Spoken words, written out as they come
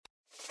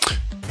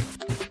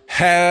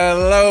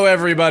Hello,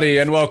 everybody,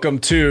 and welcome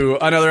to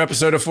another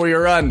episode of For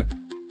Your Run.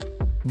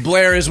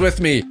 Blair is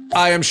with me.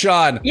 I am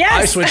Sean. Yes.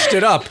 I switched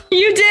it up.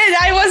 You did.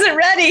 I wasn't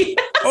ready.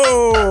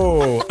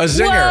 Oh, a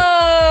zinger.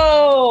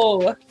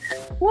 Whoa.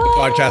 The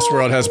podcast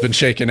world has been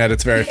shaken at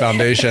its very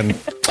foundation.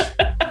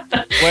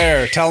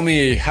 Blair, tell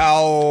me,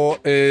 how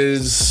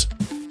is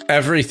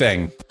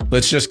everything?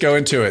 Let's just go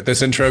into it.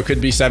 This intro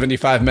could be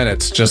 75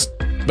 minutes. Just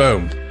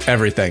boom,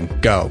 everything,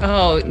 go.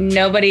 Oh,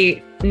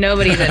 nobody's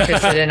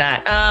interested in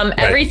that. Right.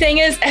 Everything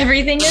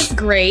is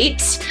great.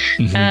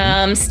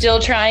 Mm-hmm. Still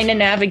trying to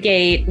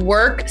navigate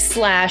work /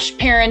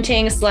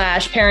 parenting,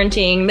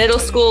 middle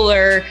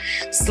schooler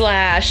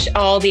 /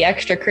 all the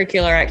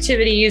extracurricular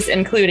activities,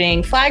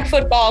 including flag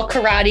football,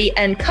 karate,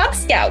 and Cub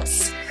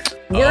Scouts.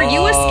 Were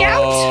you a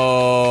scout?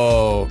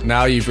 Oh,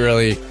 now you've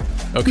really...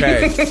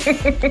 Okay.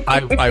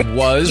 I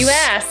was. You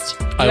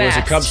asked. I was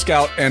a Cub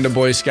Scout and a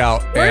Boy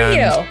Scout. Were and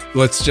you?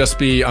 Let's just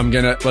be,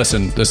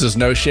 listen, this is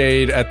no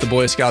shade at the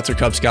Boy Scouts or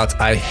Cub Scouts.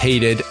 I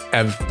hated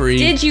every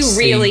Did you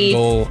really?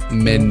 single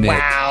minute.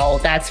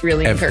 Wow, that's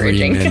really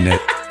Every encouraging. minute.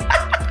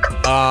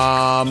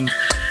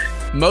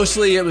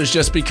 Mostly it was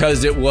just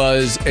because it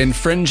was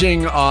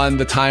infringing on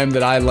the time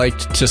that I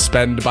liked to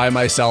spend by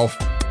myself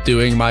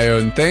doing my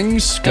own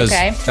things, because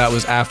that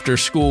was after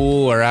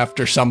school or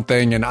after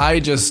something, and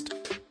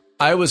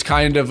I was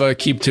kind of a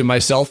keep to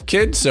myself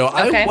kid, so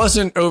I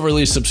wasn't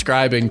overly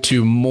subscribing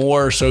to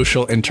more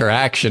social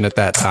interaction at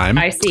that time.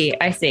 I see.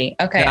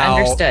 Okay, now,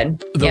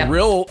 understood. The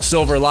real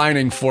silver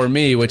lining for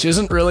me, which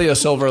isn't really a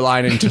silver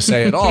lining to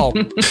say at all,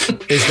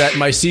 is that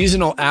my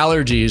seasonal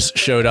allergies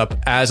showed up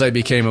as I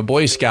became a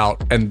Boy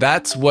Scout, and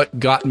that's what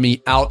got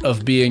me out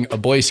of being a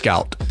Boy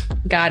Scout.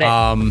 Got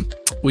it.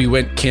 We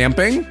went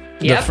camping.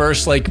 The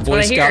first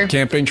Boy Scout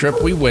camping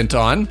trip we went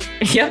on.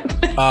 Yep.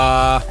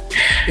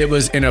 It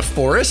was in a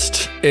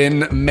forest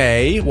in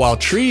May while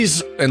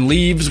trees and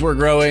leaves were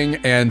growing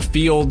and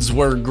fields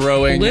were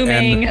growing.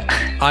 Blooming. And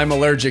I'm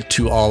allergic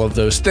to all of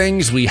those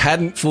things. We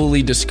hadn't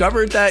fully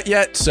discovered that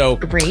yet. So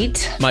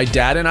great. My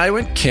dad and I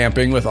went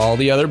camping with all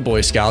the other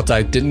Boy Scouts.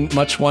 I didn't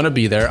much want to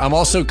be there. I'm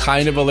also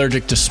kind of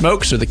allergic to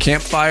smoke. So the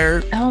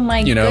campfire,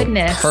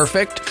 goodness.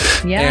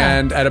 Perfect. Yeah.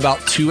 And at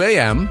about 2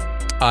 a.m.,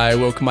 I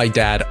woke my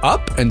dad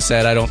up and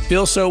said, I don't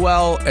feel so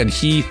well. And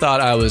he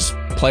thought I was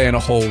playing a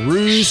whole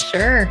ruse.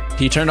 Sure.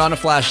 He turned on a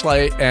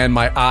flashlight and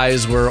my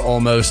eyes were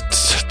almost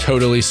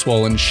totally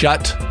swollen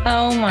shut.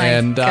 Oh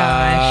my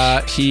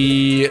gosh. And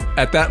he,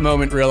 at that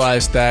moment,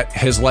 realized that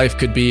his life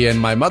could be in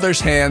my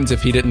mother's hands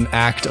if he didn't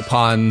act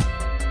upon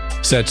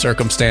said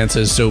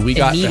circumstances. So we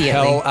got the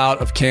hell out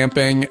of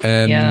camping.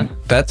 And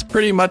that's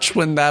pretty much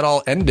when that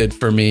all ended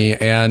for me.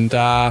 And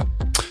so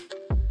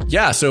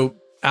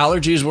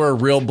allergies were a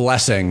real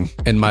blessing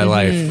in my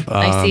life.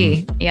 I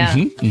see. Yeah.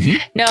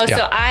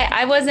 So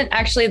I wasn't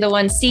actually the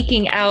one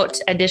seeking out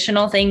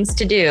additional things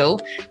to do.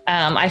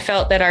 I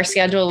felt that our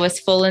schedule was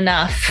full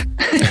enough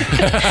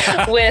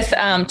with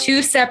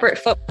 2 separate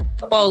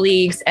football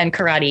leagues and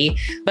karate.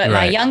 But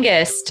my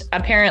youngest,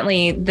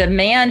 apparently the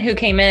man who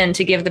came in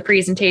to give the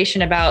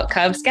presentation about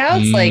Cub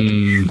Scouts,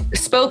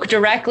 spoke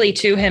directly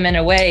to him in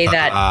a way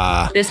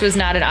that this was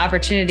not an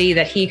opportunity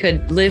that he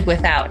could live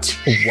without.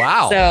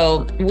 Wow.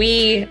 So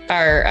we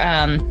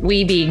are,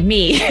 we being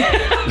me,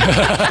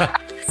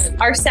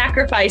 are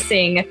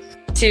sacrificing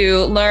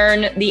to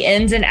learn the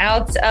ins and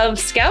outs of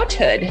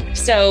Scouthood.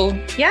 So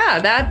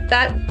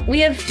that we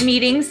have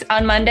meetings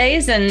on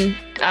Mondays, and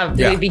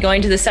we'll be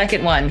going to the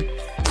second one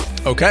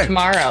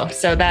tomorrow.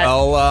 So that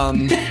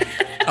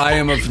I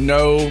am of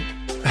no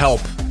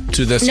help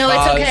to this. No,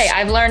 it's okay.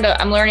 I'm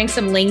learning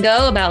some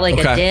lingo about a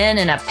din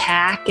and a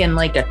pack and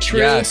a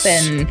troop.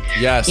 And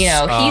he's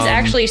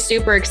actually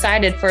super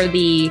excited for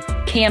the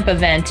camp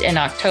event in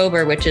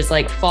October, which is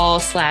fall /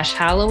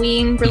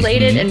 Halloween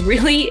related, and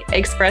really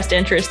expressed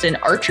interest in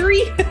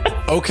archery.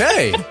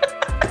 Okay.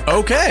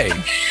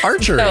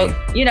 Archery. So,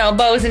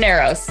 bows and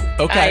arrows.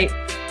 Okay.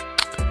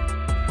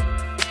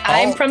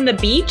 I'm from the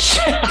beach.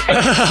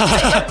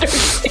 I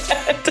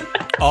understand.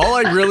 All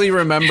I really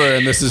remember,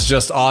 and this is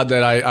just odd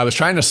that I was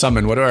trying to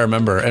summon, what do I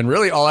remember? And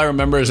really all I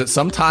remember is that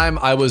sometime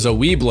I was a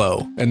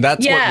Weeblo, and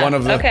that's what one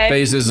of the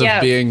phases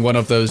of being one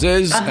of those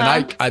is.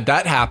 And I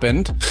that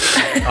happened.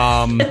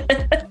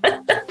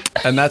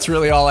 And that's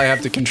really all I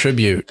have to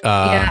contribute.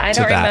 I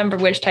don't remember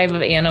which type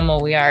of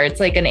animal we are. It's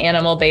an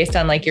animal based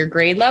on your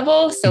grade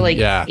level. So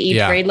each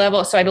grade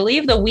level. So I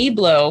believe the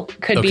Weeblo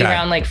could be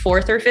around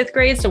 4th or 5th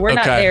grade. So we're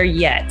not there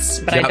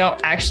yet, but I don't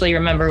actually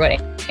remember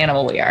what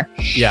animal we are.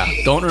 Yeah.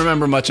 Don't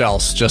remember much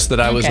else. Just that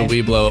I was a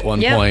Weeblo at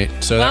one point.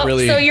 So that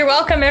really. So you're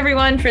welcome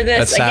everyone for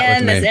this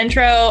this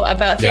intro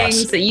about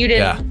things that you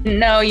didn't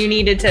know you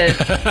needed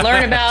to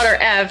learn about or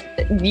have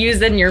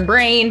used in your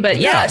brain.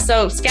 But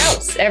so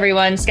Scouts,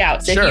 everyone,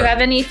 Scouts. If you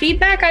have any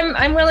feedback,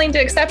 I'm willing to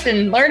accept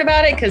and learn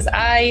about it, because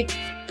I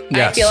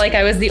feel like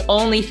I was the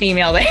only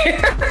female there.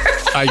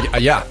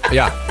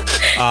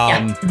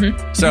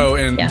 So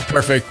in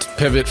perfect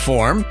pivot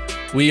form,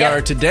 we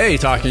are today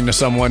talking to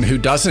someone who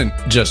doesn't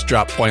just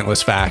drop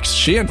pointless facts.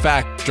 She, in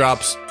fact,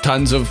 drops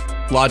tons of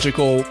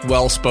logical,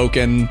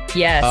 well-spoken,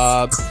 yes,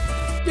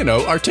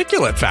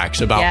 articulate facts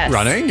about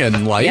running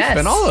and life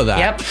and all of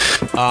that.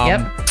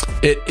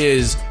 It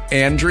is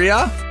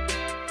Andrea.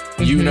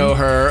 You know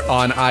her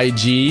on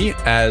IG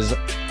as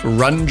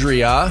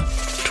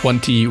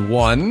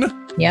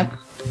Rundria21. Yep.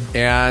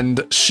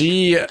 And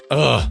she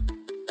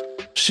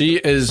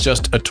is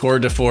just a tour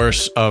de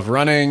force of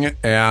running.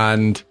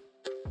 And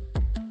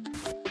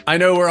I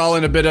know we're all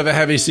in a bit of a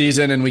heavy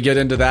season and we get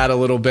into that a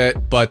little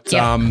bit, but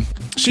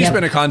she's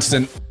been a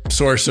constant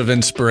source of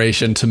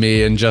inspiration to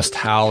me in just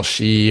how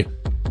she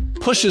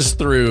pushes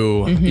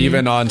through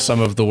even on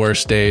some of the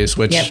worst days,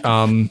 which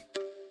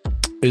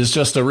is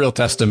just a real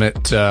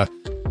testament to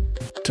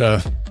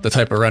the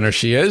type of runner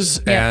she is.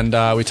 And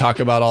we talk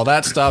about all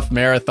that stuff,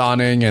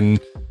 marathoning and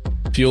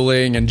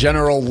fueling and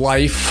general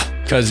life,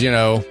 because,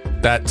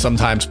 that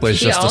sometimes plays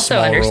just a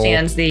small role. She also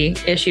understands the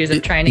issues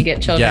of trying to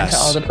get children to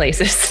all the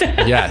places.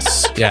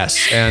 Yes.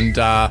 And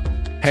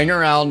hang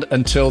around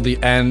until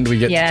the end. We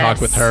get to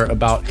talk with her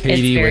about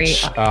Katie,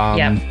 which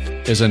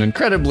is an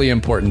incredibly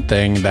important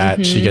thing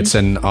that she gets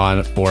in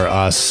on for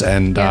us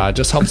and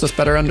just helps us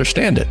better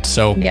understand it.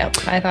 So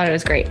I thought it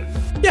was great.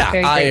 Yeah,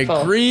 I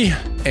agree.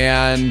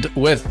 And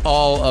with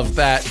all of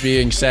that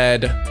being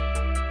said,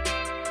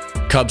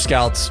 Cub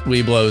Scouts,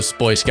 Weeblos,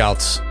 Boy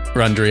Scouts,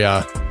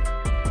 Rundria,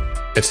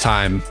 it's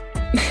time.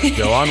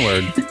 Go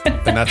onward.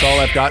 And that's all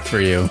I've got for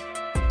you.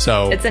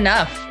 So it's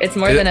enough. It's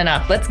more than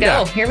enough. Let's go.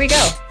 Yeah. Here we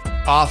go.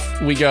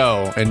 Off we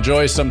go.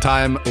 Enjoy some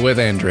time with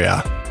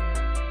Andrea.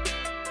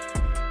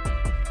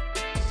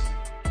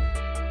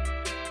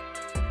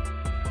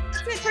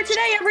 For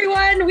today,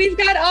 everyone, we've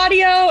got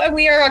audio and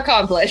we are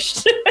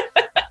accomplished.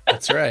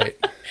 That's right.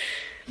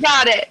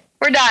 Got it.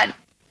 We're done.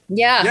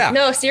 Yeah.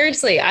 No,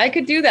 seriously, I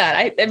could do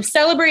that. I'm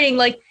celebrating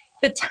like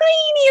the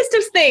tiniest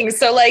of things.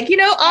 So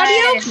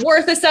audio,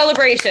 worth a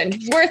celebration,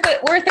 worth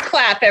a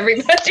clap,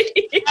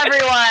 everybody.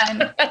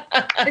 Everyone.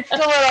 It's the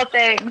little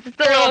things. It's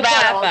the little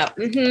battles.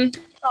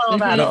 Little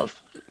battles.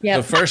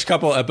 The first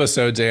couple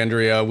episodes,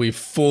 Andrea, we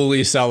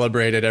fully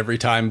celebrated every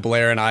time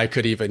Blair and I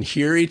could even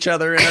hear each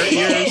other in our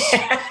ears.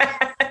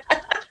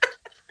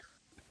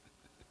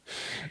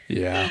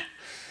 Yeah.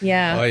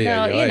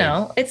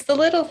 It's the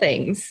little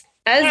things.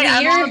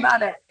 I'm all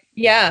about it.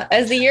 Yeah.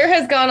 As the year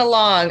has gone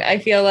along, I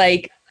feel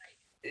like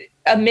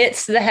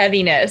amidst the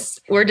heaviness,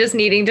 we're just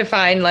needing to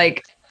find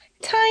like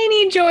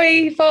tiny,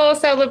 joyful,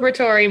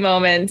 celebratory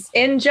moments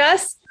in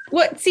just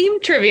what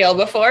seemed trivial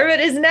before, but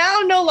is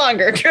now no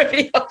longer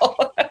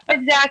trivial.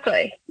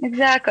 Exactly.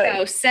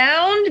 So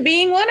sound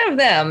being one of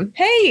them.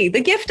 Hey,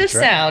 the gift of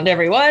sound,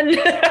 everyone.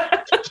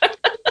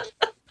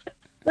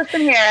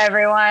 Listen here,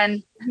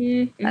 everyone.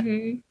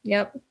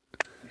 Yep.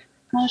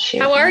 Oh,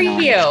 shoot. How are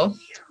you?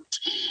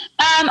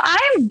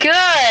 I'm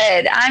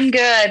good. I'm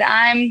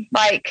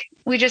like,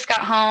 we just got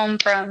home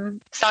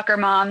from soccer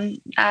mom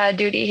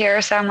duty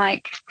here. So I'm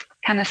like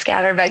kind of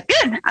scattered, but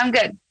good. I'm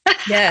good.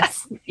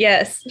 Yes.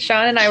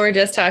 Sean and I were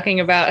just talking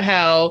about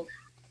how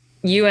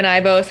you and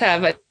I both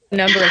have a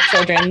number of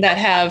children that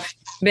have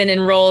been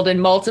enrolled in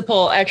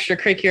multiple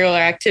extracurricular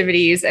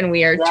activities. And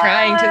we are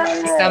trying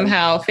to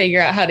somehow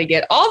figure out how to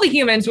get all the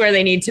humans where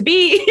they need to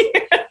be.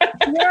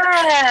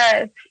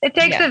 Yes. It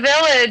takes a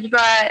village,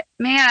 but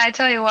man, I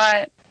tell you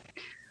what,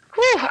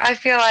 I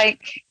feel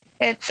like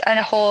it's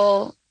a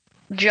whole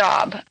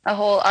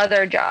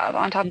other job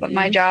on top of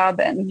my job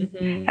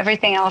and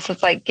everything else.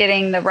 It's like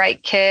getting the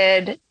right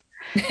kid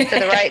to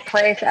the right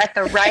place at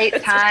the right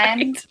time.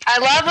 Right. I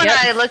love when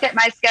I look at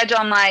my schedule.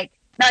 I'm like,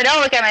 no, I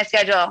don't look at my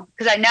schedule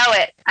because I know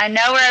it. I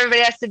know where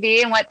everybody has to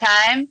be and what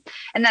time.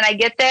 And then I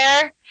get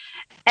there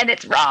and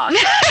it's wrong.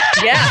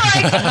 Yeah.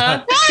 Like, sorry, go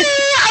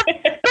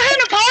ahead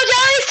and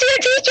apologize to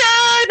your teacher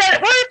that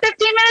we're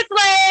 15 minutes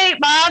late.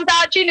 Mom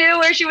thought she knew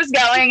where she was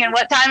going and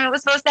what time it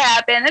was supposed to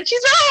happen. And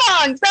she's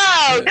wrong.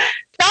 So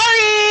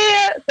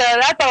sorry. So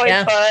that's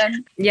always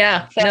fun.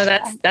 Yeah. So, no,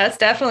 that's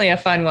definitely a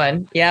fun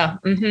one. Yeah.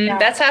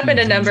 That's happened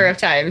a number of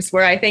times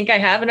where I think I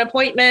have an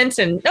appointment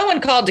and no one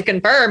called to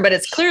confirm, but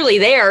it's clearly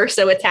there.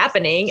 So it's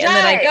happening. And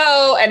then I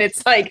go and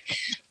it's like,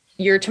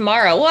 you're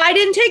tomorrow. Well, I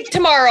didn't take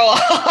tomorrow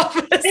off.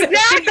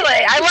 Exactly.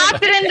 I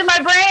locked it into my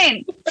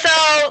brain. So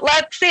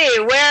let's see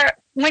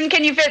when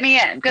can you fit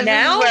me in? Because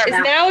now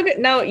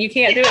no, you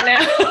can't do it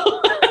now.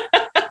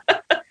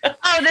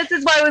 Oh, this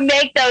is why we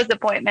make those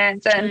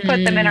appointments and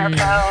put them in our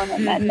phone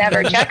and then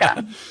never check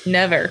them.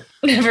 Never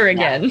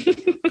again.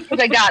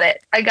 Because I got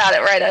it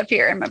right up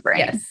here in my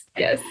brain.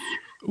 Yes.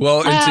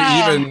 Well,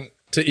 and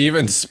to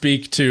even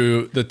speak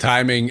to the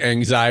timing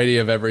anxiety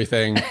of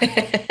everything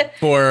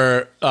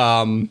for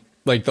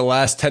like the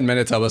last 10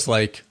 minutes, I was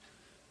like,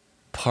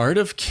 part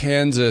of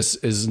Kansas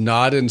is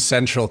not in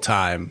Central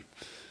Time.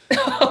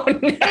 Oh,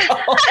 no.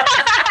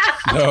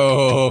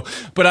 No,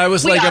 but I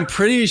was I'm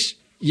pretty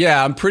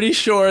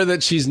sure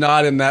that she's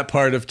not in that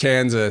part of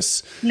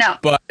Kansas. No.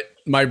 But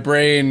my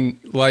brain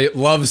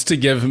loves to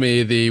give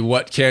me the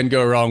what can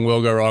go wrong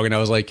will go wrong. And I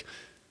was like,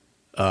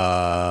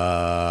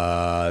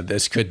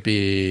 this could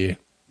be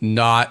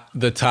not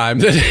the time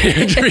that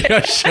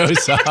Andrea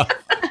shows up.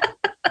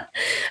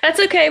 That's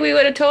okay. We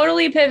would have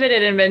totally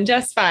pivoted and been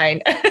just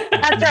fine.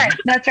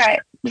 That's right.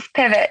 Just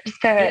pivot.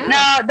 Yeah.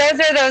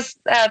 No, those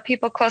are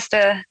people close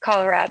to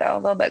Colorado, a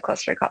little bit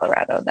closer to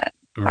Colorado that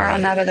are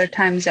on that other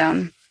time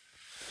zone.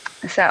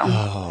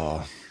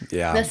 So,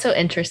 yeah. That's so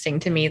interesting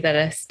to me that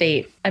a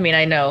state, I mean,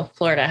 I know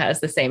Florida has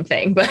the same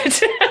thing,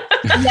 but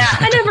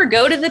I never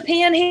go to the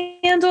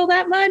Panhandle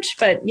that much,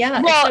 but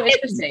yeah, well, it's so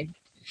interesting.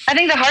 I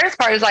think the hardest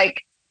part is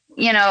like,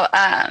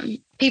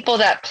 people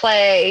that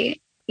play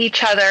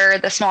each other,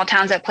 the small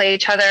towns that play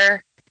each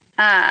other,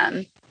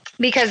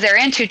 because they're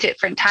in two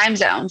different time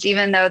zones,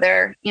 even though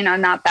they're,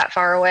 not that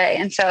far away.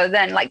 And so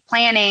then like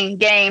planning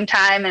game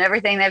time and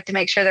everything, they have to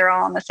make sure they're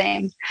all on the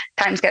same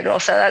time schedule.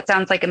 So that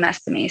sounds like a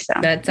mess to me. So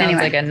that sounds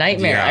like a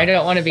nightmare. Yeah. I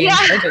don't want to be in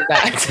charge of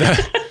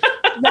that.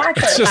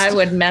 Exactly. I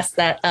would mess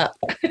that up.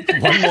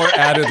 One more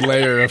added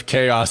layer of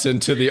chaos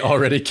into the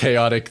already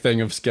chaotic thing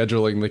of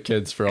scheduling the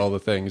kids for all the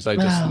things.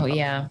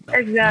 Exactly.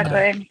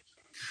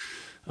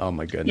 Oh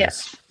my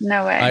goodness. Yeah.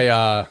 No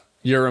way.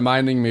 You're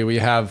reminding me, we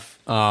have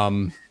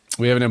an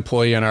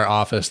employee in our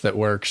office that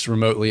works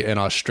remotely in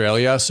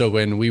Australia. So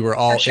when we were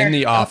all in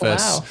the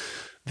office,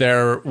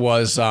 there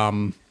was,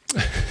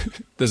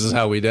 this is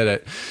how we did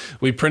it.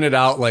 We printed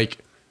out like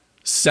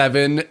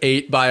 7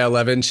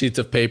 8x11 sheets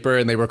of paper,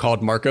 and they were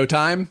called Marco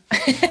time.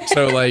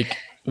 So like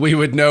we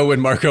would know when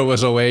Marco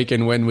was awake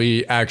and when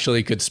we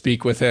actually could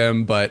speak with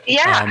him. But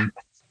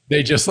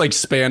they just like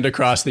spanned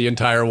across the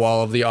entire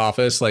wall of the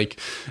office. Like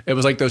it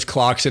was like those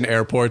clocks in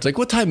airports. Like,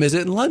 what time is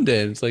it in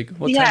London? It's like,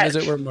 what time is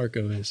it where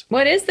Marco is?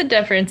 What is the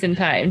difference in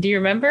time? Do you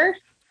remember?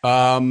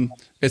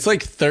 It's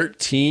like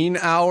 13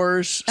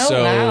 hours.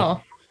 Oh,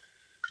 wow.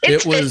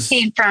 It's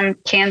 15 from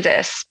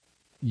Kansas.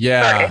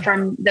 Yeah.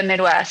 From the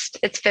Midwest.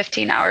 It's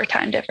 15-hour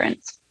time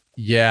difference.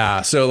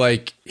 Yeah. So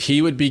like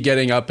he would be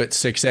getting up at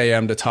 6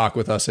 a.m. to talk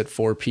with us at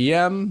 4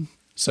 p.m.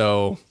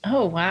 So.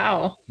 Oh,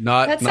 wow.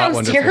 That sounds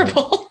wonderful.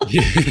 Terrible.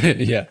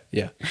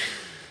 Yeah.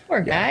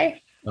 Poor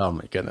guy. Oh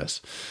my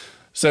goodness.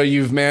 So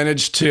you've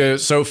managed to,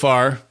 so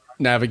far,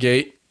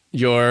 navigate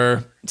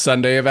your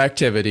Sunday of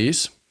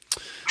activities.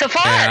 So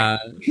far.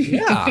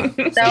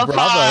 So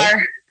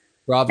far.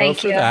 Bravo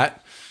for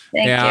that.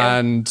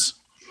 Thank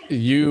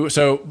you.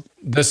 So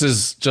this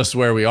is just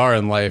where we are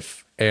in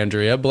life,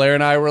 Andrea. Blair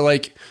and I were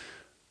like,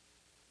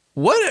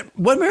 what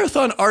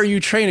marathon are you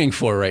training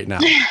for right now?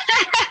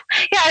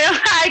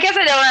 I guess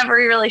I don't ever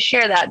really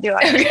share that, do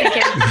I?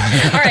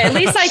 All right, at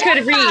least I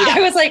could read.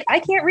 I was like, I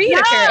can't read.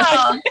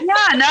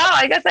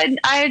 I guess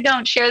I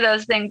don't share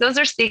those things. Those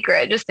are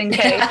secret, just in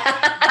case.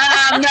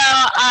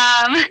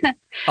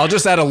 I'll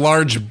just add a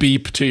large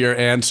beep to your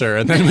answer,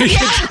 and then we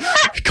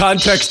get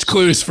context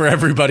clues for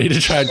everybody to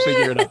try and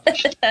figure it out.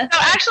 So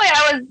actually,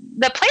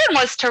 the plan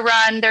was to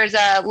run. There's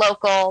a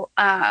local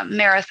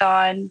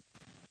marathon.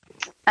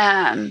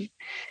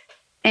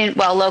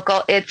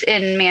 Local. It's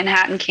in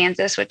Manhattan,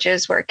 Kansas, which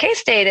is where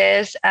K-State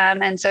is.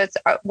 And so it's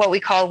what we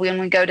call when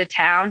we go to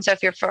town. So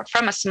if you're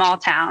from a small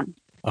town,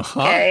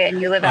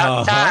 and you live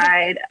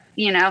outside,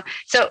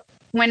 so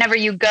whenever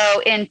you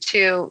go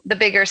into the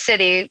bigger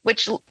city,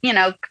 which, in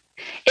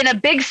a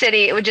big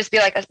city, it would just be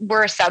like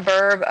we're a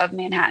suburb of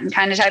Manhattan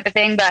kind of type of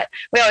thing. But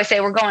we always say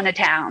we're going to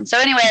town. So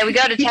anyway, we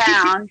go to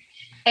town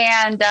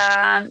and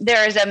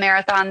there is a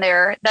marathon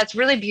there that's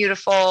really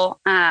beautiful.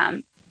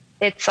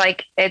 It's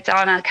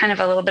on a kind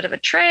of a little bit of a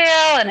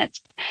trail, and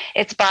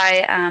it's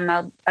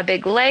by a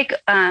big lake.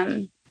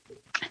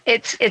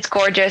 It's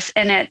gorgeous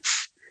and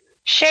it's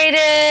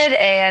shaded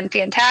and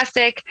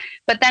fantastic.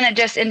 But then it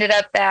just ended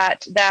up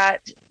that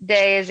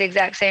day is the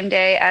exact same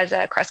day as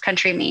a cross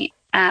country meet.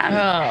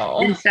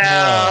 And so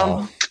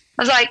I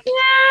was like,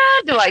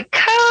 do I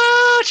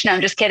coach? No,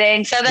 I'm just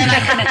kidding. So then I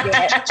couldn't do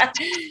it.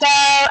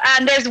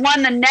 So there's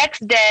one the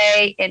next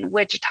day in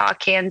Wichita,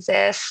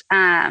 Kansas.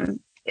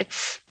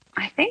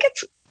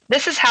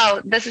 This is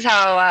how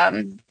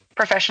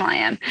professional I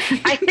am.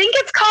 I think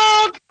it's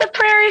called the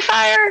Prairie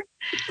Fire,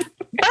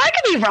 but I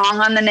could be wrong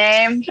on the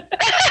name.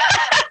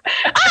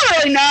 I don't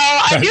really know.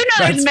 I do know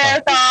there's a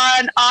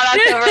marathon on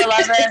October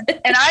 11th,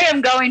 and I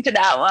am going to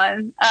that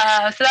one.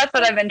 So that's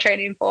what I've been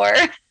training for.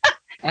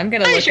 I'm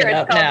going to look it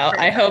up now.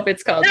 I hope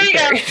it's called the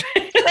Prairie Fire.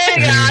 There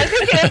you go. I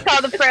think it's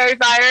called the Prairie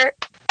Fire.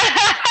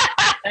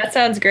 That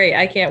sounds great.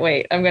 I can't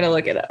wait. I'm going to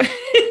look it up.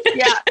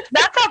 Yeah,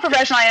 that's how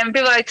professional I am.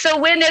 People are like, so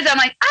when is it? I'm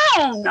like, I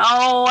don't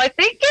know. I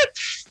think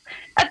it's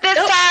at this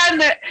time.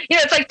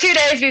 It's like 2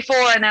 days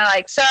before, and they're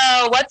like, so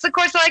what's the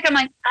course like? I'm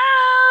like,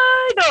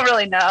 I don't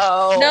really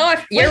know. No,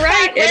 you're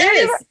right. It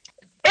is.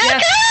 Okay.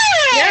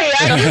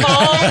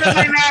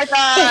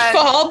 The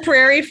Fall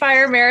Prairie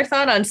Fire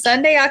Marathon on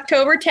Sunday,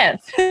 October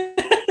 10th.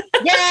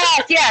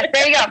 Yes.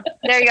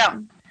 There you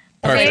go.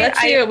 Okay, let's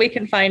see what we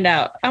can find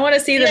out. I want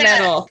to see the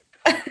medal.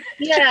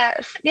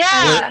 Yes.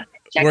 Yeah.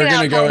 We're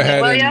going to go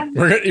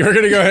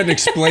ahead and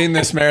explain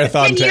this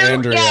marathon to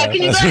Andrea. Yeah, can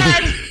you go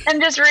ahead and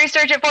just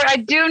research it for me? I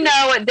do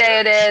know what day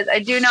it is. I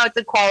do know it's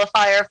a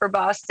qualifier for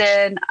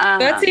Boston.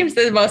 That seems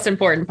the most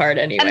important part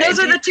anyway. And those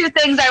are the two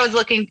things I was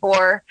looking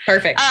for.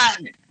 Perfect.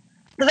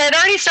 Because I'd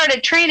already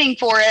started training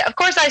for it. Of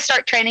course, I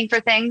start training for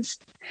things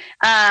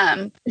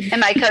And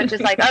my coach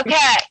is like,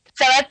 okay,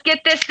 so let's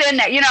get this in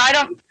there.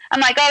 I'm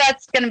like, oh,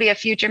 that's going to be a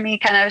future me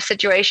kind of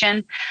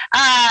situation.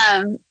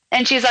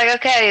 And she's like,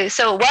 okay,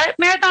 so what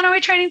marathon are we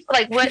training for?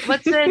 Like,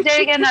 what's the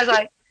day again? And I was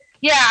like,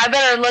 yeah, I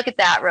better look at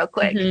that real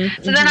quick.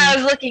 So then I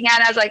was looking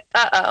at it, I was like,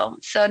 uh-oh.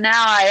 So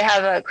now I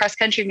have a cross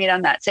country meet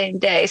on that same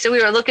day. So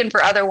we were looking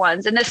for other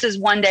ones, and this is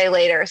one day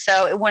later,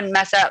 so it wouldn't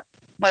mess up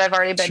what I've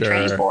already been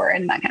training for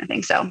and that kind of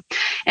thing. So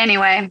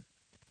anyway,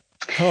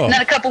 and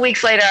then a couple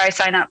weeks later, I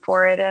sign up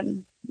for it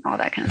and all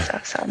that kind of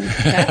stuff. So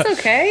that's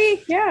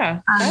okay.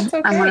 Yeah, that's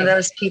okay. I'm one of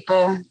those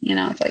people,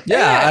 it's like,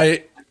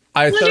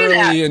 I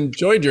thoroughly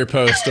enjoyed your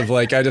post of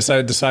like, I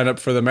decided to sign up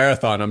for the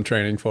marathon I'm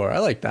training for. I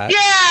like that.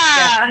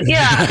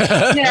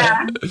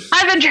 Yeah.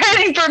 I've been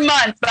training for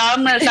months, but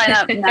I'm going to sign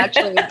up and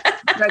actually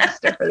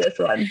register for this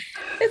one.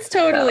 It's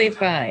totally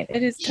fine.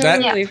 It is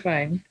totally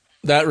fine.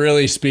 That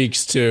really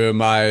speaks to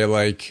my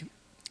like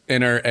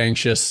inner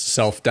anxious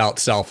self-doubt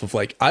self of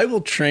like, I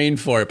will train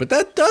for it, but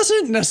that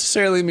doesn't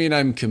necessarily mean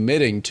I'm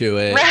committing to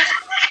it. Right.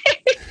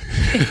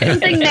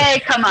 Something may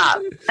come up,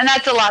 and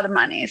that's a lot of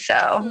money.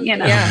 So,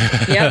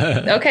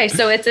 Yeah. Okay.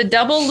 So it's a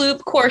double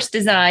loop course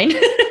design.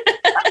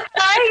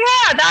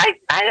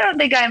 I don't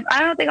think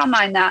I'll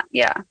mind that.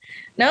 Yeah.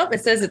 Nope.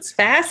 It says it's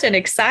fast and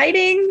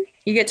exciting.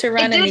 You get to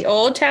run in the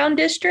Old Town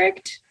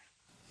District.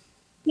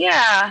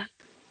 Yeah.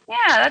 Yeah.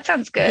 That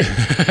sounds good.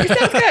 It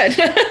sounds good.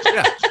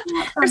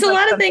 There's a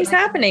lot of things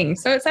happening.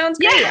 So it sounds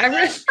great. Yeah. I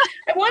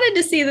wanted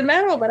to see the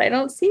medal, but I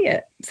don't see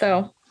it.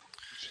 So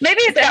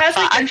maybe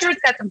I'm sure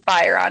it's got some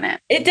fire on it.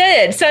 It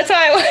did. So that's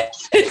why I wanted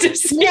to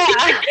see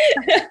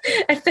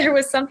if there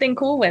was something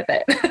cool with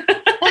it.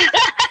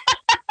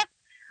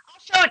 I'll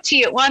show it to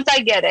you once I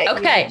get it.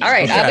 Okay. All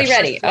right. I'll be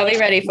ready. I'll be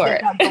ready for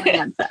it.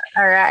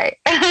 All right.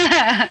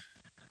 I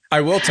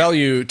will tell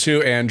you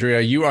too,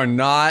 Andrea, you are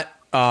not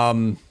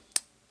alone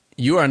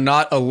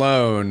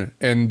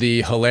in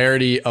the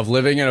hilarity of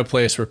living in a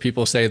place where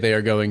people say they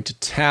are going to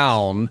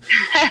town.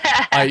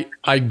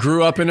 I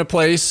grew up in a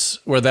place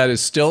where that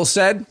is still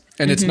said.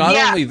 And it's not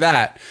only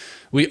that,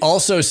 we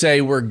also say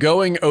we're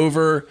going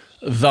over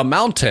the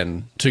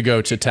mountain to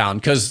go to town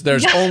because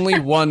there's only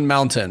one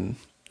mountain,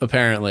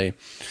 apparently.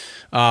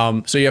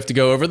 So you have to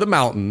go over the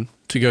mountain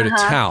to go to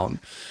town.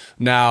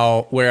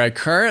 Now, where I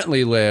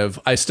currently live,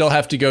 I still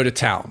have to go to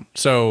town.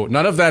 So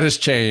none of that has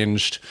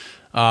changed.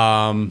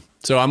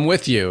 So I'm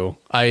with you.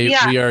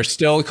 We are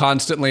still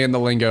constantly in the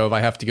lingo of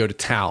I have to go to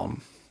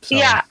town. So,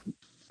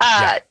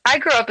 I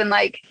grew up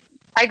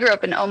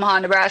in Omaha,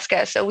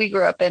 Nebraska. So we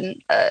grew up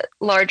in a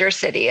larger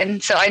city.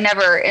 And so I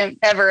never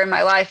ever in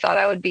my life thought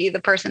I would be the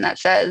person that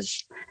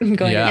says, I'm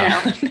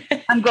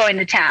going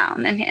to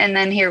town. And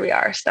then here we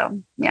are. So,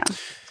 yeah.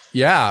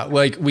 Yeah,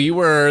 like we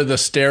were the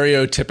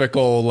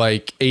stereotypical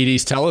like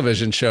 80s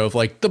television show of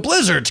like the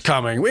blizzard's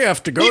coming. We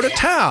have to go to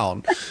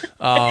town.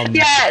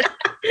 Yes.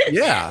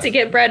 Yeah. To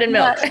get bread and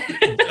milk.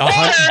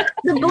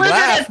 The blizzard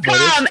has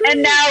come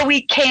and now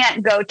we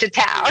can't go to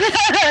town.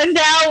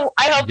 Now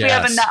I hope we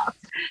have enough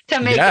to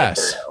make it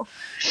through.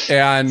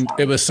 And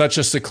it was such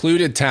a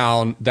secluded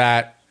town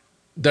that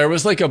there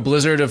was like a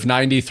blizzard of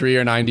 93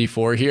 or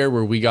 94 here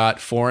where we got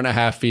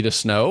 4.5 feet of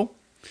snow.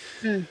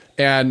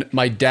 And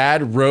my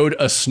dad rode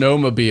a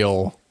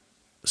snowmobile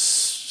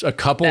a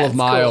couple of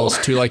miles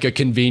to like a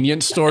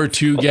convenience store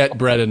to get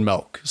bread and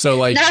milk. So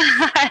like,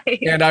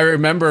 and I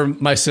remember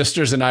my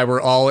sisters and I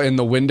were all in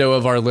the window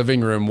of our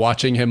living room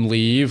watching him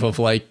leave of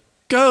like,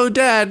 go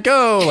dad,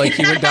 go. Like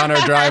he went down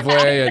our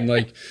driveway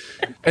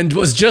and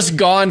was just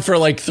gone for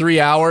like 3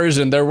 hours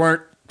and there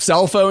weren't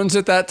cell phones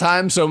at that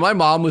time. So my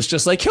mom was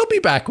just like, he'll be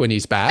back when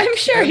he's back. I'm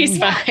sure he's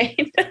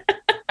fine.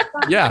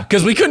 Yeah,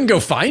 because we couldn't go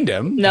find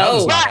him. No, that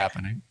was not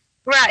happening.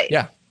 Right.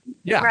 Yeah.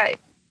 Right.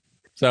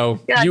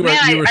 So you were.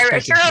 I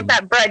sure hope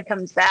that bread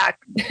comes back.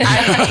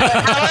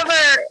 However,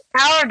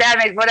 Dad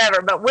makes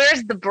whatever. But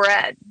where's the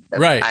bread?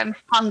 Right. I'm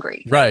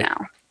hungry right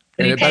now.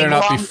 And it better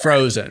not be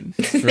frozen.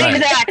 Right.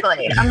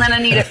 Exactly. I'm gonna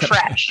need it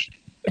fresh.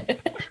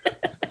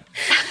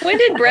 When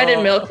did bread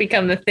and milk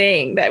become the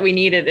thing that we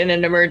needed in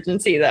an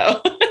emergency,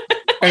 though?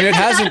 And it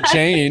hasn't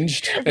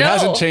changed. It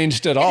hasn't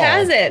changed at all. It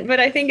hasn't. But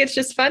I think it's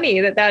just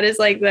funny that is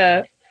like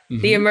the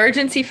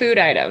emergency food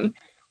item.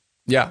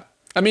 Yeah.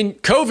 I mean,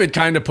 COVID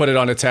kind of put it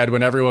on its head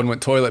when everyone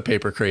went toilet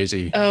paper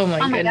crazy. Oh my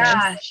goodness.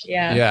 Gosh.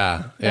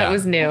 Yeah. That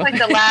was new. It's like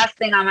the last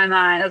thing on my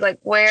mind. I was like,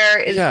 where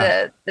is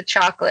the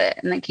chocolate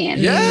and the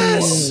candy?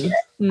 Yes.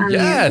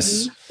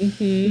 Yes.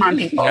 Come on,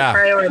 people.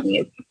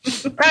 Priorities.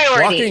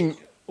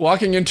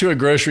 Walking into a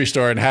grocery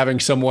store and having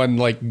someone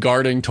like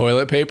guarding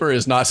toilet paper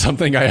is not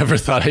something I ever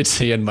thought I'd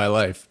see in my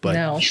life. But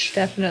no,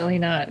 definitely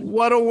not.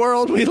 What a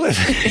world we live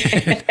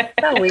in.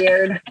 So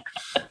weird.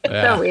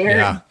 So weird.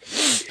 Yeah.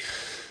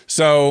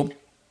 So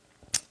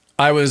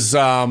I was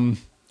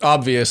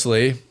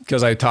obviously,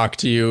 because I talk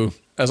to you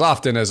as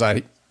often as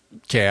I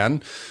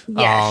can,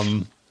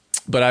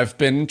 but I've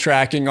been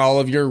tracking all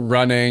of your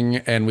running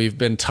and we've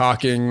been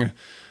talking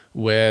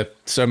with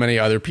so many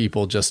other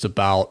people just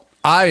about,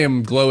 I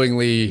am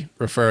glowingly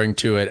referring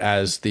to it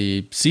as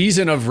the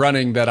season of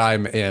running that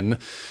I'm in.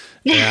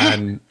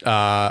 And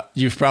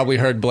you've probably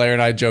heard Blair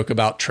and I joke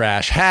about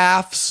trash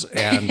halves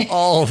and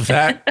all of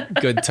that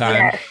good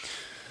time.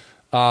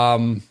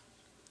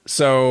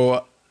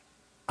 So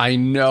I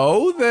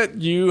know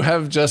that you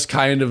have just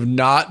kind of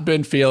not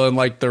been feeling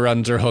like the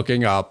runs are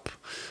hooking up.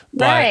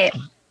 But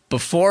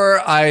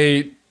before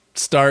I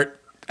start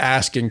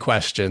asking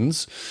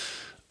questions,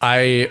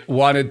 I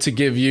wanted to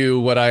give you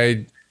what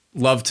I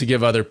love to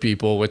give other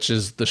people, which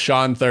is the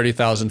Sean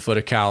 30,000 foot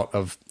account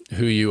of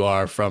who you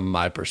are from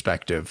my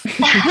perspective.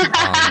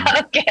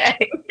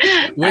 Okay.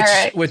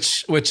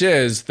 Which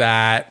is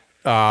that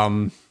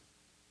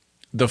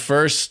the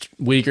first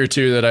week or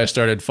two that I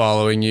started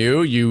following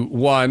you, you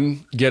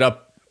one, get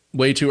up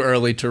way too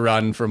early to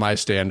run for my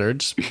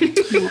standards.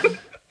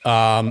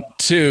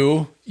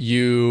 Two,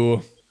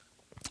 you,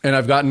 and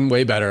I've gotten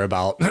way better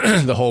about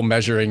the whole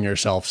measuring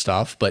yourself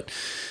stuff, but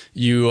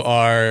you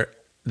are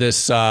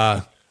this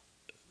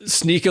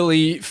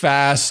sneakily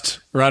fast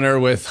runner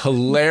with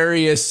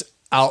hilarious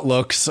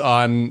outlooks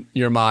on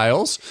your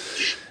miles.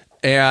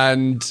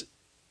 And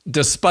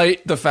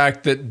despite the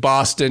fact that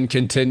Boston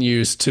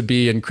continues to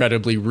be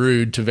incredibly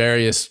rude to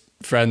various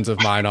friends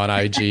of mine on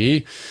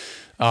IG,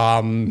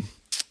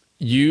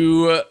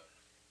 you,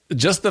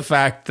 just the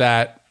fact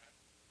that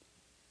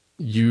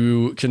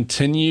you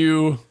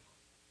continue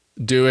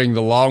doing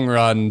the long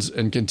runs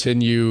and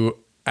continue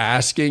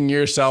asking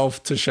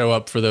yourself to show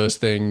up for those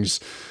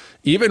things,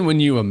 even when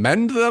you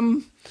amend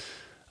them,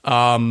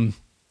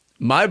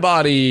 my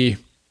body,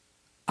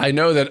 I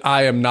know that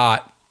I am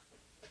not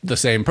the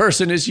same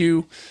person as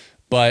you,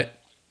 but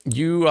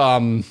you,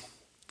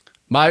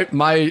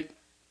 my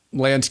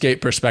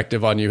landscape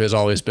perspective on you has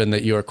always been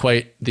that you are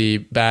quite the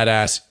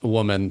badass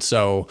woman.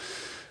 So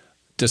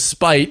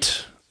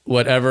despite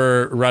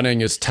whatever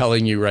running is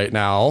telling you right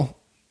now,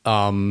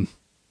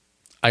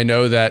 I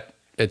know that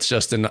it's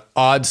just an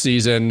odd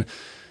season.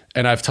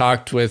 And I've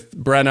talked with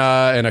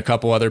Brenna and a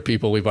couple other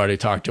people we've already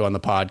talked to on the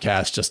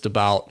podcast just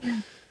about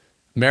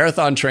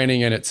marathon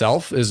training in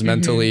itself is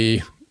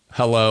mentally,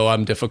 hello,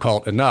 I'm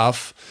difficult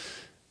enough.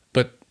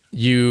 But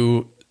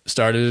you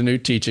started a new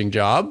teaching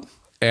job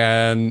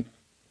and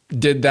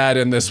did that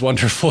in this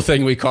wonderful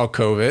thing we call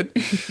COVID.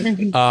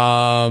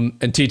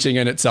 And teaching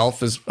in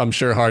itself is, I'm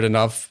sure, hard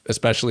enough,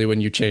 especially when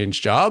you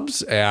change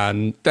jobs.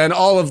 And then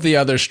all of the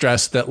other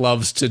stress that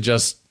loves to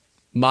just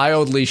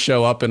mildly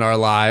show up in our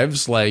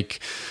lives, like,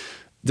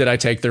 did I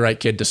take the right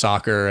kid to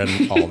soccer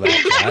and all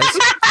that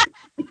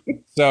jazz?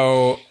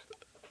 So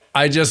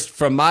I just,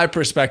 from my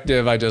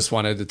perspective, I just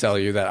wanted to tell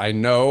you that I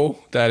know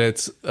that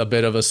it's a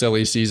bit of a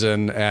silly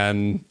season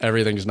and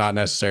everything's not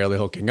necessarily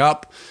hooking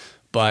up,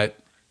 but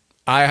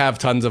I have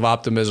tons of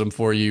optimism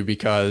for you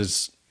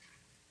because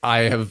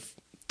I have,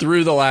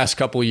 through the last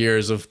couple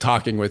years of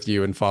talking with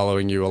you and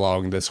following you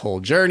along this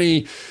whole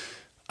journey,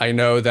 I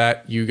know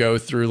that you go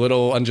through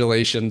little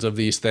undulations of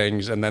these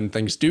things and then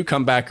things do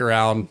come back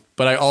around.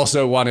 But I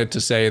also wanted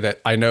to say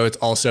that I know it's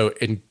also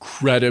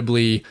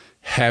incredibly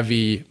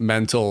heavy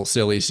mental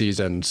silly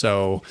season.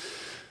 So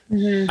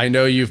I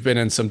know you've been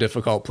in some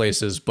difficult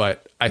places,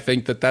 but I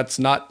think that that's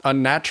not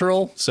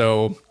unnatural.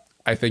 So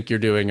I think you're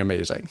doing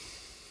amazing.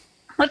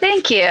 Well,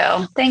 thank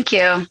you. Thank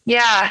you.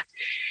 Yeah.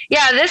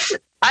 This,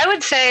 I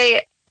would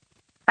say,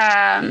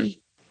 I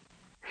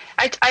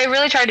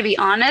really try to be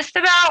honest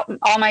about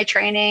all my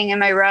training and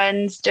my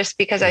runs just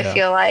because I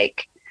feel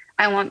like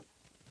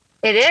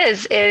it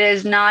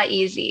is not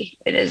easy.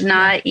 It is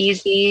not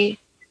easy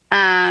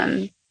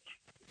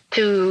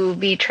to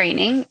be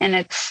training, and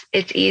it's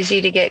easy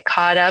to get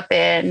caught up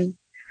in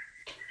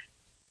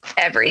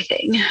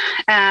everything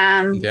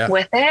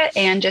with it,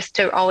 and just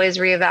to always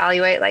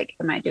reevaluate, like,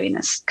 am I doing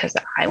this because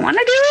I want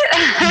to do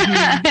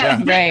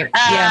it? Right.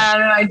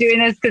 Am I doing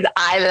this because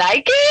I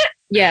like it?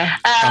 Yeah.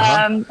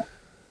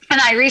 And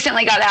I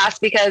recently got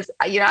asked because,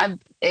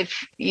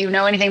 if you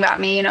know anything about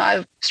me,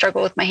 I've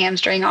struggled with my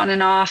hamstring on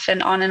and off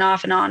and on and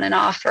off and on and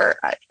off for,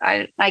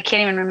 I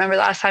can't even remember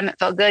the last time it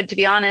felt good, to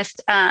be honest.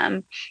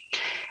 And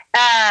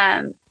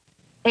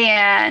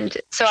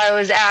so I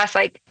was asked,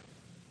 like,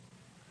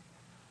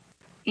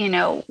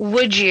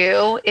 would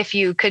you, if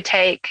you could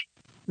take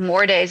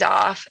more days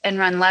off and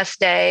run less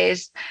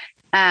days,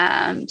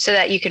 so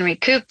that you can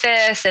recoup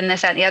this and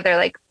this, that, and the other,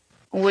 like,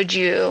 would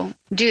you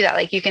do that?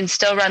 Like, you can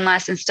still run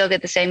less and still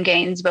get the same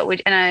gains, but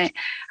I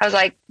was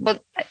like, well,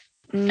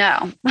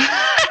 no. No,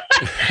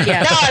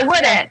 I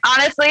wouldn't,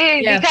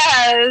 honestly,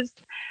 because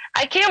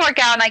I can work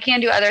out and I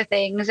can do other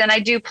things. And I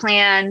do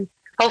plan,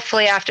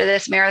 hopefully after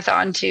this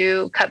marathon,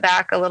 to cut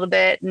back a little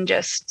bit and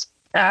just,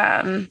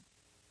 I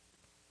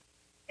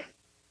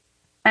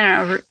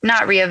don't know,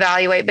 not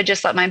reevaluate, but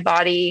just let my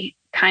body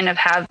kind of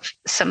have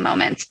some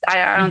moments.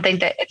 I don't think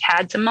that it's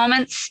had some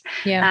moments.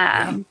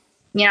 Yeah.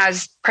 I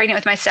was pregnant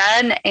with my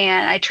son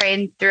and I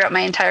trained throughout my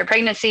entire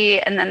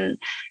pregnancy. And then,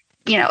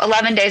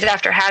 11 days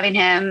after having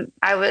him,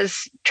 I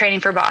was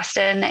training for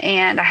Boston,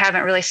 and I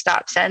haven't really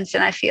stopped since.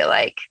 And I feel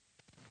like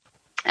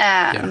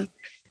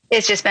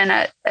it's just been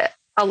a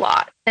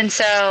lot. And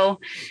so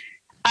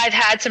I've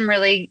had some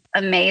really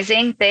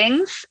amazing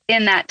things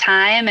in that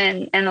time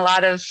and a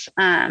lot of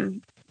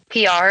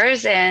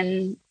PRs,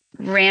 and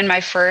ran my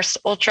first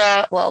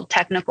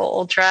technical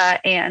ultra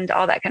and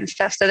all that kind of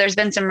stuff. So there's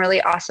been some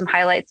really awesome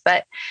highlights,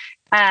 but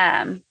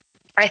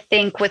I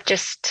think with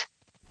just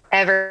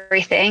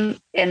everything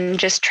and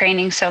just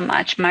training so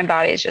much, my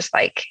body is just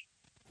like,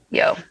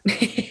 yo.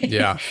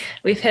 Yeah.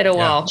 We've hit a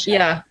wall.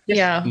 Yeah.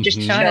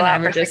 Just Sean and I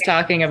were just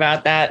talking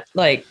about that.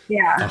 Like,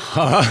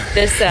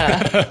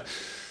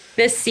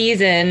 this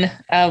season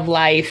of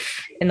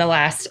life in the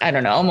last, I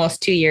don't know,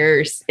 almost 2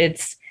 years,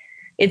 it's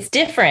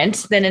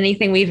different than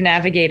anything we've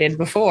navigated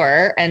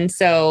before. And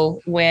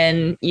so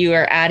when you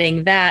are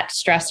adding that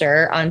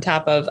stressor on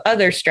top of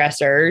other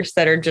stressors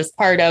that are just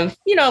part of,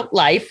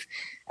 life,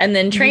 and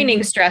then training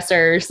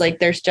stressors, like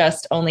there's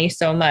just only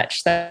so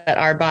much that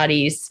our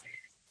bodies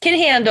can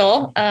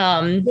handle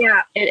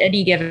at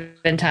any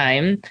given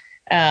time.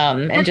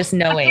 And just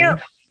knowing.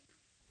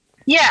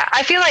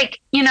 I feel like,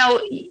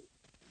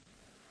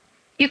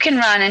 you can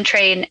run and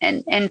train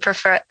and for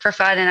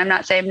fun. And I'm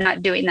not saying I'm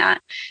not doing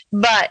that,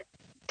 but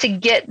to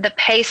get the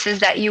paces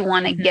that you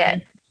want to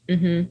get,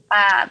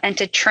 and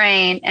to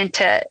train and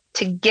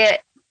to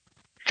get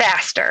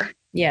faster.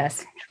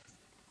 Yes.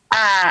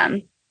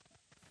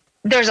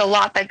 There's a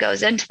lot that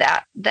goes into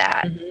that,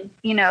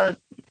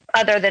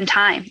 other than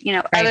time,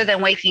 other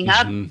than waking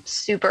up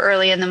super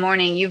early in the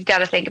morning, you've got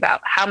to think about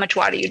how much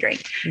water you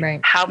drink,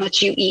 how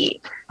much you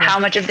eat, how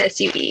much of this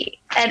you eat.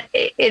 And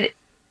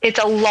it's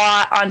a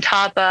lot on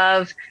top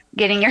of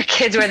getting your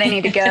kids where they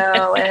need to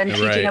go and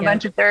teaching a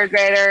bunch of third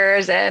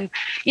graders and,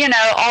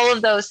 all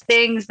of those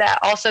things that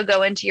also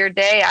go into your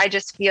day. I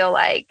just feel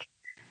like,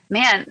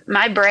 man,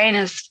 my brain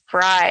is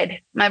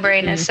fried. My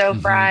brain is so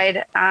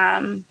fried,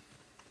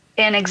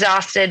 and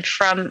exhausted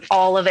from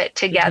all of it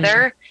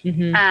together.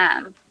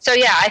 So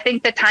I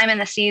think the time in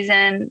the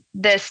season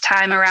this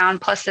time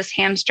around, plus this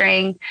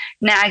hamstring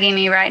nagging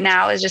me right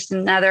now, is just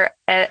another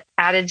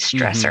added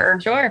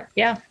stressor. Sure.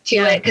 Yeah. To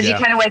it. Cause you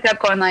kind of wake up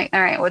going like,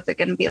 all right, what's it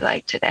going to be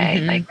like today?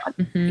 Like,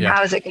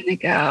 how is it going to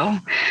go?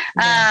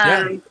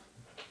 And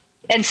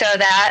so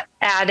that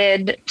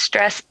added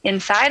stress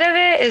inside of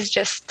it is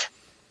just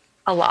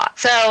a lot.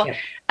 So,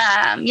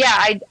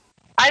 I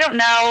don't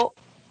know.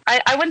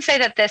 I wouldn't say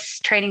that this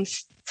training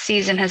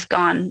season has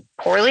gone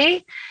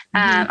poorly.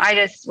 I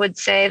just would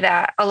say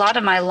that a lot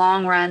of my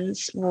long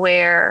runs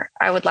where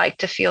I would like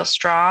to feel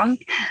strong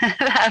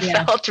have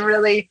felt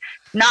really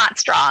not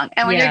strong.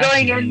 And when you're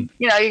going in,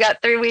 you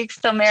got 3 weeks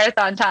till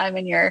marathon time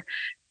and you're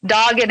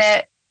dogging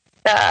it,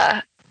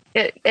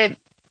 it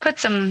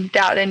puts some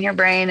doubt in your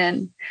brain.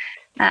 And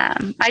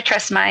I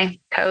trust my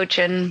coach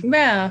and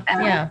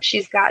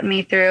she's gotten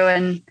me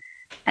through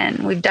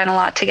and we've done a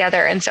lot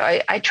together. And so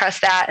I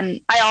trust that.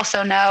 And I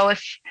also know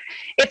if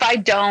I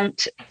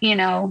don't,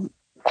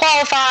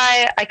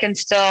 qualify, I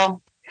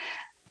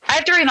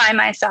have to remind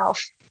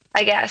myself,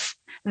 I guess,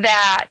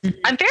 that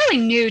I'm fairly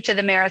new to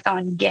the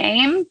marathon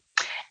game.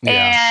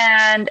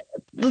 And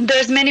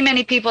there's many,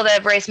 many people that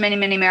have raced many,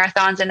 many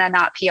marathons and are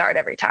not PR'd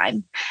every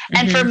time.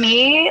 And for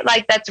me,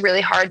 like, that's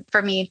really hard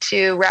for me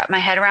to wrap my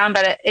head around,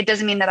 but it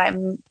doesn't mean that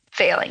I'm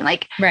failing.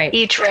 Like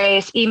each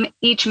race,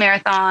 each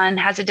marathon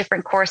has a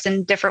different course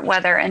and different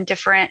weather and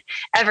different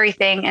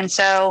everything. And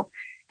so,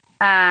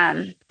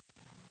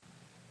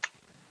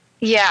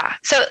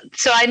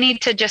 so I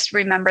need to just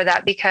remember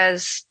that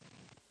because,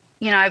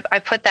 I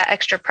put that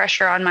extra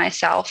pressure on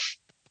myself.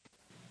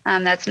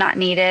 That's not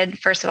needed,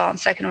 first of all. And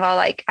second of all,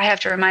 like, I have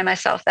to remind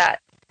myself that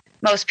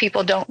most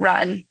people don't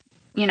run,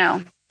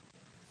 so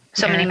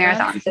many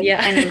marathons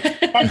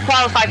and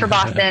qualify for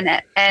Boston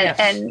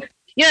and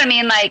you know what I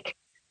mean? Like,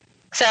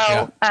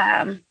 so,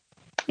 I'm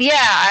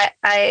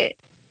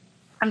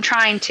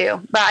trying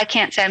to, but I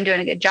can't say I'm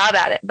doing a good job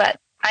at it, but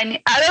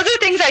those are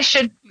things I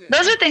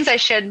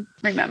should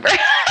remember.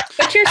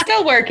 But you're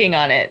still working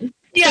on it.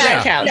 So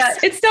that counts. Yeah.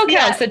 It still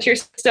counts that you're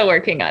still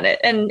working on it.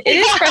 And it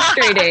is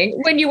frustrating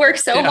when you work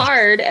so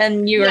hard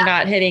and you are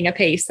not hitting a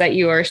pace that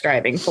you are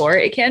striving for.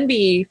 It can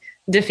be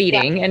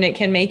defeating and it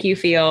can make you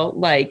feel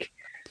like,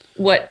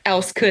 what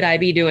else could I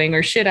be doing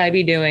or should I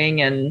be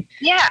doing? And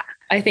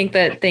I think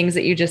that things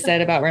that you just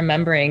said about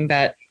remembering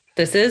that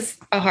this is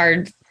a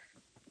hard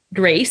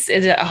race,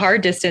 is a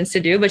hard distance to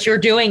do, but you're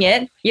doing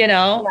it,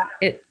 A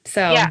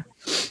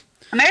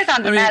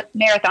marathon's a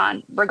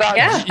marathon,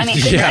 regardless. I mean,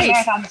 finishing a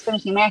marathon is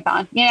finishing a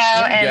marathon,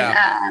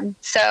 and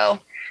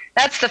so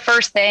that's the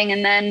first thing.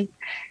 And then,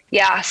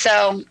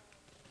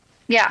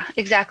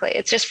 exactly.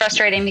 It's just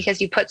frustrating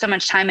because you put so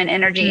much time and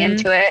energy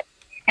into it.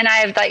 And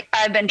I've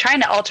been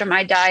trying to alter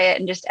my diet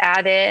and just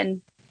add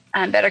in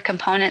better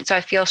components so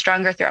I feel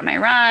stronger throughout my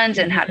runs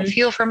and how to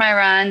fuel for my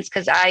runs,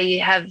 because I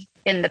have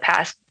in the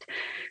past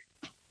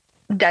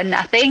done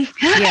nothing.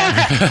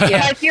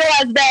 My fuel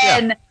has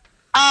been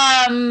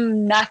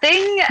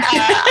nothing.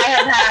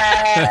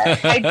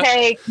 I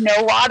take no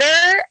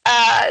water.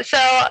 So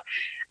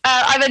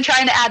I've been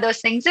trying to add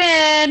those things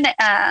in.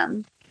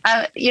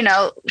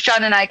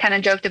 Sean and I kind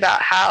of joked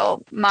about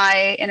how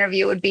my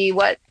interview would be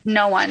what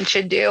no one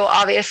should do,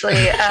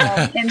 obviously,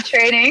 in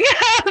training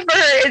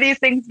for these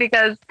things,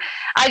 because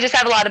I just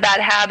have a lot of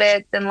bad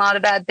habits and a lot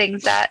of bad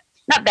things that,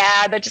 not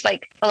bad, but just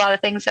like a lot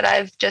of things that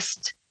I've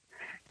just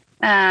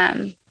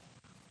done.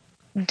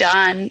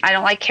 I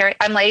don't like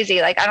I'm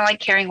lazy. Like, I don't like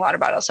carrying water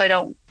bottles. So I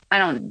don't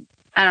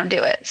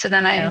do it. So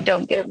then I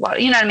don't get water.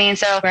 You know what I mean?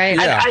 So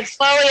I've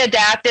slowly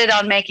adapted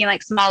on making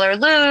like smaller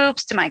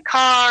loops to my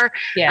car,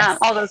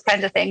 all those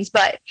kinds of things.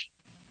 But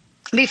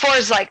before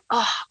it's like,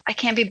 oh, I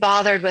can't be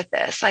bothered with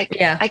this. Like,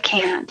 I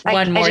can't.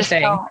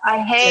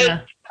 I hate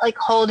like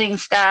holding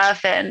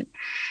stuff. And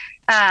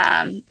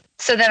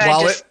so then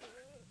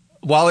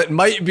while it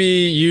might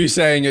be you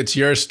saying it's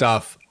your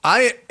stuff,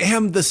 I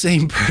am the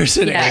same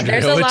person,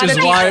 Andrea, which is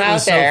why it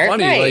was so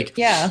funny. Right.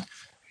 Like,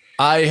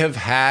 I have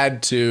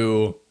had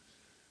to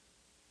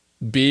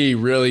be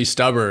really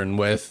stubborn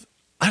with,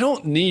 I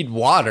don't need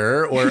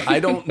water, or I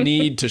don't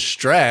need to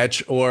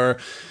stretch, or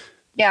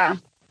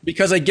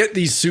because I get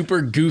these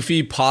super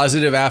goofy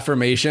positive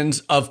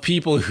affirmations of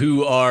people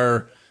who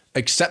are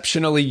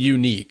exceptionally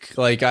unique.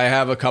 Like, I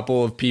have a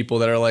couple of people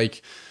that are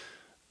like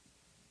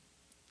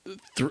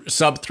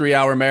sub 3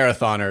 hour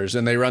marathoners,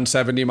 and they run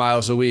 70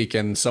 miles a week.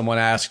 And someone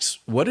asks,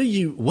 what are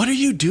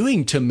you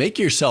doing to make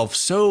yourself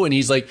so? And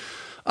he's like,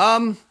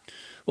 well,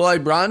 I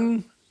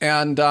run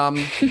and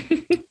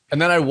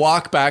and then I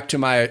walk back to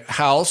my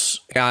house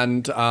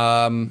and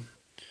I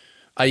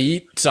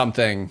eat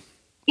something.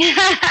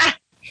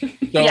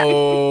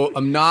 So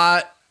I'm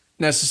not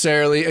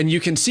necessarily, and you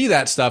can see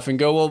that stuff and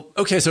go, well,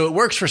 okay, so it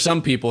works for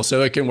some people,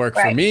 so it can work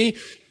for me.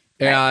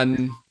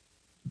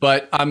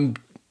 But I'm,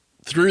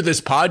 through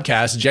this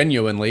podcast,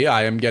 genuinely,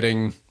 I am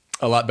getting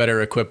a lot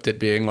better equipped at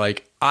being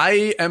like,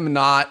 I am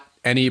not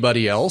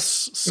anybody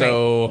else.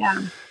 So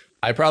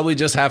I probably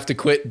just have to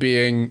quit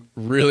being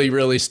really,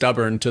 really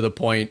stubborn to the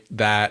point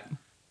that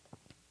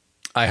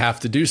I have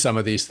to do some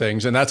of these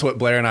things. And that's what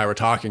Blair and I were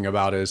talking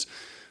about is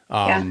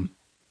I'm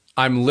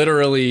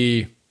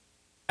literally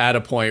at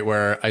a point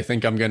where I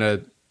think I'm going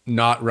to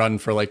not run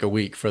for like a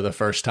week for the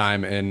first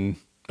time in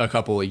a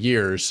couple of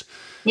years.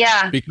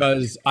 Yeah.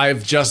 Because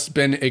I've just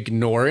been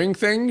ignoring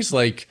things.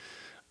 Like,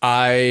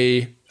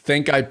 I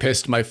think I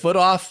pissed my foot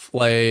off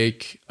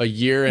like a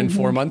year and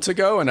 4 months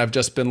ago. And I've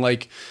just been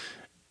like,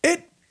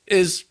 it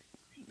is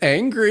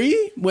angry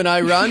when I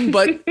run,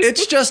 but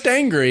it's just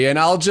angry, and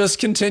I'll just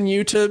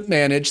continue to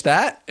manage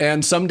that.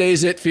 And some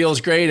days it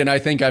feels great and I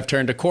think I've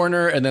turned a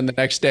corner, and then the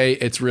next day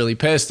it's really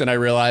pissed and I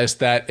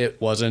realized that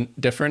it wasn't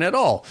different at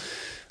all.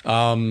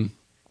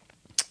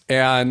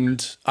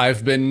 And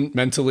I've been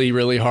mentally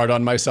really hard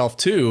on myself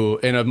too,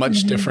 in a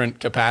much different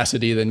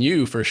capacity than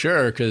you, for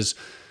sure, because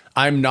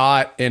I'm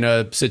not in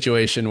a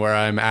situation where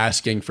I'm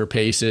asking for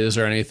paces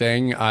or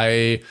anything.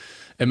 I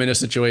am in a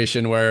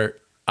situation where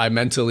I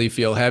mentally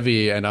feel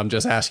heavy and I'm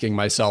just asking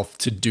myself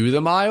to do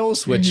the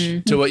miles,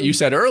 which to what you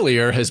said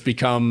earlier has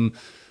become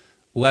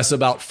less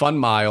about fun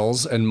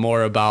miles and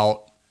more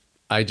about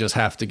I just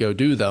have to go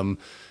do them.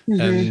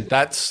 And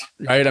that's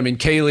right. I mean,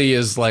 Kaylee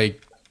is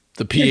like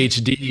the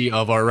PhD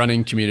of our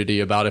running community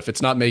about, if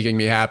it's not making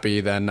me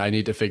happy, then I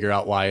need to figure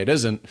out why it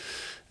isn't.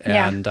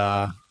 And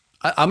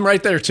I'm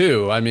right there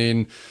too. I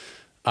mean,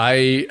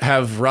 I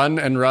have run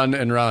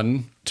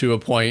to a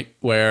point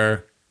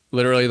where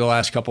literally the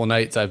last couple of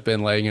nights I've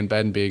been laying in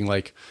bed and being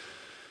like,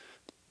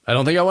 I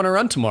don't think I want to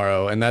run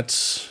tomorrow. And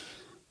that's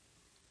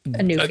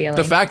a new feeling.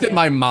 The fact that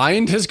my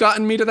mind has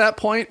gotten me to that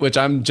point, which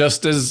I'm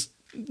just as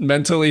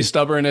mentally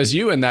stubborn as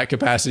you in that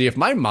capacity. If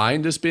my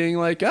mind is being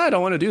like, I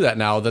don't want to do that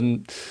now,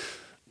 then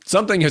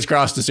something has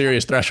crossed a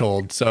serious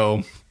threshold.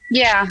 So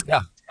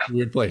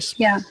weird place.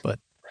 But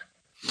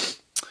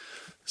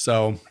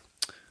so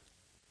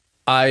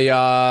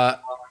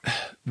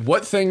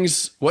what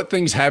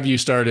things have you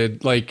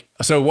started? Like,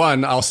 so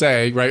one, I'll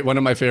say, right, one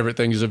of my favorite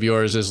things of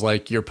yours is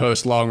like your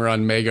post long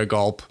run mega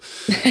gulp.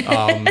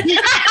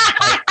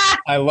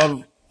 I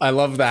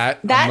love that.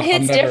 That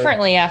hits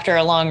differently after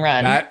a long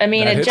run.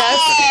 It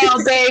just.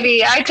 Oh,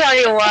 baby. I tell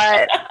you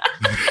what.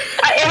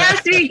 It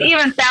has to be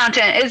even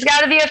fountain. It's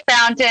got to be a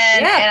fountain.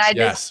 Yeah. And I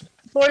just,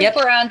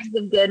 44 ounces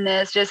of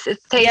goodness. Just, it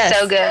tastes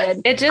so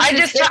good.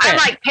 I'm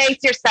like,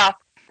 pace yourself.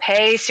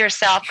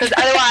 Because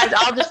otherwise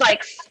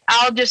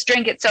I'll just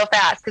drink it so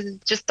fast because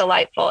it's just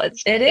delightful.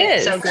 It's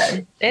so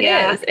good. It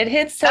is. It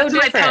hits so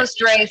different. That's my post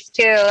race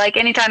too. Like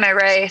anytime I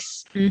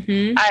race,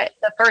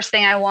 the first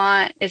thing I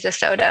want is a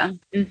soda.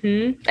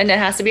 And it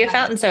has to be a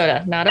fountain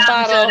soda, not a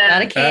bottle,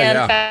 not a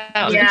can.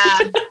 Fountain. Yeah,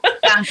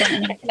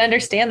 fountain. I can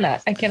understand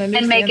that.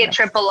 And make it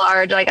triple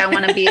large. Like I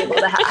want to be able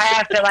to. I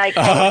have to like.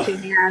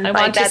 I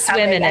want to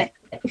swim in it.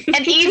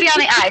 And easy on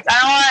the ice.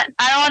 I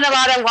don't want a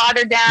lot of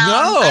water down.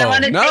 I don't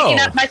want it taking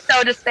up my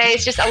soda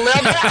space. Just a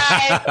little bit of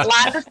ice,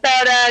 lots of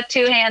soda,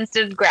 2 hands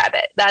to grab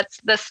it. That's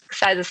the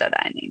size of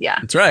soda I need. Yeah,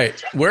 that's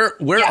right.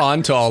 We're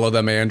on to all of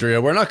them,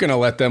 Andrea. We're not going to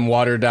let them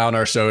water down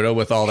our soda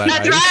with all that.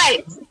 That's ice.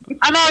 right.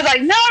 I'm always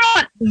like, no, I don't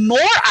want more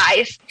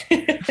ice.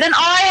 Then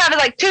all I have is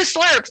like 2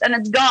 slurps and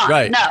it's gone.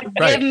 Right. No,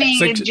 give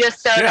me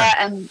just soda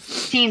and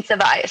teens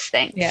of ice.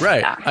 Thanks. Yeah.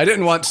 Right. Yeah. I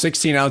didn't want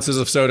 16 ounces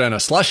of soda in a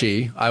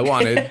slushie. I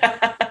wanted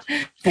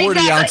 40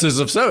 ounces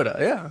of soda.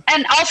 Yeah.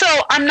 And also,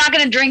 I'm not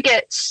going to drink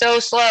it so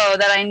slow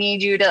that I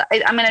need you to.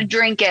 I'm going to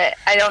drink it.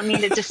 I don't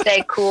need it to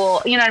stay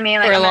cool. You know what I mean?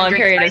 Like, for a long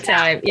period of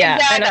time. Yeah.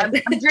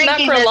 Exactly. I'm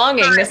drinking not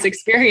prolonging this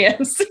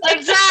experience.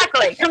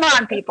 Exactly. Come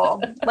on,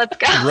 people. Let's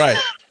go. Right.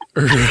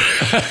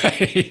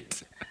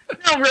 Right.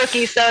 No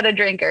rookie soda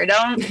drinker.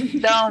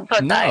 Don't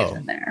put the ice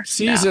in there.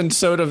 Seasoned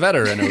soda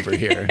veteran over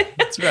here.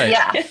 That's right.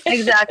 Yeah,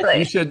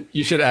 exactly.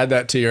 You should add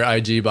that to your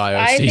IG bio.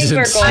 I think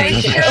we're going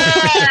to.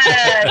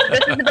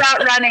 This is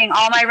about running.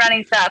 All my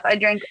running stuff. I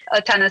drink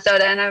a ton of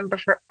soda, and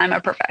I'm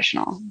a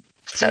professional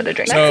soda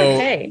drinker. So, that's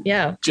okay.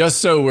 Yeah.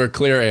 Just so we're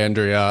clear,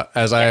 Andrea,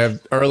 as I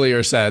have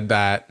earlier said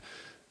that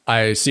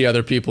I see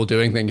other people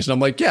doing things and I'm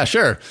like, yeah,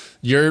 sure.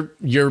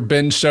 Your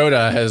binge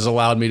soda has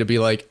allowed me to be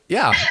like,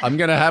 yeah, I'm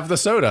going to have the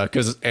soda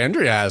because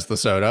Andrea has the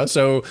soda.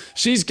 So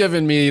she's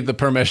given me the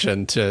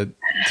permission to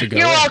go.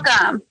 You're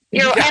welcome.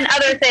 And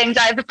other things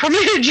I've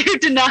permitted you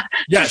to not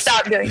to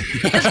stop doing.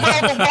 Just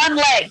roll the one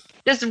leg.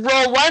 Just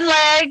roll one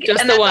leg.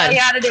 Just and the that's one. all you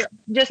got to do.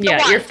 Just the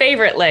one. Your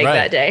favorite leg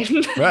that day.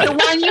 Right. The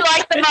one you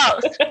like the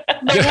most.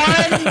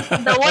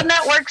 The one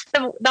that works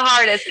the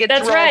hardest gets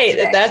That's rolled right.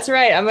 today. That's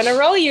right. I'm going to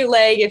roll you,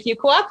 leg. If you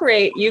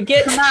cooperate, you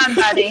get. Come on,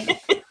 buddy.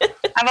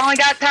 I've only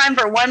got time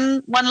for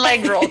one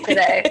leg roll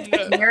today.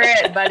 You're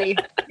it, buddy.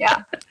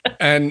 Yeah.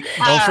 And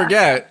don't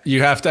forget,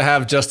 you have to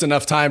have just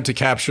enough time to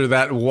capture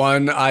that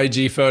one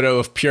IG photo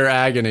of pure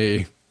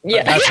agony.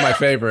 Yeah. That's my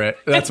favorite.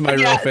 That's my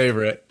real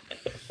favorite.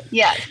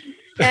 Yes.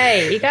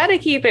 Hey, you got to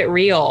keep it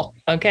real.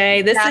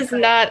 Okay. This is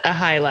not a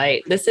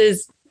highlight. This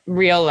is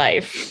real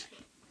life.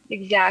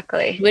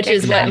 Exactly. Which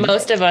is what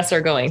most of us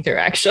are going through,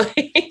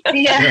 actually.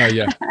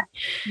 Yeah.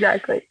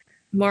 Exactly.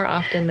 More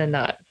often than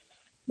not.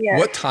 Yeah.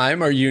 What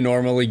time are you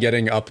normally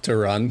getting up to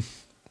run?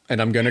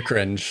 And I'm going to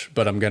cringe,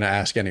 but I'm going to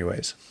ask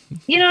anyways.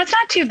 It's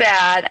not too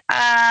bad.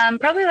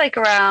 Probably like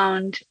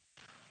around,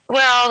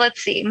 well,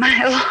 let's see.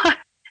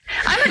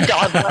 I'm a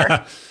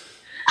dawdler.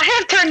 I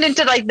have turned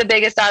into like the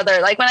biggest toddler.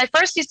 Like when I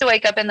first used to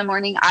wake up in the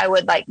morning, I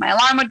would my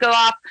alarm would go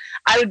off.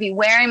 I would be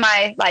wearing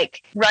my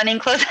like running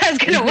clothes I was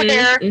going to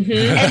wear. Mm-hmm.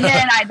 And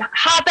then I'd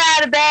hop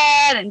out of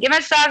bed and get my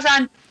socks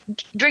on,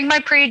 drink my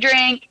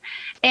pre-drink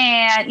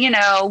and,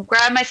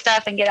 grab my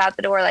stuff and get out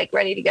the door, like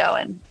ready to go.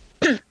 And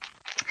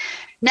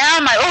now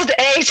in my old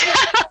age,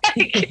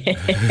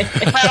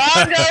 my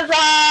alarm goes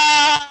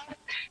off.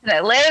 And I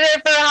lay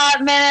there for a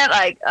hot minute,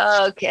 like,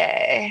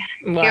 okay,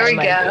 here we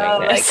go.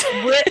 Like,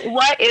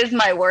 what is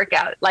my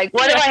workout? Like,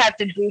 what do I have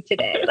to do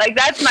today? Like,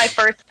 that's my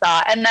first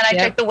thought. And then I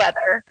check the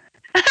weather.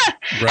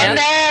 Right. And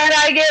then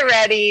I get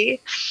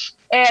ready.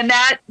 And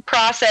that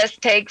process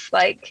takes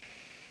like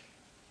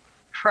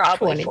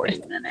probably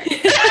 40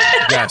 minutes.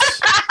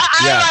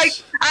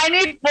 Yes. I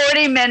need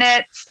 40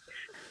 minutes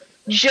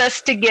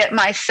just to get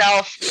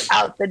myself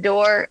out the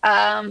door.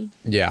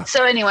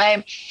 So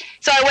anyway,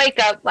 I wake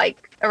up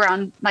like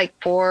around like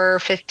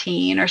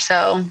 4:15 or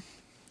so.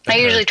 I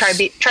usually try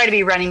to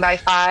be running by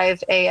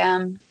 5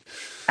 a.m.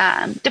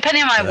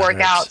 Depending on my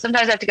workout.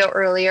 Sometimes I have to go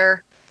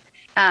earlier.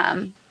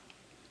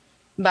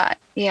 But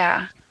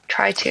yeah,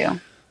 try to.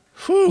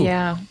 Whew.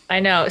 Yeah, I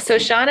know. So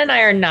Sean and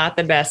I are not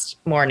the best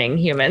morning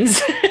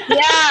humans.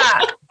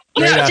 Yeah.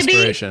 Great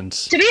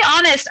aspirations. To be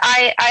honest,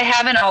 I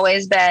haven't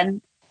always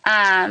been.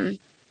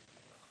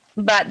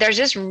 But there's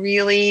just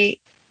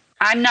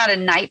I'm not a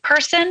night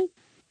person.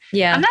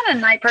 Yeah. I'm not a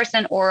night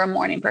person or a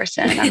morning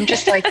person. I'm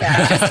just like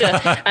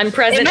that. I'm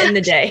present in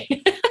the day.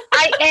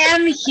 I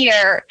am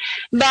here,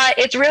 but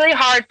it's really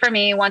hard for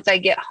me once I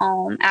get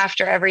home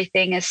after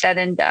everything is said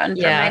and done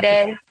for my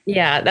day.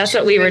 Yeah. That's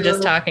what we were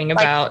just talking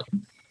about.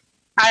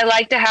 I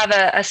like to have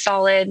a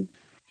solid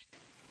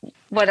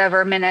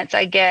whatever minutes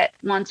I get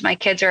once my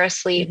kids are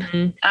asleep,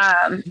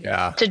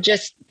 to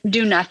just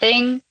do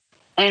nothing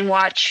and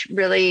watch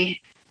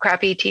really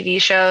crappy TV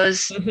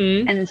shows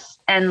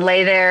and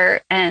lay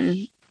there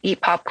and eat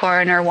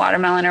popcorn or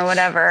watermelon or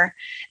whatever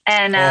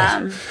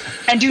and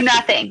do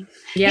nothing.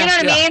 Yeah. You know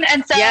what I mean?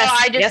 And so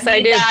I just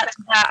need that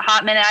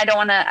hot minute. I don't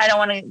want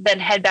to then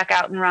head back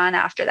out and run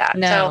after that.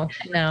 No.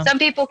 Some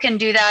people can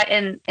do that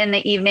in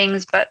the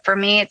evenings, but for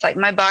me, it's like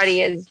my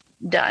body is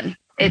done.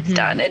 It's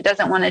done. It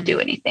doesn't want to do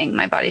anything.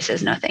 My body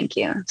says no, thank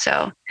you.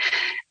 So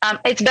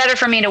it's better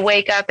for me to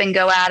wake up and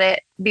go at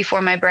it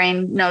before my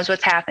brain knows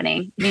what's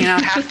happening.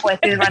 Halfway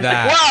through, I'm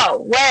like, whoa,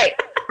 wait,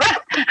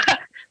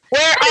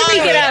 where are we?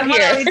 Get out here?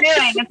 What are we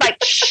doing? It's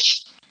like,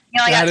 shh.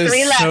 You only got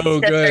 3 left, so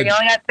sister. good. You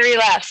only got 3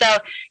 left. So,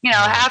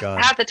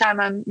 half the time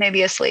I'm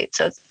maybe asleep.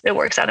 So it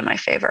works out in my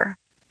favor.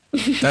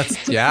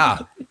 That's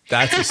a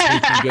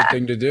sneaky good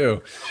thing to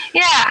do.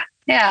 Yeah.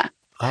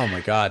 Oh my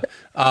God.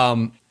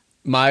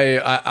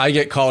 I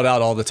get called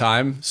out all the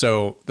time.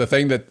 So the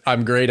thing that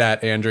I'm great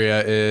at,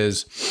 Andrea,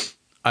 is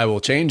I will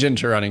change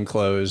into running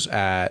clothes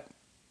at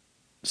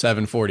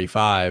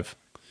 7:45.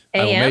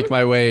 I will make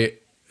my way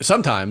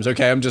sometimes,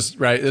 okay, I'm just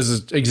right. This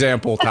is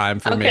example time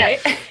for me.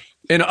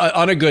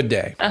 On a good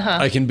day,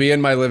 I can be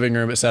in my living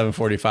room at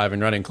 7:45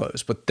 in running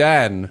clothes, but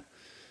then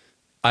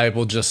I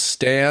will just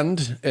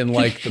stand in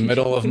like the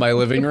middle of my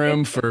living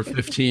room for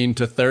 15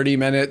 to 30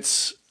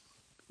 minutes,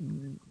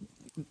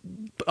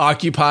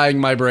 occupying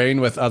my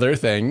brain with other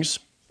things.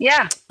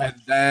 Yeah. And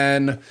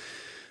then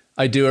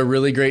I do a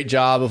really great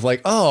job of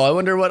like, oh, I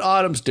wonder what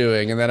Autumn's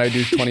doing. And then I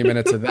do 20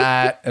 minutes of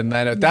that. And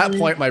then at that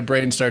point, my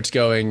brain starts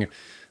going,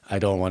 I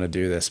don't want to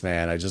do this,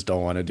 man. I just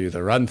don't want to do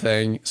the run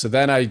thing. So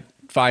then I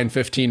find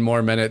 15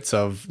 more minutes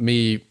of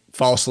me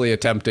falsely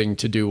attempting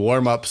to do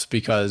warm-ups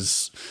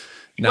because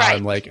now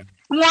I'm like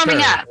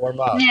warm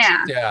up.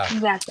 Yeah,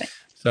 exactly.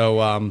 So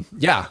I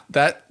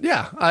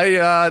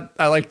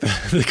like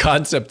the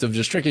concept of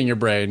just tricking your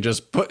brain.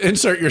 Just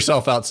insert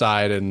yourself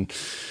outside and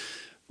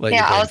let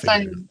your brain all of a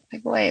sudden,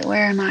 like, wait,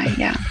 where am I?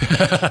 Yeah.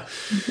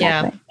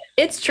 Yeah.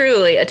 It's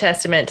truly a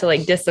testament to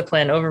like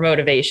discipline over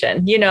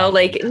motivation. You know,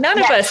 like none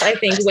of us, I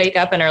think, wake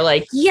up and are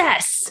like,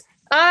 yes,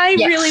 I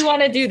really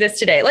want to do this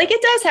today. Like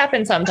it does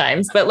happen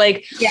sometimes, but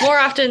like more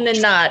often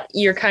than not,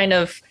 you're kind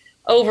of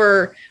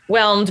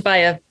overwhelmed by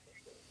a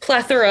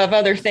plethora of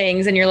other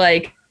things. And you're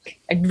like,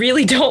 I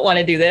really don't want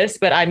to do this,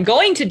 but I'm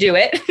going to do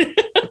it.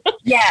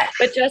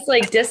 But just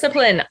like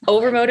discipline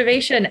over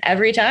motivation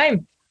every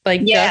time.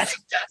 Like,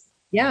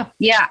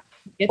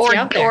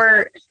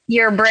 or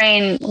your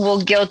brain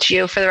will guilt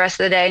you for the rest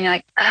of the day. And you're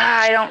like,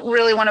 I don't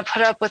really want to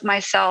put up with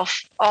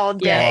myself all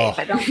day if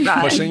I don't run.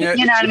 Pushing it.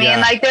 You know what I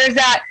mean? Like there's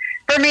that,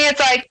 for me, it's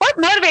like, what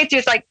motivates you?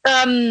 It's like,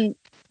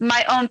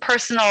 my own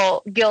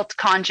personal guilt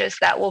conscious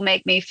that will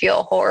make me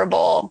feel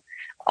horrible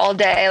all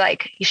day.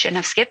 Like you shouldn't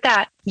have skipped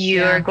that.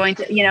 You're going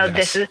to,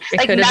 this is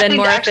like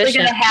nothing's actually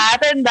going to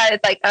happen, but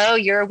it's like, oh,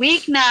 you're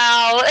weak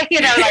now. Like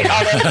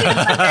all those things.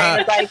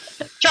 It's like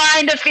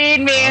trying to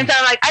feed me. And so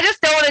I'm like, I just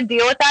don't want to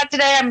deal with that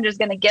today. I'm just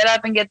going to get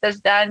up and get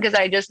this done because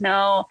I just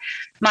know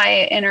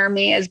my inner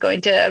me is going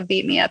to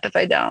beat me up if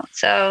I don't.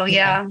 So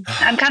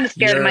I'm kind of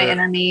scared of my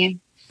inner me.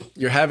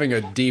 You're having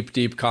a deep,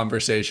 deep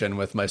conversation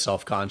with my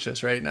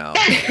self-conscious right now.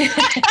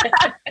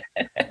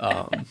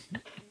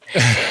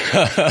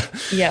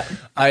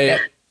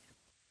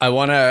 I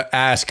want to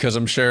ask, because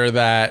I'm sure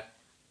that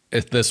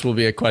if this will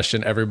be a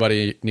question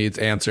everybody needs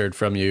answered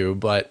from you,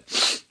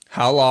 but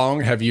how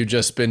long have you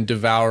just been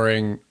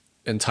devouring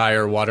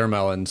entire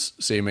watermelons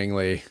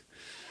seemingly?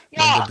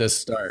 When did this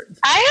start?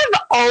 I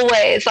have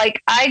always,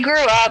 I grew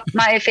up,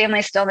 my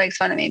family still makes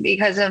fun of me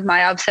because of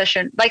my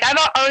obsession. Like I've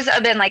always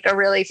been like a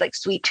really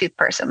sweet tooth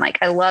person. Like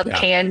I love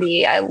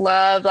candy. I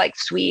love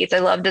sweets. I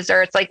love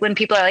desserts. Like when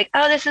people are like,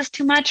 oh, this is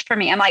too much for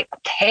me. I'm like,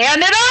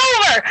 hand it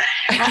over.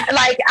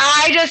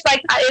 I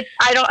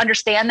don't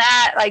understand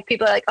that. Like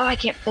people are like, oh, I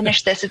can't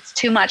finish this. It's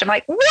too much. I'm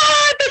like,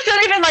 what? That's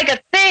not even a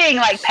thing.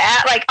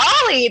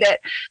 I'll eat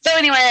it. So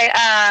anyway,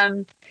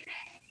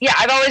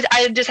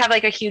 I just have a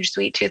huge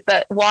sweet tooth,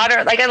 but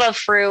water, I love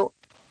fruit.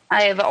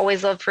 I have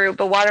always loved fruit,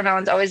 but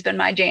watermelon's always been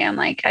my jam.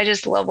 I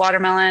just love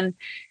watermelon.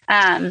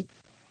 And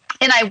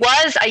I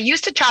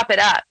used to chop it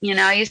up,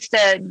 I used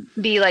to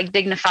be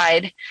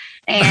dignified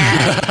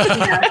and,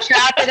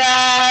 chop it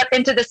up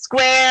into the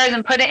squares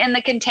and put it in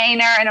the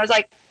container. And it was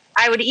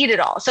I would eat it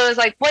all. So it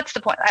was what's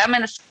the point? I'm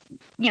going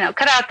to,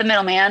 cut out the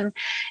middleman.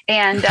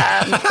 And so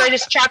I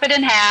just chop it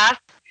in half.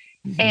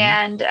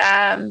 And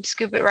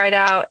scoop it right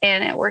out,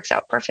 and it works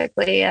out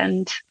perfectly.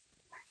 And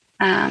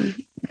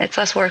it's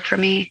less work for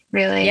me,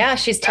 really. Yeah,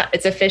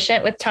 it's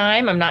efficient with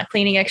time. I'm not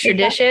cleaning extra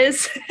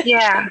dishes.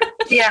 Yeah.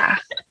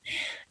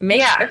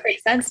 Makes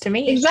perfect sense to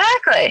me.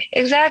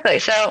 Exactly.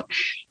 So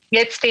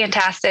it's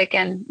fantastic.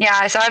 And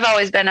so I've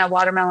always been a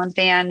watermelon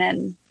fan.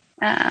 And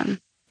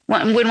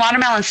when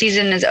watermelon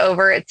season is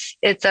over, it's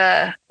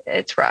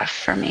rough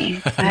for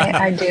me.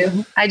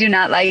 I do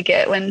not like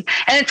it and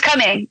it's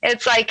coming.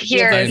 It's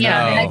here, and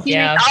all of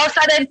a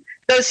sudden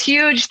those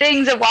huge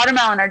things of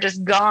watermelon are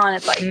just gone.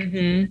 It's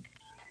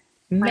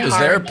is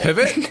there a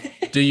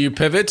pivot? Do you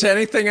pivot to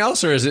anything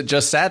else, or is it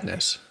just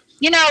sadness?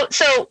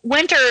 So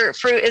winter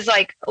fruit is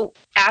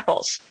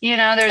apples,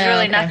 there's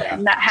really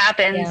nothing that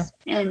happens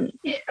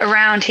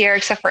around here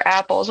except for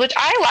apples, which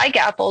I like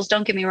apples.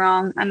 Don't get me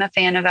wrong. I'm a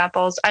fan of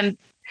apples. I'm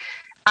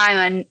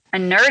a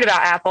nerd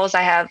about apples.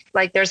 I have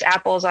there's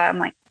apples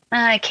I'm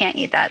I can't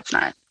eat that. It's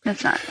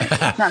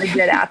not a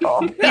good apple.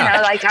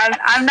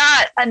 I'm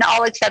not an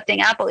all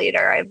accepting apple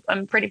eater.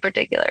 I'm pretty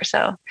particular.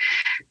 So,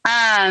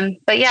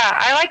 but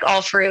I like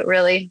all fruit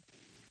really.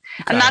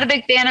 Okay. I'm not a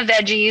big fan of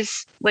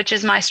veggies, which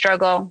is my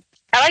struggle.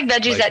 I like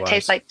veggies that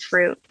taste like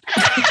fruit.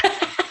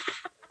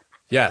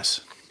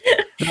 Yes.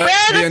 Where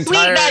are the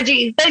sweet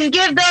veggies? Then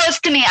give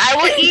those to me. I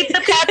will eat the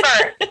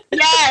pepper.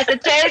 Yes,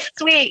 it tastes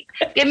sweet.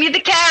 Give me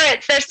the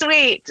carrots. They're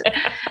sweet. And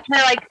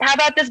they're how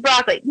about this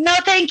broccoli? No,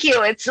 thank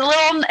you. It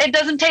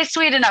doesn't taste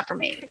sweet enough for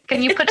me.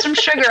 Can you put some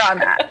sugar on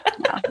that?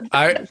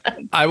 No.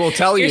 I will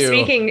tell you. You're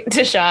speaking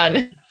to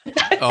Sean.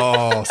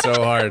 Oh,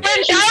 so hard.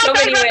 When Sean was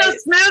talking about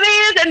those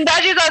smoothies and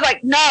veggies, I was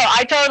no,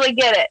 I totally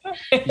get it.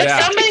 If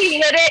somebody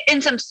hit it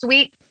in some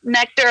sweet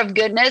nectar of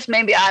goodness,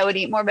 maybe I would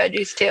eat more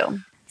veggies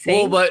too. See?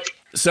 Well, but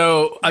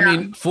so, I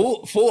mean,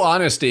 full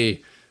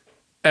honesty,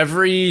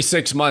 every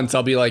 6 months,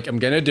 I'll be like, I'm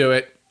going to do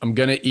it. I'm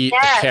going to eat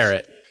a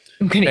carrot.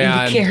 I'm going to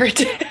eat a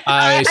carrot.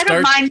 I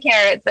don't mind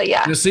carrots, but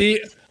yeah. You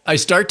see, I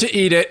start to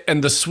eat it,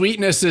 and the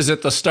sweetness is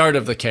at the start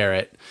of the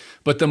carrot.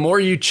 But the more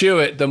you chew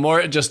it, the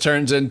more it just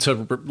turns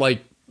into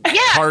like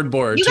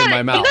cardboard in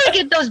my mouth. You gotta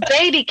get those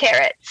baby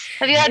carrots.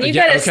 Have you had? You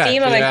gotta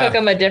steam them and cook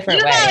them a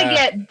different way. You gotta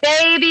get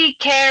baby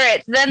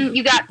carrots. Then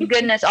you got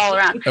goodness all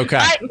around. Okay.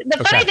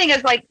 The funny thing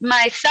is, like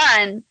my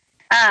son,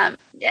 I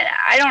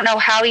don't know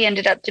how he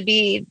ended up to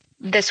be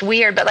this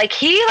weird, but like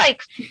he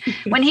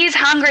when he's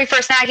hungry for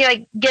a snack, he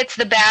like gets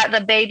the bag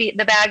of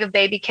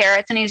baby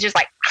carrots, and he's just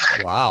like,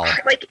 wow.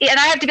 Like, and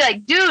I have to be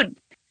like, dude,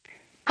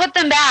 put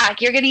them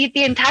back. You're going to eat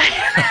the entire,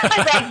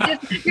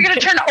 you're going to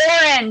turn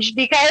orange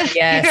because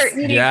you're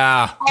eating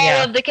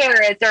all of the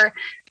carrots. Or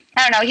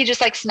I don't know. He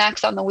just like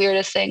snacks on the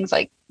weirdest things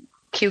like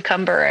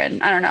cucumber,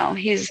 and I don't know.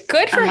 He's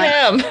good for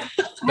him.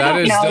 That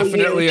is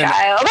definitely a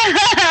child.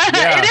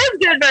 It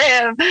is good for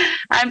him.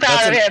 I'm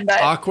proud of him.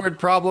 But awkward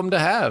problem to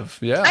have.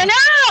 Yeah. I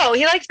know.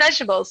 He likes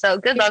vegetables, so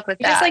good luck with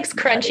that. He just likes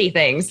crunchy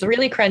things,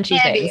 really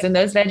crunchy things, and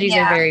those veggies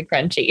are very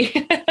crunchy.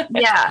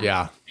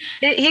 Yeah.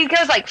 He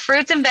goes like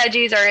fruits and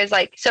veggies are his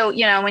like, so,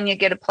 you know, when you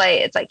get a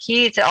plate, it's like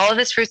he eats all of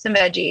his fruits and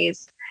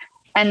veggies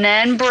and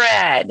then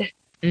bread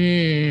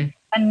and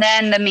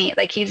then the meat.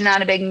 Like he's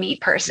not a big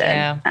meat person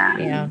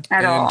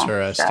at all.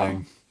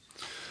 Interesting.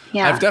 So,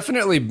 yeah. I've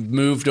definitely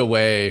moved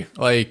away.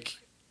 Like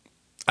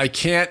I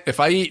can't, if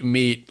I eat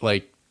meat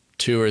like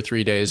 2 or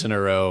 3 days in a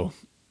row,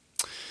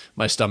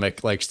 my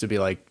stomach likes to be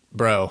like,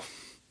 bro,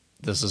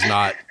 this is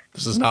not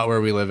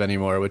where we live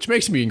anymore, which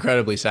makes me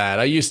incredibly sad.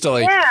 I used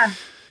to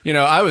you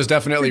know, I was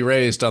definitely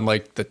raised on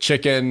like the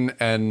chicken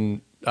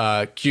and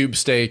cube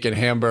steak and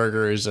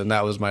hamburgers, and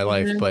that was my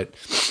life. But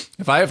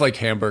if I have like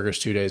hamburgers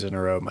 2 days in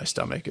a row, my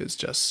stomach is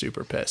just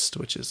super pissed,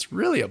 which is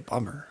really a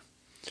bummer.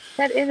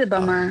 That is a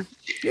bummer.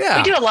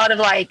 We do a lot of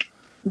like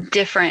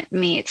different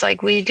meats.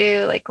 Like we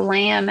do like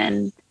lamb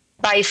and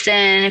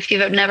bison. If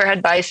you've never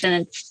had bison,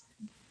 it's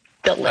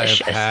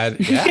delicious. I've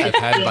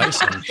had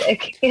bison.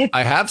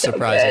 I have,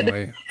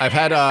 surprisingly. Good. I've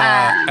had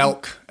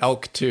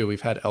elk too.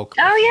 We've had elk.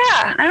 Oh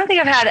yeah, I don't think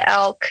I've had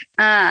elk.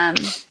 And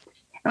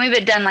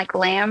we've done like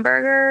lamb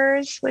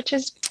burgers, which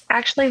is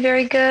actually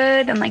very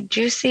good and like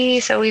juicy.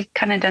 So we've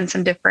kind of done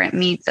some different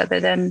meats other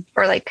than,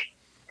 or like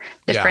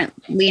different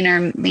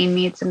lean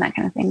meats and that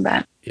kind of thing.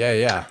 But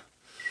yeah.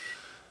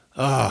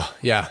 Oh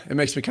yeah, it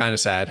makes me kind of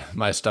sad.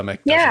 My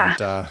stomach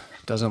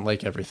doesn't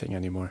like everything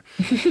anymore.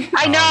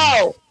 I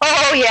know.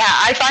 Oh yeah,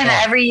 I find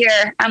that every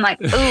year. I'm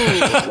like,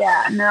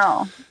 ooh,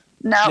 no.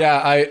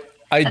 Yeah,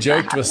 I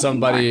joked with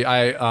somebody.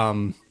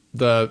 Anymore.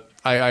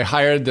 I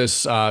hired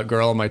this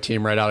girl on my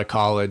team right out of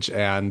college,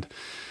 and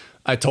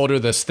I told her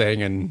this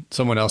thing, and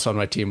someone else on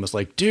my team was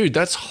like, dude,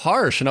 that's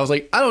harsh. And I was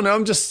like, I don't know,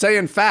 I'm just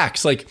saying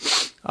facts. Like,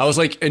 I was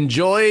like,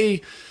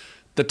 enjoy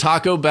the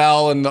Taco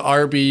Bell and the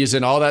Arby's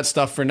and all that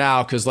stuff for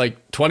now, because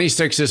like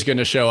 26 is going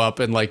to show up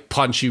and like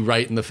punch you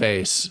right in the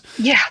face.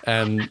 Yeah.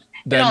 And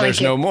then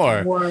there's no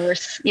more.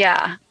 Worse.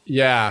 Yeah.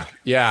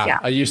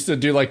 I used to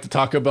do like the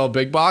Taco Bell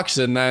big box,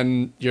 and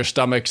then your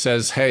stomach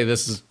says, hey,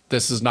 this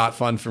is not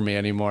fun for me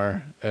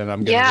anymore, and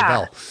I'm going to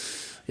rebel.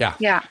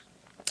 Yeah.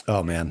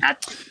 Oh man.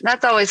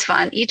 That's always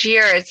fun. Each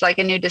year it's like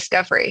a new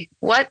discovery.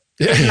 What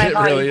does my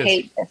body really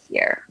hate this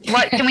year?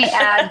 What can we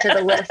add to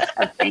the list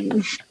of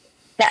things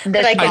that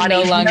this body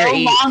no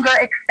longer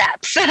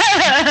accepts?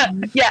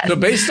 Yes. So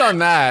based on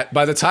that,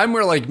 by the time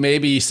we're like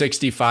maybe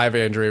 65,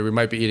 Andrea, we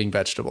might be eating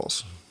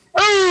vegetables.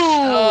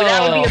 Oh,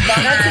 that would be a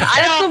bummer.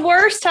 That's the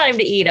worst time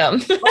to eat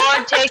them.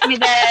 Lord, take me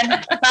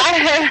then.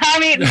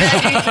 I'm eating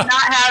veggies and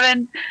not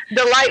having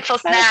delightful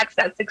snacks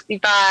at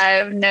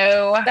 65.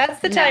 No.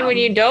 That's the time when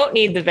you don't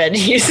need the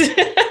veggies.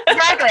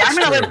 Exactly. I'm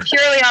going to live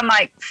purely on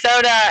like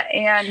soda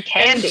and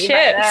candy.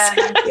 And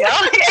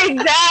chips.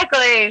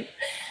 Exactly.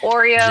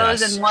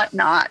 Oreos and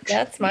whatnot.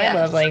 That's my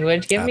love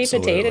language. Give me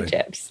potato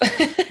chips.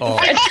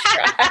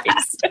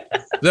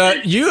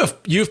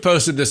 You've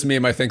posted this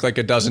meme, I think, like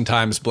a dozen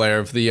times, Blair,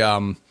 of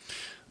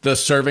the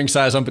serving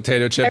size on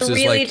potato chips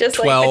is like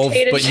 12,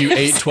 but you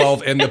ate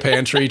 12 in the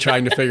pantry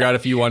trying to figure out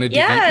if you wanted to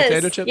eat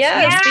potato chips.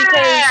 Yes,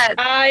 because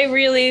I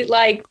really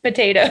like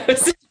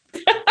potatoes.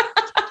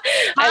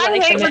 I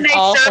like hate them when in they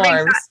all serving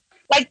forms.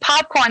 Like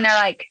popcorn, they're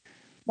like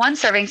one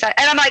serving size,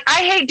 and I'm like,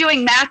 I hate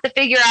doing math to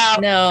figure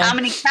out how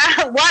many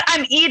what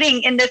I'm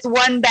eating in this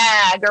one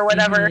bag or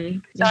whatever.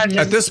 So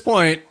at this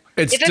point,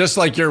 it's just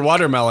like your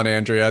watermelon,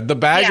 Andrea. The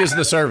bag is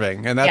the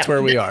serving, and that's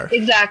where we are.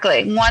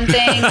 Exactly. One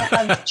thing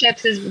of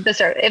chips is the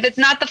serving. If it's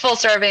not the full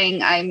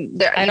serving, I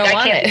don't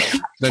want it.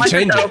 Then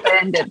change it.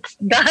 It's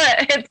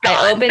gone.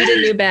 I opened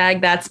a new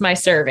bag. That's my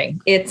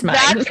serving. It's mine.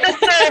 That's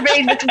the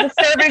serving. This is the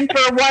serving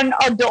for one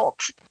adult.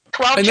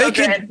 12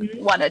 children,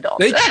 one adult.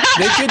 They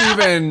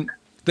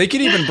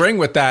could even bring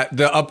with that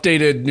the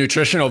updated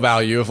nutritional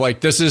value of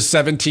like, this is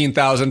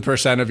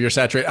 17,000% of your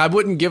saturated. I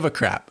wouldn't give a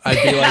crap.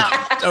 I'd be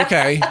like,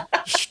 okay,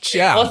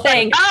 yeah. Well,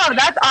 thanks. Oh,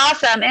 that's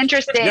awesome.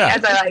 Interesting. Yeah.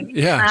 As I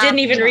didn't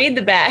even read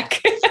the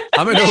back.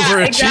 I'm an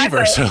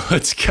overachiever, so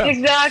let's go.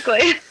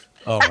 Exactly.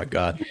 Oh my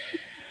God.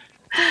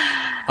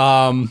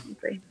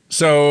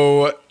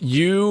 So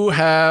you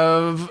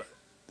have,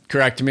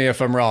 correct me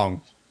if I'm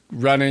wrong,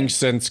 running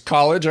since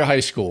college or high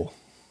school?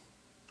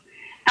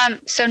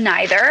 So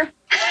neither.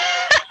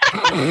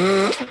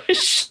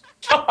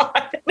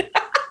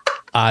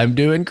 I'm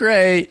doing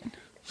great.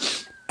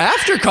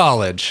 After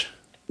college?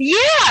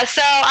 Yeah,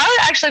 so I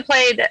actually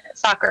played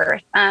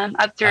soccer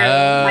up through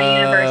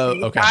my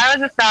university. Okay. So I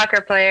was a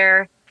soccer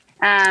player.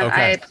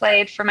 I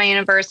played for my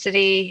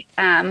university,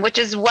 which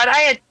is what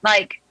I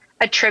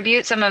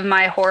attribute some of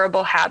my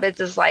horrible habits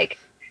is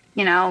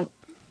you don't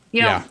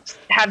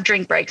have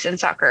drink breaks in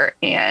soccer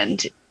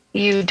and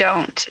you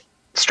don't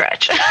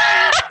stretch.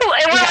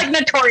 We're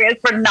notorious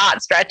for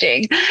not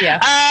stretching. Yeah.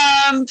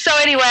 So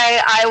anyway,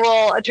 I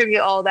will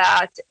attribute all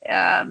that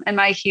and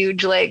my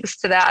huge legs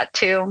to that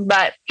too.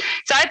 But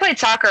so I played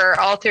soccer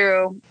all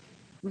through,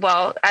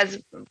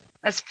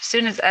 as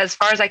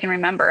far as I can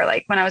remember,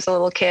 when I was a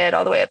little kid,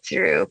 all the way up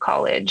through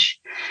college.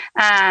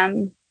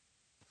 And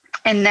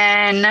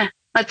then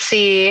let's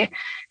see,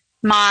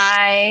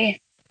 my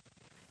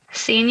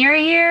senior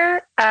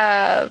year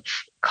of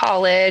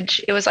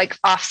college, it was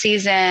off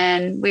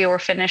season. We were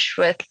finished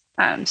with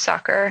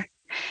soccer,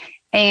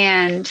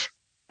 and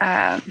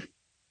I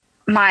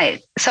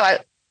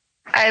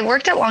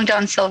worked at Long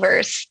John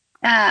Silver's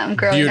growing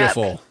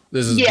beautiful. up.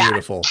 This is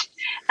beautiful.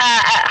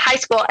 At high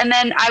school, and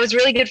then I was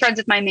really good friends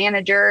with my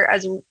manager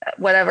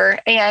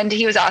and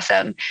he was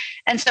awesome.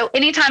 And so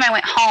anytime I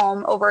went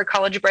home over a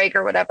college break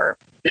or whatever,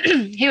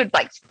 he would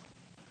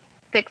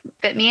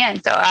fit me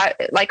in. So I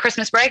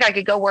Christmas break, I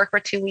could go work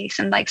for 2 weeks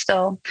and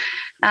still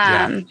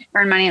earn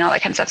money and all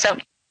that kind of stuff. So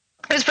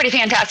it was pretty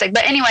fantastic.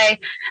 But anyway,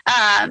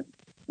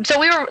 so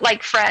we were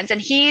friends,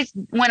 and he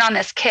went on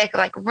this kick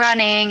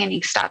running, and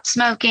he stopped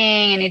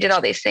smoking, and he did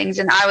all these things.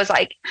 And I was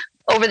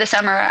over the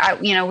summer,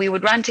 we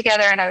would run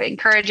together, and I would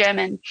encourage him.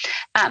 And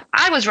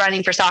I was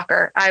running for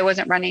soccer. I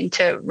wasn't running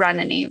to run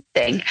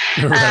anything.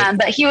 Right.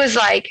 But he was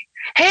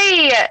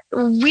hey,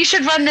 we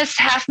should run this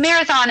half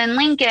marathon in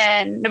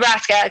Lincoln,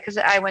 Nebraska, because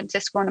I went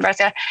to school in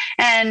Nebraska,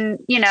 and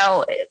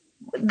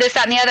this,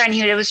 that, and the other. And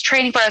he was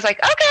training for it. I was okay,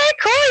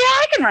 cool. Yeah,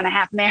 I can run a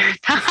half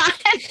marathon.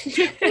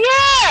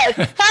 Yes,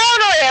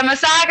 totally. I'm a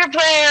soccer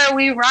player.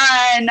 We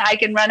run. I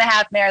can run a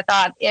half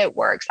marathon. It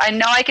works. I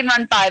know I can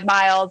run 5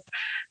 miles.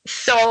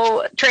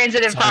 So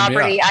transitive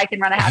property, I can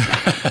run a half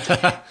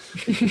marathon.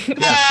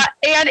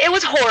 And it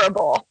was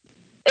horrible.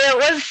 It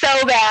was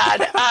so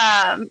bad.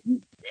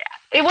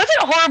 It wasn't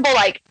horrible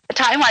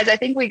time-wise. I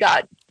think we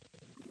got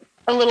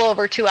a little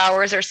over 2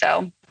 hours or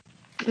so,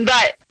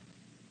 but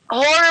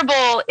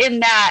horrible in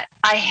that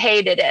I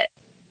hated it.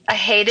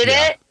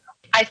 It.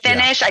 I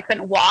finished. I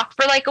couldn't walk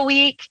for a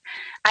week.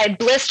 I had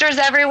blisters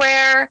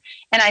everywhere,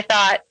 and I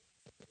thought,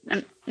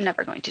 I'm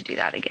never going to do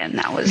that again.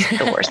 That was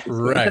the worst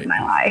experience of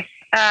my life.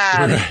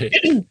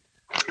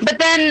 But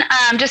then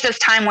just as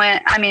time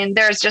went,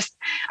 there's just,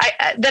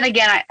 I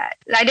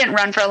didn't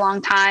run for a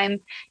long time.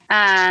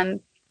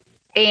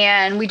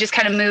 And we just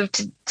kind of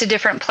moved to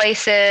different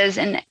places.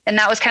 And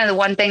that was kind of the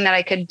one thing that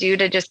I could do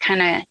to just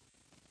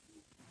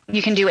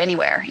you can do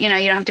anywhere, you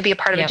don't have to be a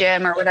part of a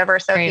gym or whatever.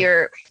 So if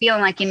you're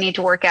feeling like you need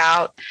to work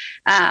out,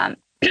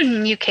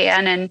 you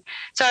can. And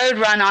so I would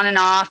run on and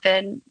off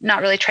and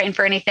not really train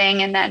for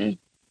anything. And then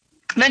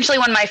eventually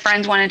one of my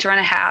friends wanted to run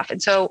a half.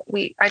 And so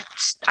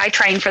I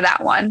trained for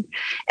that one,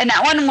 and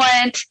that one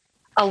went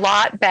a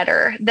lot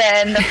better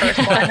than the first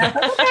one. I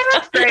was okay,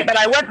 that's great, but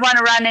I wouldn't want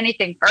to run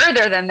anything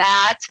further than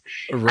that.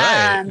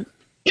 Right.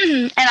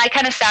 And I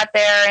kind of sat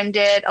there and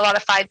did a lot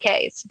of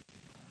 5Ks,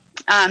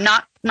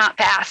 not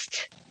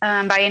fast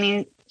by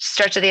any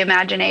stretch of the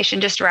imagination,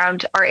 just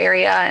around our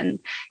area. And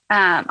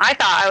I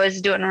thought I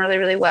was doing really,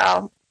 really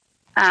well.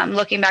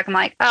 Looking back,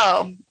 I'm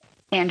oh,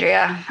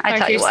 Andrea, I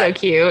tell you what. You're so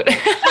cute.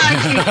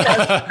 Aren't you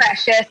so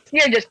precious?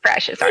 You're just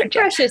precious, aren't you?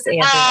 Precious,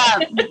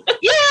 Andrea.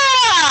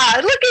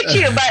 Yeah, look at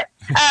you. But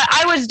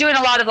I was doing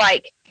a lot of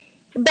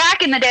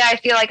back in the day, I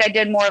feel I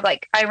did more of I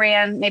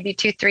ran maybe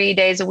 2-3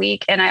 days a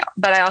week,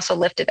 but I also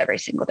lifted every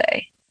single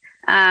day.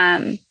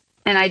 And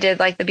I did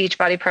the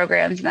Beachbody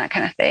programs and that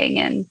kind of thing.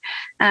 And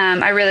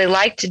I really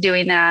liked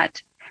doing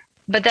that.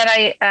 But then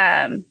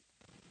I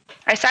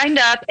signed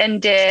up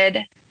and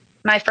did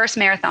my first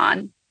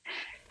marathon.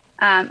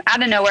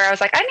 Out of nowhere, I was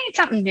I need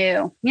something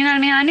new. You know what I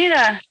mean? I need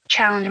to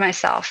challenge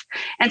myself.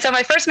 And so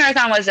my first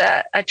marathon was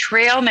a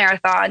trail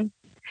marathon.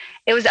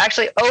 It was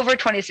actually over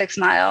 26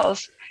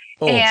 miles.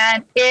 Oh.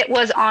 And it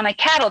was on a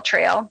cattle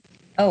trail.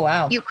 Oh,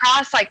 wow. You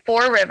cross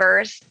 4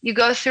 rivers. You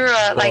go through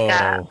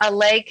a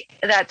lake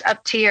that's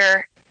up to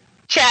your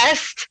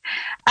chest.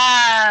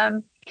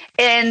 And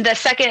the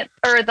second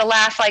or the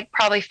last,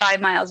 probably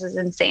 5 miles is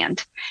in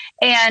sand.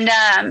 And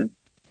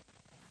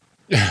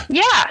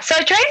so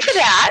I trained for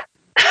that.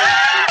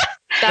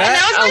 That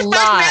was my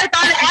first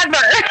marathon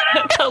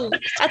ever.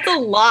 That's a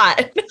lot.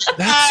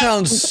 That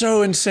sounds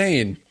so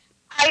insane.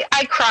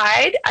 I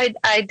cried.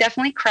 I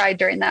definitely cried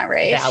during that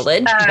race.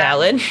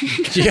 Valid.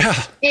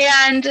 Yeah.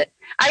 And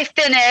I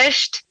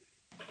finished,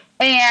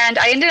 And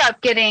I ended up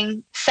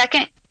getting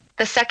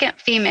the second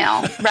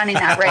female running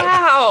that race.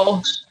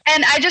 Wow.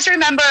 And I just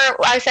remember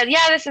I said,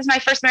 yeah, this is my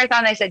first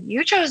marathon. They said,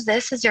 you chose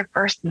this as your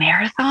first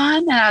marathon?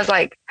 And I was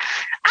like,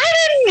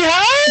 I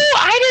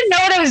didn't know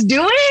what I was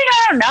doing.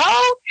 I don't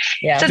know.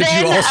 Yeah. So did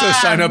you also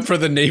sign up for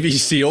the Navy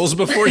SEALs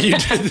before you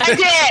did this? I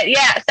did.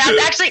 Yes.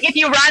 That's actually, if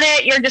you run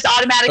it, you're just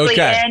automatically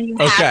in. You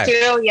have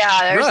to.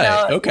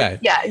 Yeah.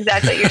 Yeah,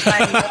 exactly. You're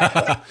signing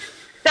up.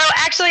 So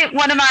actually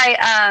one of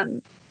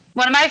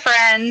my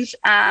friends,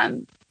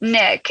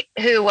 Nick,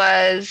 who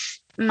was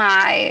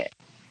I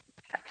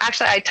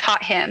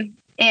taught him,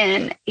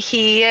 and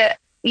he,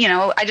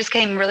 I just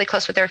came really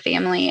close with their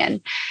family,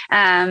 and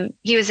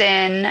he was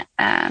in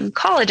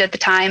college at the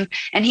time,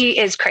 and he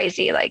is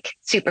crazy, like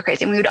super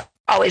crazy. And we would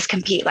always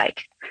compete,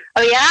 like,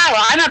 oh yeah,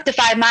 well, I'm up to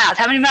 5 miles.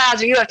 How many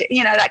miles are you up to?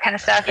 That kind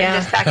of stuff,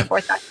 and just back and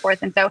forth.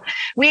 And so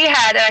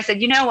and I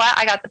said, you know what?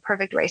 I got the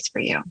perfect race for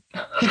you.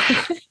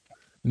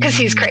 Because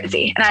he's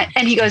crazy.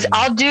 And he goes,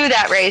 I'll do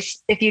that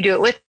race if you do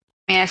it with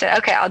me. And I said,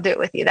 okay, I'll do it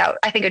with you.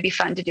 I think it'd be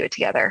fun to do it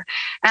together.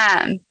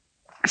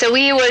 So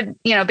we would,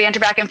 banter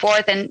back and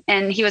forth.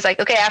 And he was like,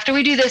 okay, after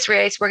we do this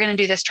race, we're going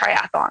to do this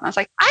triathlon. I was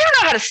like, I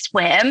don't know how to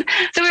swim.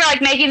 So we were like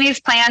making these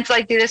plans to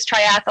like do this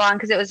triathlon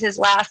because it was his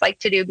last like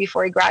to do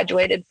before he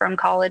graduated from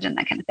college and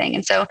that kind of thing.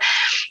 And so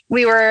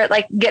we were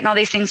like getting all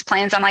these things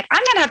planned. So I'm like,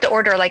 I'm going to have to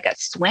order like a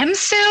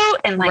swimsuit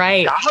and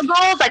like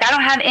goggles. Like I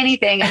don't have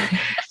anything. And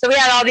so we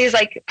had all these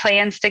like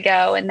plans to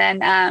go. And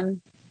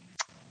then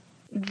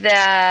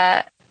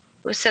the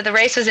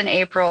race was in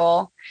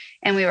April.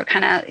 And we were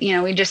kind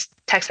of, we just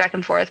text back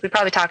and forth. We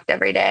probably talked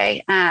every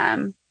day,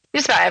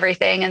 just about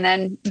everything. And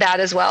then that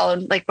as well.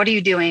 And like, what are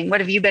you doing?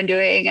 What have you been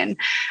doing? And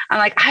I'm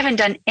like, I haven't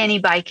done any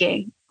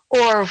biking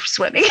or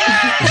swimming.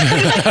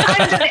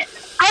 I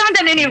haven't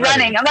done any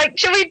running. I'm like,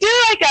 should we do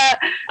like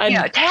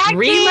a tag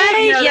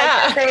relay?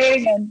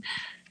 Thing? And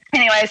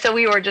anyway, so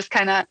we were just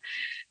kind of,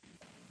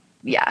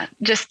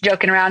 just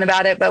joking around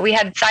about it. But we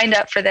had signed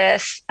up for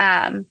this.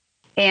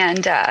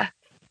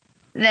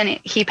 Then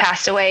he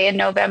passed away in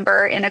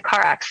November in a car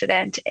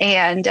accident.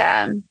 And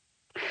I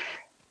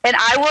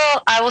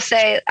will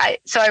say, I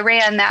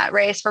ran that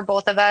race for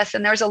both of us,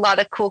 and there was a lot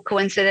of cool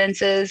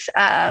coincidences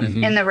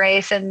in the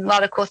race and a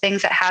lot of cool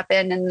things that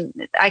happened,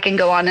 and I can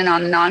go on and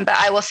on and on, but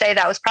I will say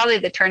that was probably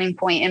the turning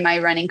point in my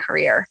running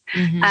career,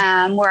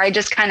 where I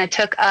just kind of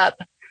took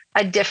up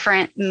a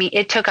different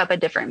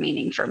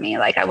meaning for me.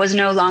 Like I was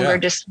no longer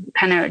just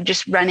kind of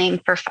just running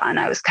for fun.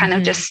 I was kind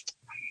of just,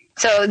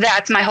 so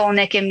that's my whole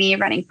Nick and me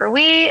running for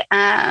we,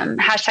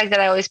 hashtag that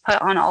I always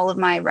put on all of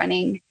my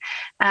running.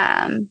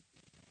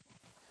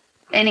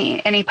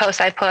 Any post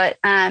I put,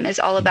 is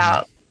all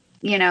about,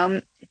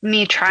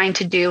 me trying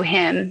to do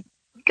him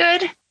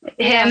good,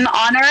 honoring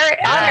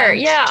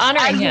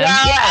him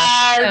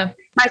as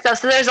myself.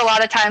 So there's a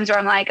lot of times where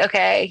I'm like,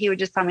 okay, he would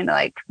just tell me to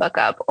like buck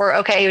up, or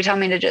okay, he would tell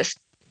me to just,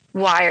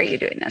 why are you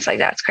doing this? Like,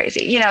 that's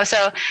crazy.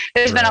 So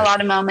there's been a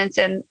lot of moments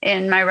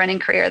in my running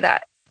career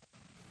that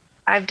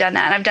I've done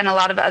that. And I've done a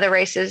lot of other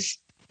races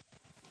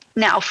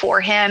now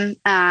for him.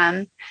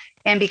 And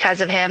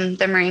because of him,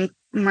 the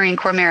Marine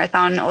Corps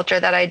Marathon Ultra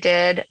that I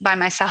did by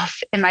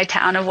myself in my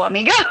town of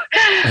Wamego,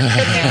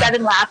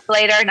 57 laps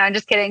later. No, I'm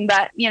just kidding.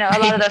 But, a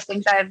lot of those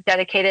things I've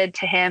dedicated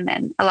to him,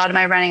 and a lot of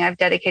my running I've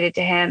dedicated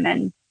to him.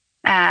 And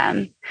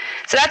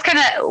so that's kind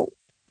of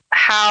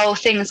how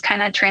things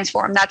kind of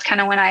transformed. That's kind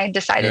of when I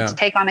decided to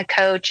take on a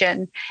coach,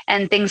 and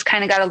things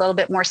kind of got a little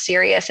bit more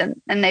serious, and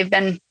they've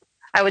been,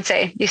 I would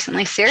say,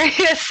 decently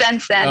serious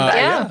since then.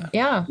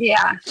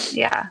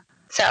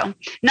 So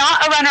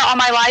not a runner all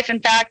my life.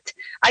 In fact,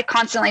 I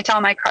constantly tell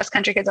my cross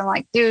country kids, I'm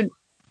like, dude,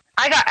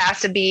 I got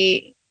asked to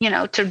be,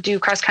 to do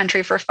cross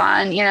country for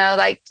fun,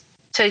 like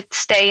to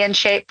stay in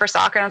shape for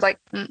soccer. And I was like,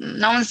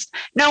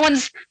 no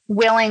one's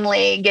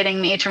willingly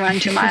getting me to run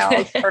 2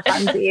 miles for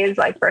funsies,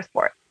 like for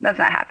sport. That's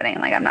not happening.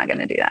 Like, I'm not going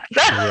to do that.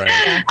 So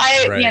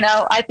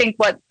I think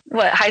what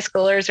high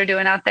schoolers are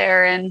doing out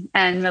there and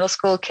middle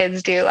school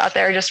kids do out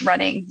there, just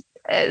running,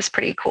 is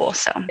pretty cool.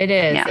 So it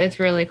is. Yeah. It's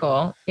really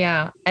cool.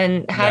 Yeah.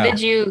 And how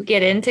did you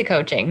get into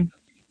coaching?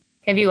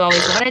 Have you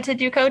always wanted to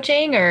do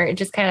coaching, or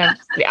just kind of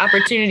the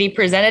opportunity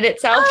presented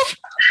itself?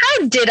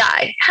 How did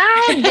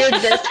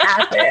this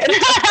happen?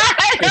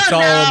 It's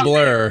all a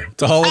blur.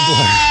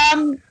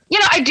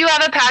 I do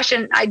have a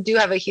passion. I do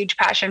have a huge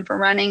passion for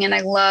running, and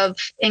I love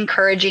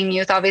encouraging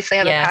youth. Obviously, I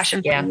have a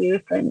passion for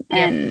youth,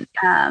 and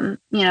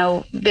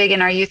big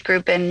in our youth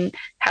group, and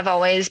have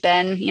always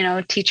been,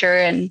 teacher.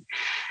 And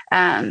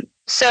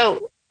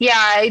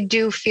I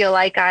do feel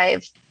like I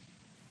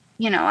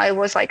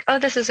was like, oh,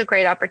 this is a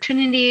great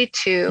opportunity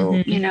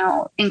to,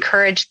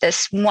 encourage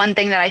this one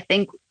thing that I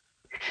think,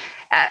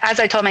 as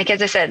I told my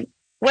kids, I said,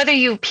 whether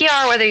you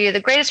PR, whether you're the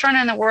greatest runner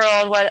in the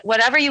world,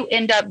 whatever you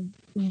end up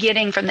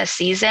getting from this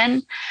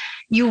season,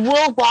 you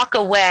will walk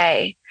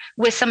away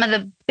with some of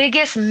the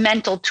biggest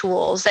mental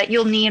tools that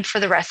you'll need for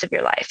the rest of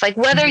your life. Like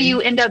whether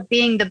you end up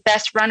being the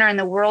best runner in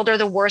the world or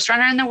the worst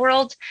runner in the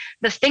world,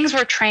 the things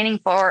we're training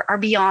for are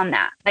beyond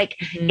that. Like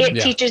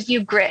it teaches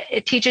you grit.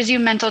 It teaches you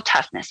mental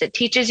toughness. It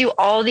teaches you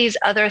all these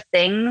other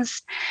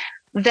things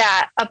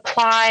that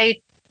apply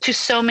to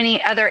so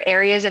many other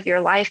areas of your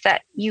life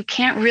that you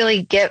can't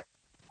really get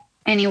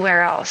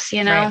anywhere else,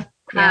 you know?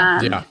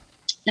 Right.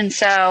 And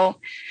so,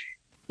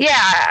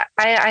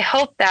 I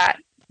hope that,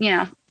 you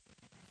know,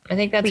 I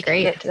think that's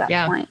great. Get to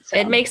that point, so.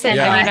 It makes sense.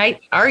 I mean,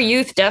 our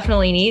youth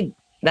definitely need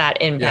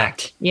that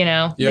impact, you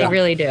know, they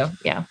really do.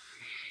 Yeah.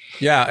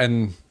 Yeah.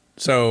 And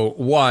so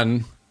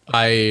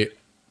I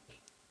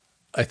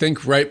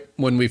think right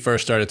when we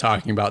first started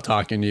talking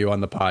to you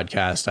on the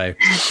podcast,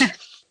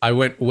 I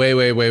went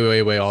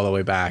way all the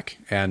way back.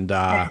 And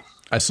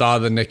I saw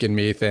the Nick and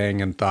me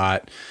thing and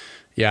thought,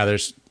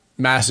 there's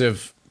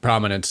massive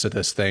prominence to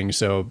this thing.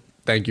 So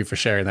thank you for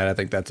sharing that. I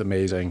think that's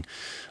amazing.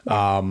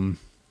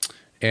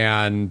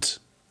 And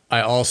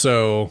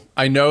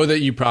I know that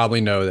you probably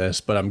know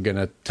this, but I'm going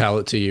to tell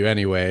it to you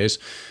anyways.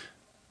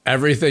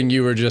 Everything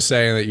you were just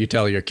saying that you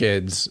tell your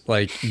kids,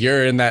 like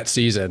you're in that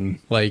season,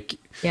 like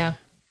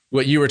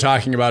what you were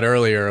talking about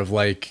earlier of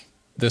like,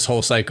 this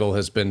whole cycle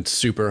has been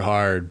super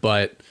hard,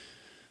 but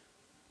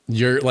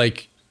you're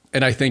like,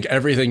 and I think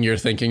everything you're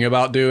thinking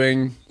about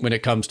doing when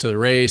it comes to the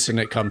race and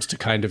it comes to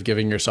kind of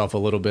giving yourself a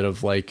little bit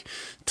of like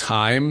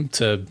time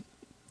to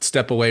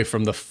step away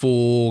from the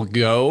full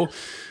go.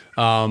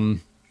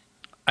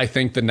 I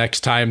think the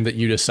next time that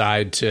you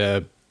decide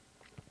to,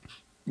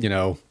 you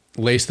know,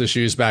 lace the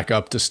shoes back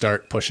up to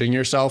start pushing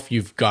yourself,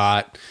 you've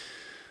got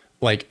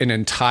like an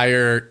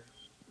entire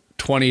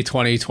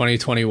 2020,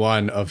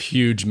 2021 of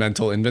huge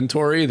mental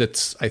inventory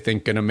that's, I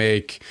think, going to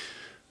make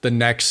the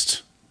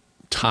next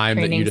time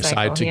that you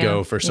decide to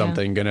go for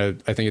something I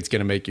think it's going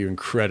to make you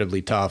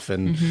incredibly tough.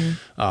 And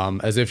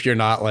as if you're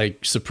not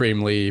like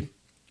supremely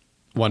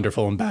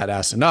wonderful and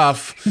badass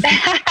enough,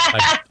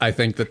 I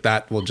think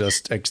that will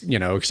just,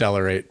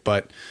 accelerate.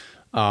 But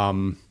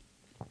the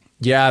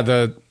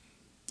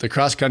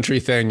cross country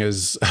thing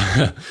is,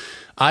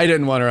 I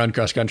didn't want to run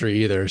cross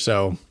country either.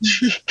 So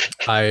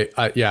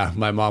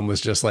my mom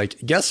was just like,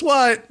 guess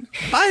what?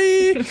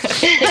 Bye.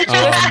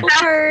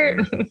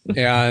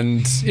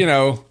 And, you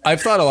know,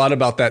 I've thought a lot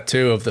about that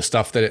too, of the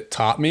stuff that it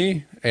taught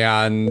me.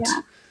 And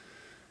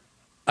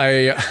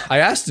I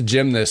asked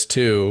Jim this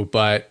too,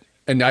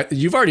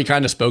 you've already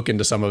kind of spoken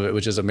to some of it,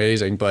 which is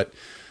amazing. But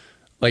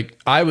like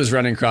I was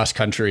running cross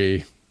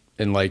country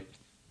in like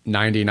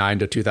 99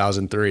 to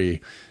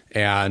 2003.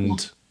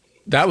 And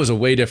that was a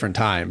way different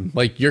time.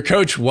 Like your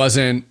coach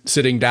wasn't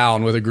sitting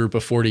down with a group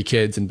of 40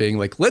 kids and being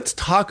like, let's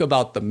talk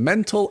about the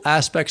mental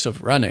aspects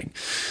of running.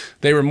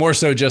 They were more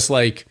so just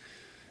like,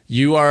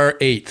 you are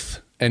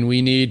 8th and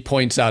we need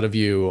points out of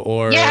you,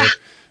 or,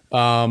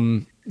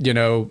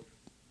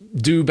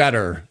 do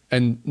better.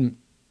 And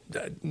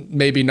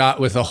maybe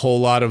not with a whole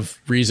lot of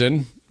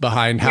reason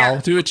behind how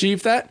to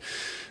achieve that.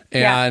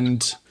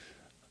 And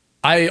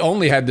I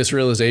only had this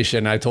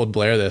realization. I told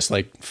Blair this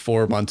like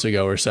 4 months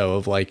ago or so,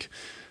 of like,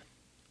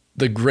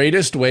 the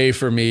greatest way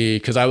for me,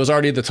 because I was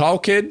already the tall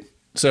kid.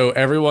 So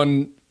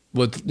everyone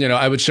would,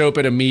 I would show up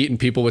at a meet and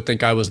people would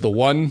think I was the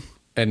 1.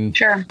 And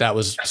that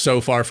was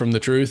so far from the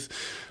truth.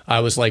 I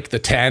was like the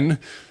 10.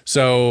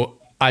 So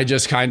I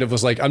just kind of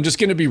was like, I'm just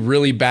going to be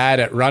really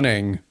bad at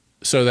running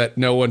so that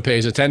no one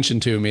pays attention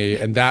to me.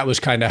 And that was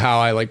kind of how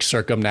I like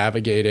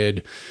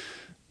circumnavigated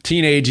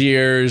teenage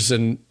years.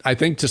 And I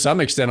think to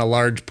some extent, a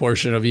large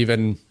portion of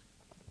even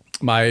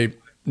my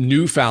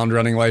newfound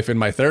running life in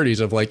my 30s,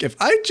 of like, if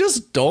I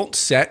just don't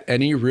set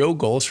any real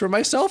goals for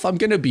myself, I'm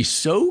going to be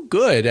so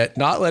good at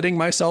not letting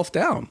myself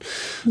down.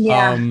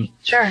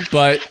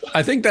 But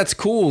I think that's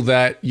cool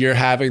that you're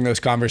having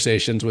those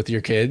conversations with your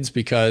kids,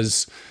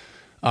 because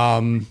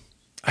I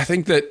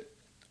think that,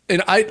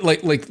 and I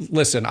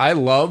listen, I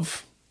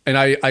love, and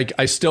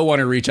I still want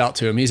to reach out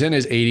to him. He's in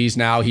his 80s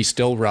now. He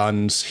still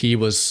runs.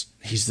 He's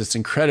this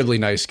incredibly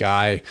nice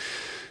guy.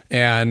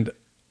 And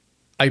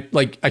I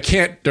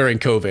can't during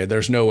COVID.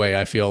 There's no way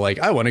I feel like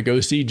I want to go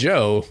see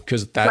Joe,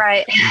 because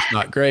that is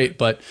not great.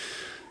 But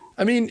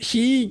I mean,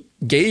 he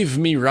gave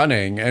me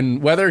running,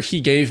 and whether he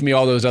gave me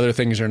all those other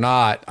things or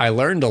not, I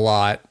learned a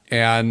lot.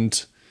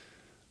 And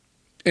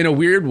in a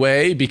weird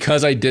way,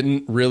 because I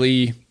didn't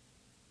really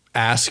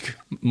ask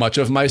much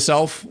of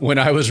myself when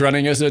I was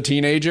running as a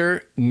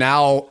teenager,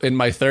 now in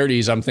my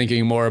 30s, I'm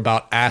thinking more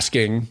about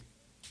asking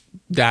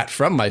that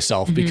from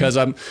myself, because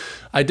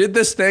I did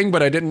this thing,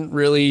 but I didn't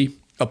really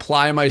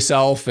apply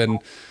myself. And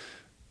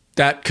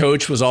that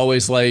coach was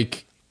always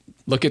like,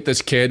 look at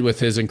this kid with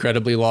his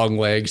incredibly long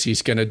legs.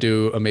 He's going to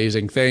do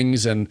amazing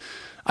things. And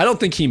I don't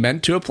think he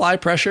meant to apply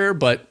pressure,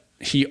 but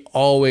he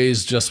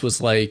always just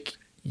was like,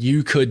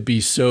 you could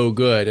be so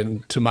good.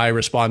 And to my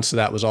response to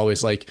that was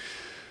always like,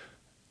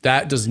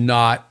 that does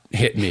not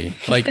hit me.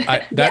 Like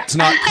that's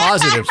not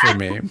positive for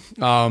me.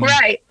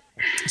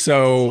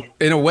 So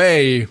in a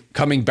way,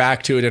 coming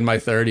back to it in my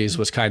 30s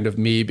was kind of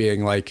me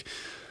being like,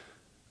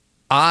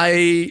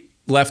 I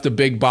left a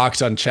big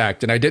box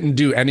unchecked, and I didn't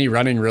do any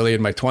running really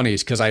in my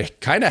 20s because I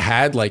kind of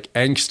had like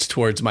angst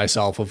towards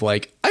myself of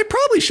like, I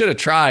probably should have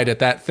tried at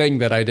that thing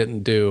that I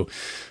didn't do.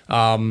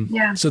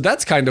 So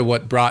that's kind of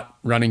what brought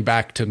running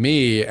back to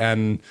me.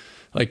 And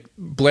like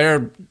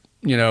Blair,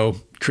 you know,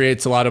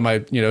 creates a lot of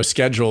my, you know,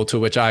 schedule, to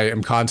which I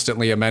am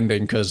constantly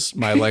amending because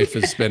my life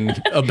has been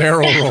a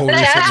barrel roll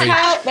recently.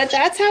 But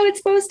that's how it's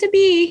supposed to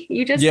be.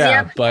 You just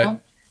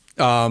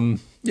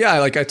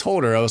like I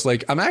told her, I was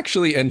like, I'm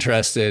actually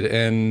interested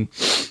in,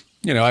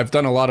 you know, I've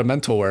done a lot of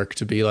mental work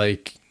to be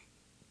like,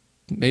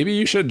 maybe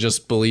you should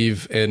just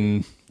believe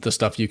in the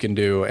stuff you can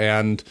do.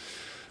 And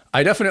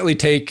I definitely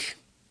take,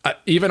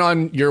 even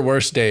on your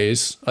worst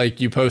days, like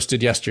you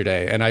posted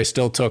yesterday, and I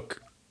still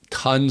took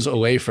tons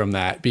away from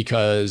that,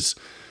 because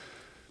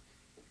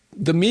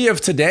the me of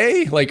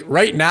today, like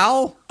right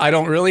now, I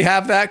don't really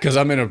have that because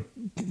I'm in a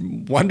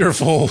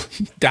wonderful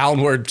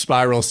downward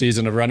spiral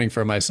season of running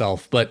for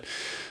myself. But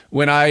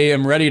when I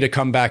am ready to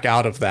come back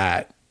out of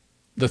that,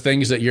 the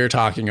things that you're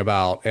talking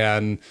about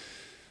and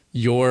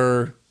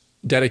your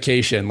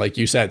dedication, like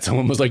you said,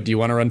 someone was like, do you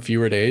want to run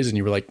fewer days? And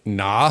you were like,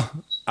 nah,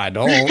 I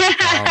don't.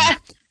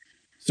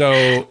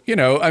 So, you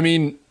know, I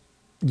mean,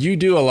 you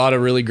do a lot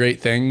of really great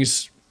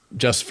things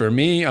just for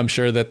me. I'm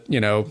sure that, you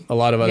know, a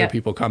lot of other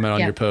people comment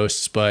on your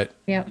posts, but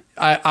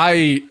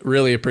I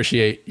really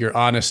appreciate your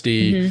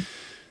honesty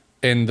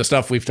in the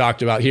stuff we've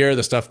talked about here,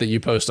 the stuff that you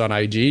post on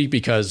IG,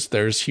 because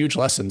there's huge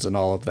lessons in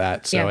all of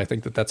that. So I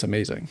think that that's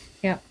amazing.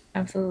 Yeah,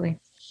 absolutely.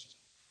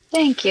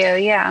 Thank you.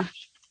 Yeah.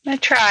 I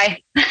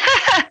try.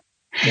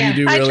 You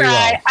do really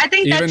well. I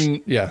think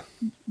even,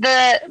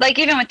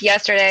 even with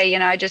yesterday, you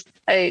know,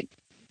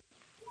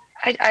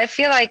 I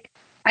feel like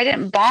I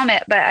didn't bomb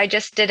it, but I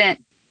just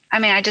didn't,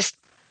 I just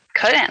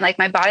couldn't, like,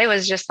 my body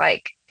was just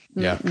like,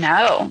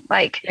 no,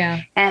 like,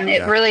 and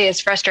it really is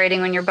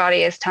frustrating when your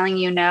body is telling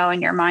you no,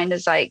 and your mind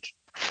is like,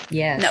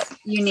 no,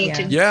 you need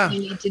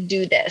to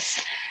do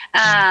this.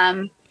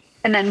 And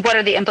then what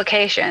are the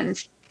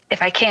implications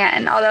if I can't,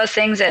 and all those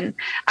things. And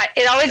I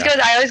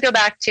always go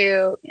back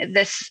to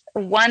this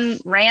one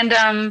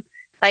random,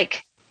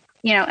 like,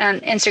 you know, on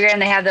Instagram,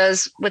 they have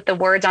those with the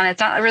words on it. It's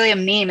not really a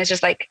meme. It's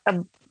just like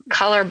a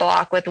color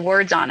block with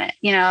words on it,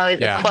 you know,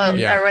 the quote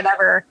or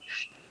whatever.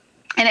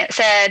 And it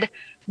said,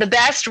 the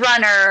best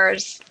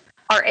runners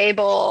are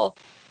able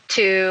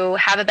to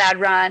have a bad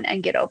run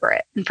and get over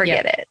it and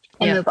forget it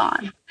and move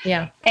on.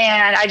 Yeah.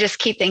 And I just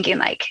keep thinking,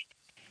 like,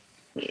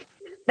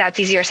 that's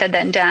easier said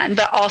than done,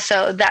 but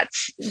also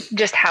that's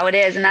just how it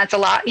is. And that's a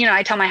lot, you know,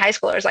 I tell my high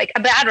schoolers, like, a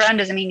bad run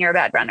doesn't mean you're a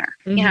bad runner,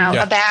 you know,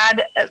 a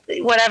bad,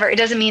 whatever. It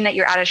doesn't mean that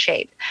you're out of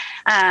shape.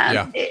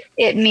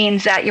 It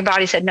means that your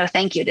body said, no,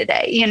 thank you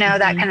today, you know,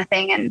 that kind of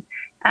thing.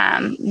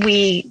 And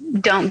we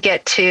don't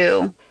get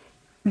to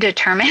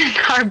determine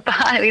our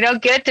body. We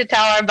don't get to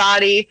tell our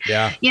body,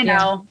 you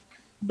know,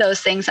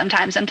 those things.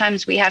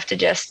 Sometimes we have to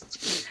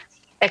just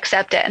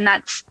accept it. And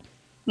that's,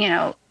 you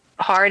know,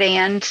 hard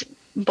and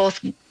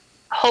both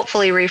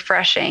hopefully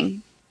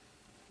refreshing,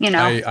 you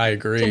know. I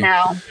agree. To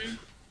know.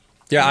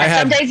 Yeah,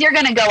 some days you're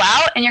going to go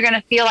out and you're going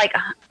to feel like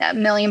 $1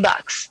 million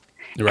bucks.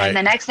 Right. And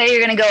the next day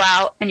you're going to go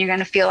out and you're going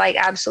to feel like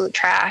absolute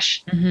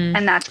trash.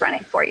 And that's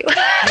running for you.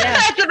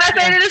 That's the best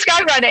way to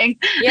describe running.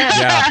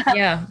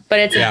 But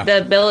it's the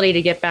ability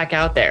to get back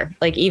out there.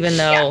 Like, even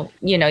though,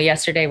 you know,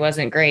 yesterday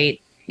wasn't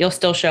great, you'll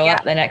still show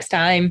up the next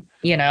time,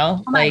 you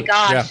know. Oh my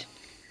gosh.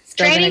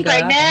 Training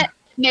pregnant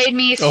made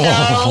me so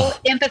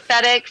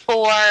empathetic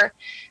for.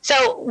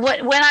 So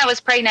when I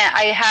was pregnant,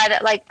 I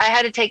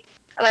had to take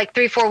like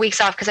 3-4 weeks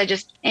off because I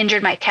just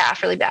injured my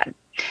calf really bad.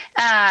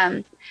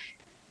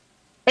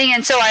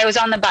 And so I was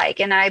on the bike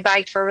and I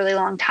biked for a really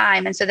long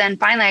time. And so then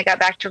finally I got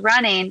back to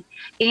running,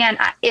 and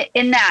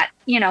in that,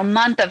 you know,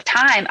 month of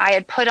time, I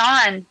had put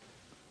on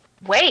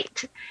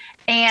weight,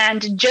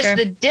 and just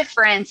the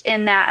difference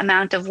in that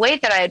amount of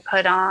weight that I had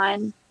put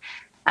on,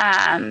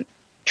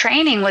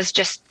 training was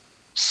just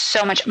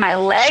so much. My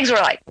legs were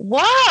like,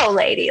 whoa,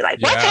 lady,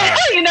 like, what the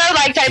hell, you know,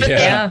 like, type of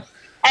thing.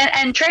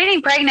 And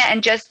training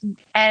pregnant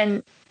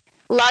and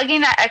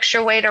lugging that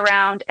extra weight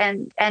around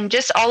and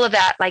just all of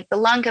that, like the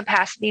lung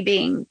capacity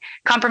being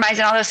compromised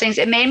and all those things,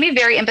 it made me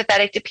very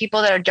empathetic to people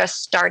that are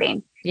just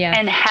starting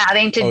and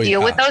having to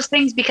deal with those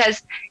things,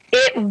 because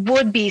it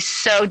would be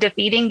so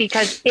defeating,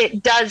 because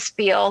it does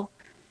feel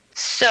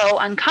so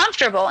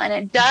uncomfortable and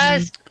it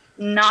does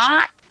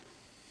not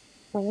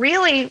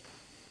really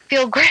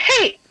feel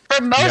great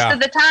for most of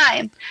the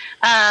time.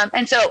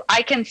 And so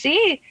I can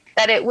see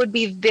that it would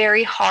be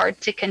very hard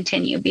to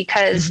continue,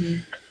 because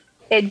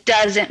it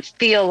doesn't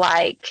feel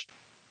like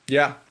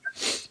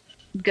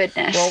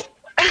goodness. Well,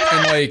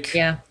 and like,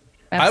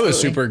 I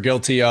was super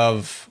guilty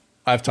of,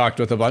 I've talked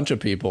with a bunch of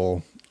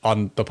people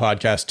on the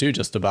podcast too,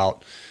 just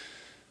about,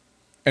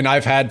 and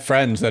I've had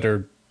friends that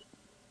are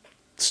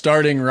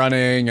starting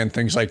running and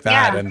things like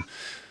that. And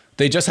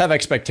they just have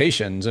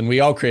expectations, and we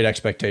all create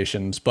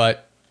expectations.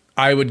 But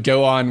I would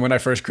go on, when I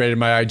first created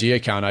my IG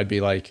account, I'd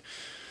be like,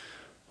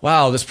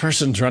 wow, this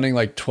person's running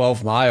like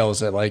 12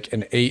 miles at like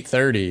an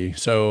 8:30.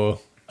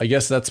 So I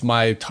guess that's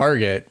my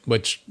target,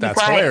 which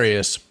that's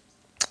hilarious.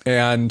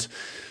 And,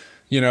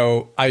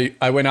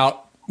 I went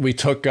out, we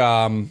took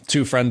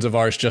 2 friends of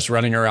ours just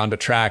running around a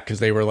track because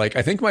they were like,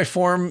 I think my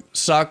form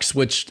sucks,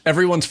 which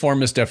everyone's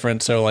form is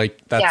different. So like,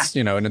 that's,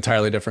 an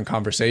entirely different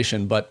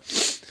conversation. But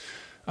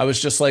I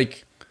was just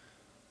like,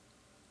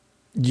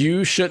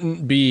 you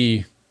shouldn't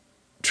be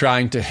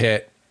trying to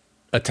hit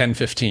a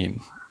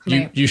 10:15.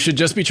 You should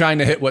just be trying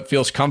to hit what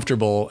feels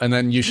comfortable, and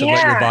then you should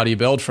let your body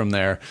build from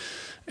there.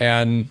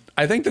 And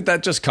I think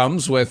that just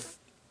comes with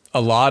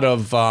a lot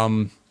of,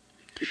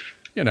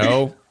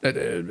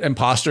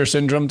 imposter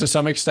syndrome to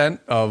some extent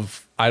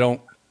of, I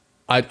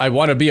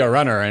want to be a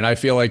runner, and I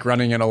feel like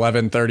running an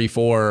 11:34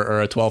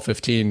 or a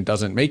 12:15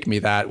 doesn't make me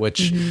that,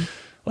 which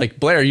like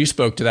Blair, you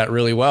spoke to that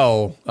really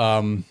well.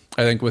 I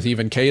think with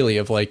even Kaylee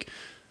of like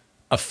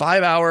a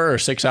 5-hour or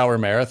 6-hour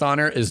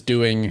marathoner is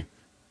doing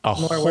a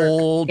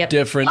whole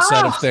different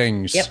set of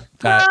things.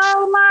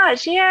 So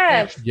much.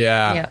 Yes.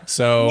 Yeah.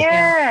 So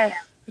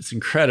it's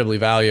incredibly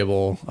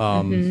valuable.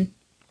 Well,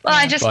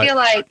 I just feel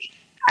like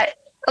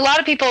a lot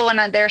of people, when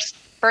they're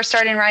first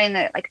starting running,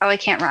 they're like, oh, I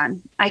can't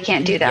run. I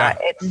can't do that.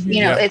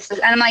 It's,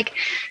 and I'm like,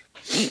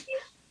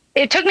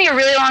 it took me a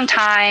really long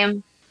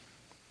time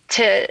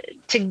to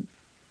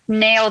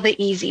nail the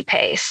easy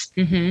pace.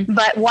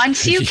 But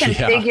once you can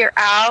figure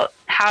out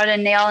how to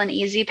nail an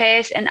easy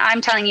pace, and I'm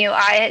telling you,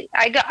 I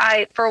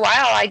for a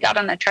while, I got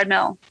on the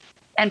treadmill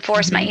and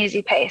forced my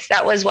easy pace.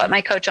 That was what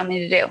my coach told me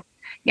to do.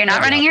 You're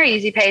not running your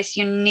easy pace.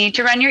 You need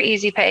to run your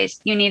easy pace.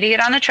 You need to get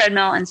on the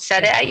treadmill and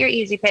set it at your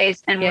easy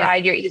pace and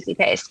ride your easy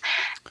pace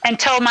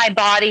until my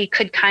body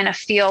could kind of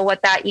feel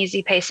what that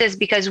easy pace is,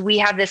 because we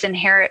have this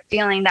inherent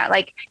feeling that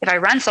like, if I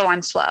run slow,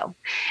 I'm slow.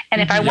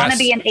 And if I want to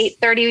be an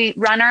 8:30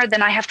 runner,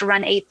 then I have to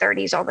run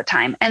 8:30s all the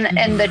time.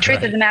 And the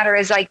truth of the matter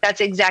is like,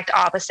 that's exact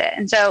opposite.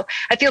 And so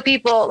I feel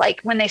people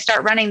like when they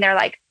start running, they're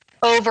like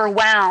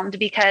overwhelmed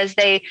because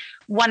they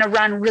want to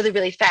run really,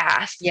 really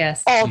fast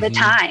all the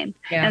time.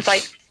 And it's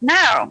like,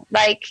 no,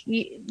 like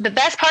the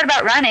best part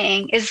about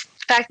running is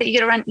the fact that you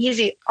get to run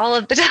easy all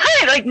of the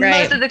time, like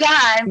most of the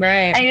time.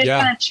 And you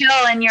just kind of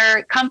chill in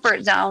your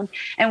comfort zone,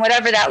 and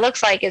whatever that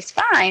looks like is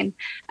fine.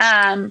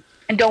 And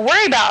don't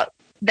worry about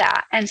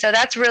that. And so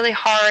that's really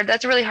hard.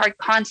 That's a really hard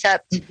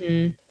concept.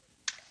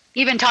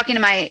 Even talking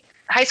to my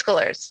high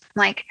schoolers,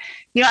 like,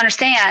 you don't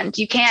understand.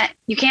 You can't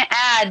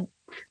add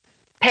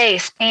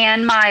pace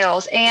and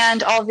miles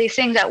and all these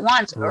things at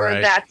once,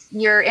 or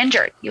you're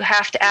injured. You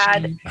have to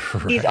add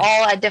these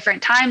all at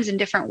different times in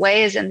different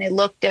ways, and they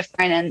look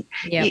different.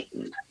 And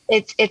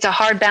it's a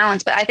hard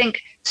balance. But I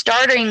think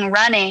starting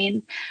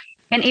running,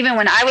 and even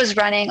when I was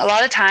running, a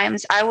lot of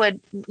times I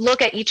would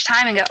look at each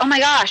time and go, oh my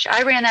gosh,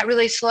 I ran that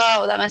really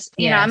slow. That must,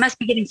 I must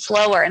be getting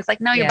slower. And it's like,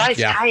 no, your body's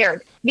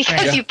tired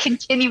because you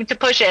continue to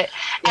push it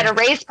at a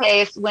race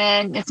pace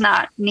when it's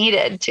not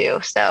needed to.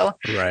 So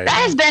that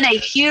has been a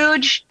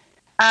huge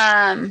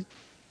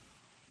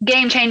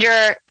game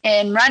changer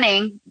in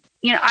running.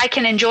 I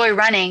can enjoy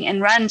running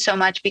and run so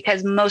much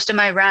because most of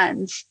my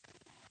runs,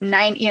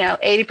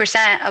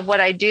 80% of what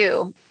I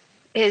do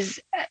is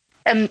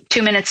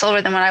 2 minutes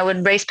slower than what I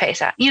would race pace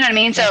at. You know what I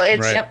mean? So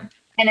it's,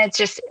 and it's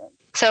just,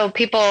 so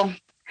people,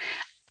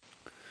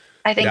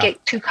 I think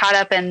get too caught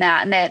up in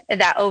that,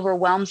 and that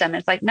overwhelms them.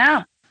 It's like,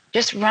 no,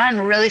 just run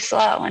really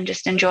slow and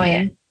just enjoy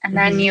it. And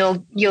then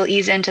you'll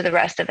ease into the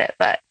rest of it.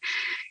 But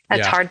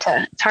that's hard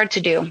to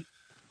do.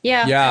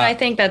 Yeah. And I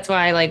think that's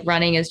why like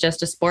running is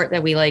just a sport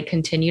that we like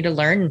continue to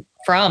learn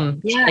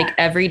from like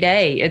every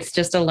day. It's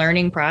just a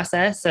learning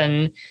process.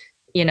 And,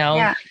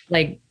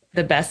 like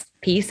the best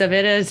piece of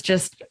it is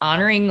just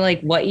honoring like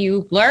what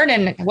you learn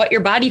and what your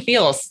body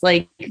feels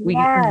like.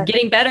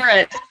 Getting better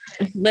at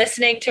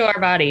listening to our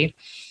body.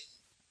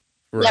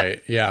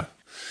 Right. Yeah.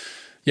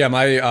 Yeah.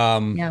 My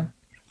Autumn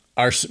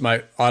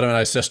and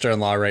I's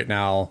sister-in-law right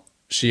now,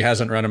 she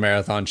hasn't run a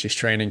marathon. She's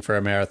training for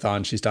a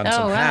marathon. She's done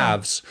some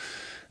halves.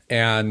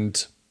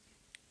 And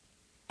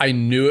I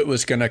knew it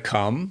was going to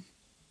come.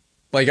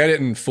 Like, I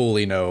didn't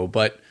fully know,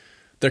 but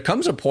there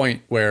comes a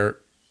point where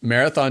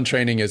marathon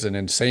training is an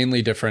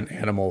insanely different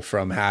animal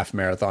from half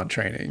marathon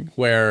training,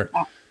 where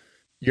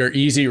your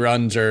easy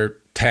runs are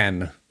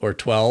 10 or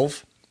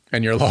 12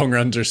 and your long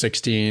runs are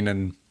 16.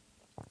 And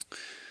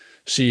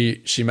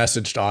she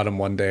messaged Autumn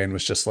one day and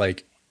was just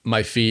like,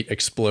 my feet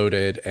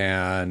exploded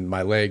and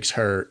my legs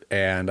hurt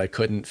and I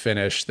couldn't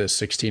finish this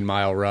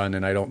 16-mile run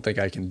and I don't think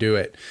I can do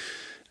it.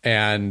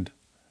 And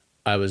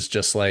I was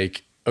just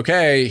like,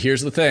 okay,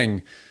 here's the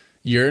thing.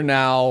 You're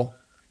now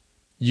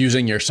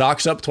using your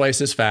socks up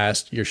twice as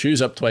fast, your shoes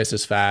up twice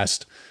as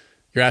fast.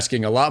 You're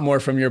asking a lot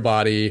more from your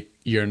body.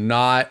 You're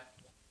not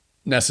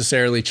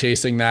necessarily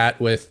chasing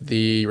that with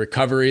the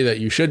recovery that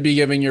you should be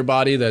giving your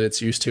body that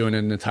it's used to in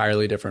an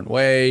entirely different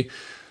way.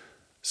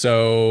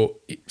 So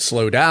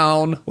slow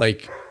down.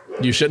 Like,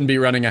 you shouldn't be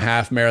running a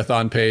half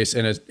marathon pace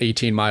in an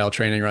 18-mile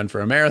training run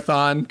for a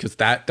marathon, because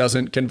that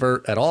doesn't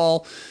convert at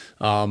all.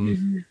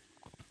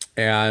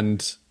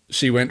 And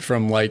she went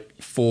from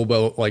like full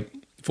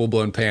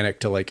blown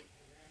panic to like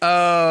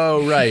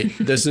oh, right.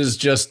 This is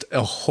just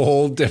a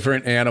whole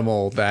different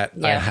animal that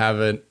I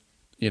haven't,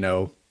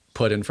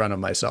 put in front of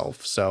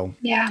myself. So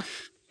yeah,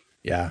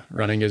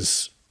 running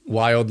is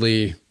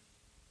wildly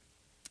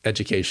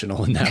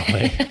educational in that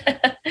way.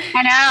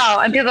 I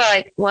know. And people are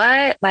like,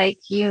 what? Like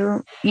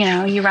you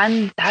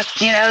run that,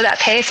 that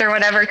pace or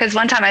whatever. Cause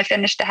one time I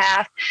finished a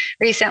half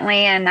recently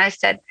and I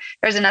said,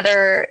 there's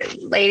another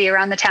lady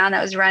around the town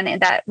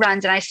that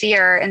runs and I see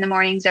her in the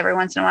mornings every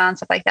once in a while and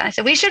stuff like that. I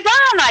said, we should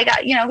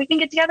run. We can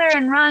get together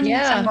and run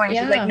some mornings.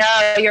 She's like,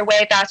 no, you're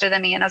way faster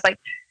than me. And I was like,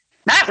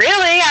 not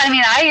really. I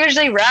mean, I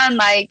usually run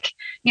like,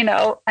 a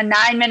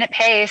 9-minute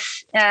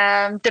pace,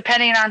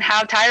 depending on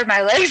how tired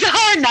my legs are,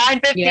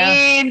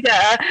 9:15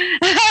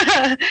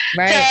 to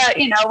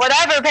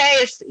whatever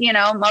pace,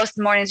 most of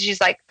the mornings. She's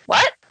like,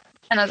 what?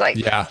 And I was like,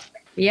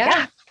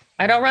 yeah.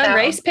 I don't run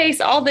race pace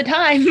all the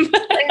time.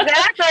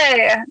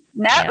 Exactly.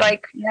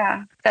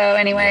 So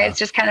anyway, it's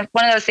just kind of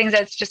one of those things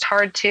that's just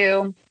hard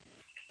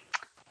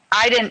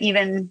I didn't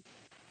even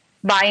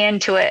buy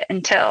into it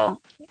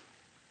until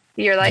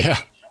you're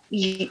like,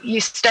 you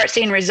start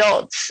seeing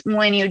results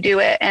when you do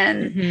it.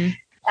 And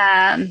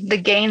the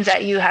gains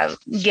that you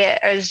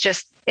get is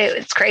just,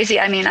 it's crazy.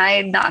 I mean, I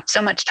knocked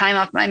so much time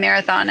off my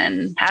marathon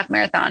and half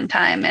marathon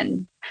time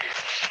and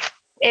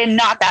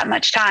not that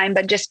much time,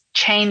 but just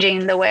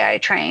changing the way I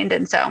trained.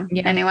 And so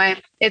anyway,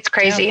 it's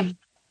crazy.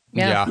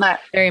 Yeah.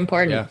 But, very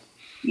important.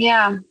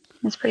 Yeah.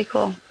 It's pretty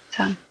cool.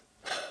 So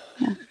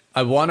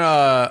I want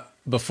to,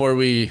 before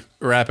we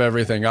wrap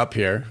everything up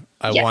here,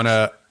 I want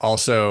to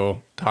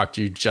also talk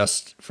to you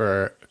just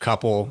for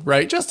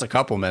just a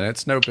couple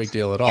minutes. No big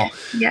deal at all.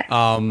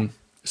 Yeah.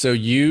 So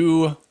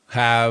you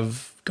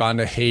have gone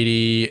to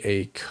Haiti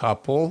a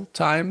couple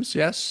times,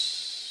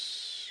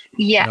 yes?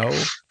 Yeah.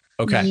 No?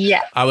 Okay.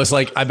 Yeah. I was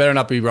like, I better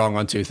not be wrong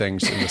on two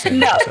things in the same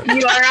No, episode.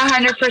 you are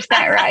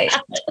 100% right.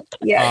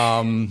 Yeah.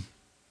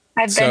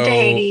 I've been to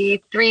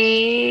Haiti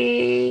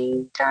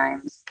 3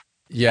 times.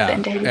 Yeah.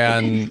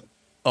 And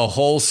a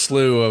whole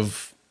slew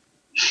of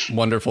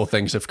wonderful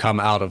things have come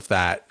out of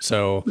that.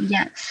 So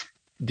yes.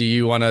 Do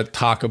you want to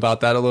talk about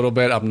that a little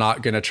bit? I'm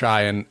not going to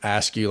try and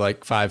ask you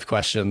like 5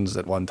 questions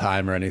at one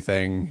time or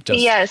anything.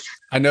 Yes.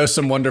 I know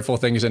some wonderful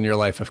things in your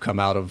life have come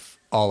out of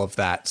all of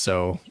that.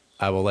 So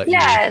I will let you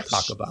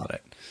talk about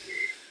it.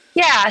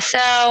 Yeah.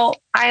 So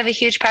I have a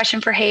huge passion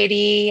for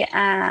Haiti.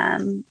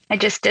 I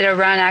just did a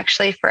run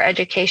actually for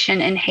education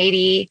in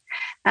Haiti.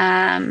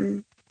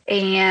 And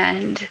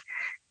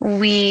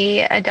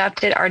we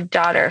adopted our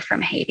daughter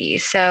from Haiti.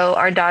 So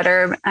our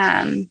daughter,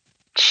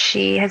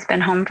 she has been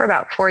home for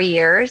about 4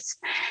 years.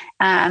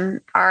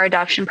 Our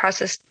adoption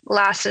process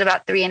lasted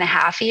about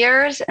 3.5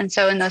 years. And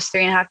so in those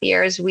 3.5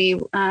 years, we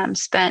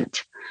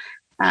spent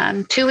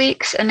 2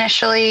 weeks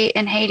initially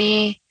in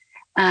Haiti,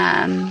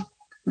 then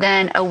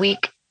a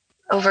week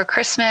over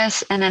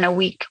Christmas, and then a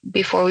week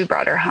before we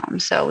brought her home.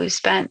 So we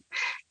spent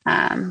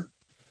a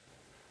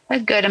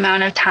good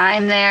amount of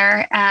time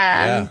there.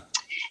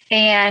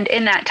 And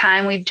in that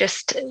time,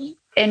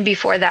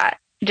 before that,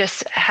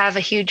 just have a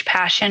huge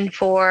passion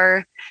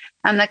for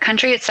the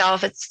country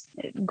itself. It's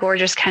a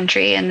gorgeous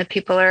country and the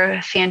people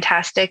are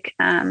fantastic.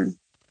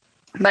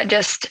 But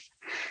just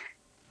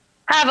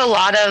have a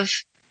lot of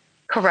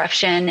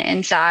corruption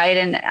inside.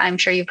 And I'm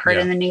sure you've heard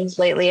in the news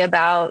lately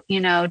about,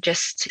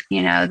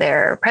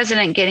 their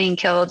president getting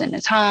killed in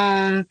his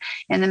home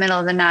in the middle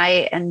of the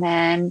night, and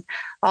then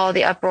all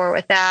the uproar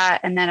with that.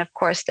 And then of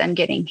course, then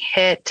getting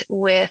hit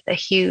with a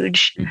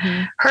huge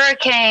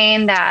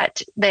hurricane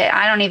that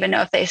I don't even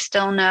know if they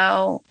still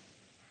know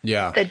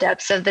the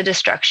depths of the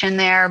destruction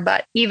there.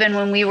 But even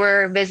when we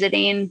were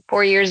visiting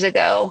 4 years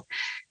ago,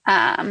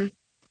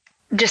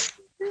 just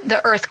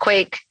the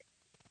earthquake,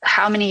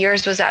 how many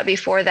years was that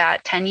before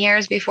that? 10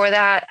 years before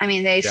that? I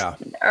mean,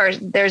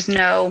 they're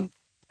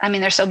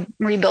still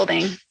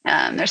rebuilding.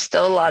 There's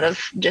still a lot of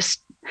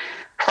just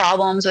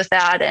problems with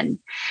that. And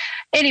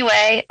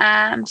anyway,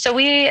 so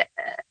I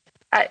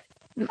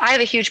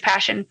have a huge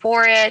passion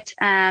for it.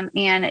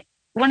 And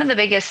one of the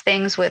biggest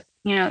things with,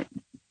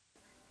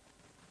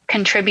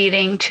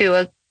 contributing to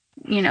a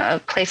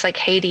place like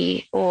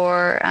Haiti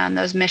or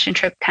those mission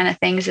trip kind of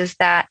things is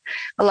that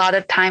a lot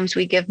of times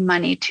we give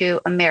money to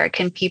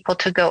American people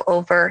to go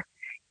over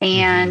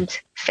and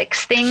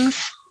fix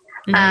things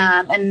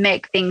and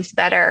make things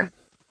better.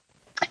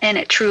 And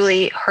it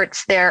truly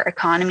hurts their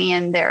economy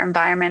and their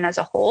environment as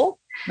a whole.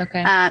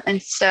 Okay.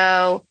 And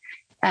so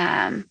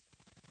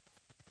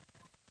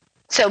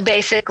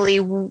basically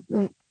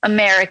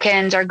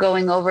Americans are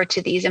going over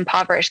to these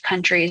impoverished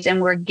countries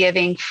and we're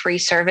giving free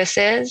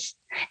services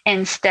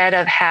instead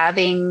of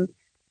having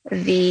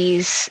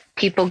these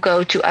people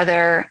go to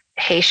other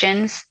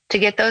Haitians to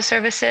get those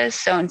services.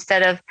 So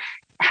instead of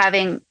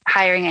hiring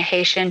a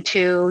Haitian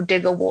to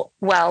dig a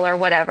well or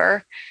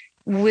whatever,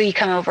 we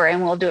come over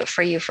and we'll do it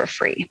for you for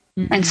free.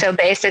 And so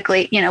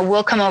basically,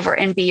 we'll come over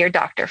and be your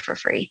doctor for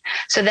free.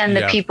 So then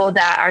the people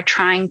that are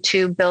trying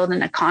to build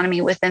an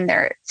economy within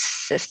their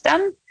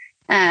system,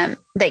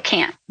 they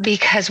can't,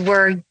 because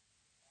we're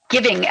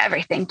giving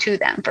everything to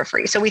them for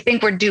free. So we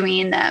think we're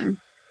doing them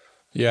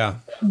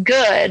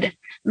good,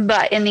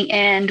 but in the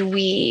end,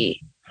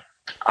 we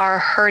are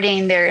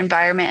hurting their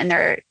environment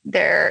and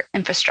their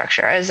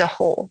infrastructure as a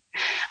whole.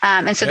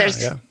 And so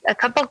there's a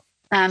couple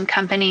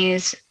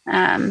companies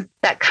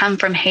that come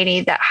from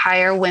Haiti that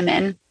hire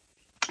women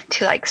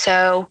to like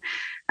sew,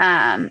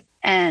 and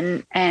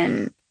I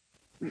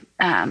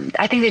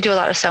think they do a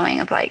lot of sewing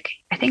of like,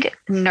 I think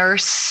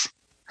nurse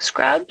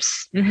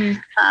scrubs. And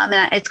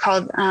it's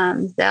called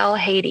Zel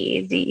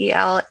Haiti,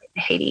 Zel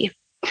Haiti.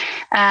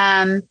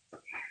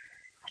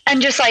 And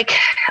just like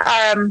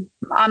on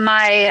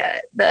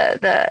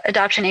the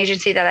adoption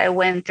agency that I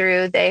went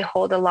through, they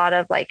hold a lot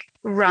of like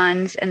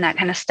runs and that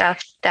kind of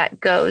stuff that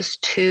goes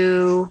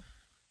to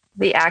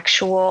the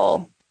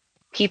actual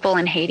people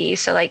in Haiti.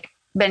 So like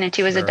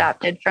Benity was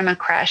adopted from a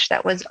creche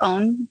that was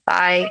owned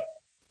by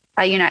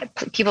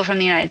people from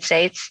the United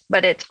States,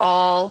 but it's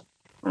all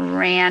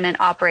ran and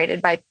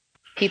operated by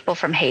people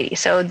from Haiti.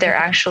 So they're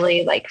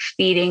actually like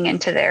feeding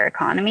into their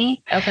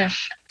economy. Okay.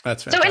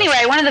 That's fantastic. So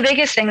anyway, one of the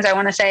biggest things I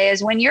want to say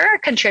is when you're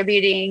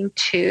contributing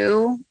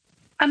to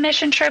a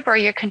mission trip or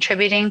you're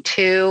contributing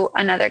to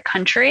another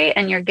country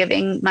and you're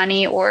giving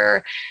money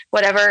or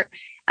whatever,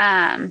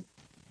 I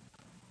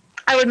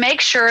would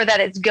make sure that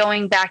it's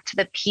going back to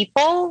the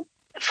people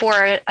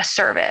for a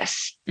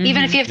service,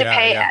 even if you have to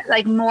pay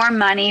like more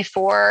money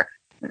for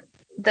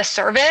the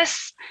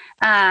service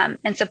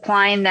and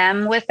supplying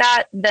them with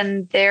that,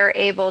 then they're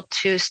able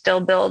to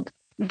still build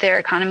their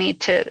economy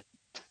to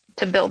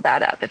build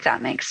that up, if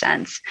that makes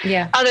sense.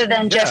 Yeah. Other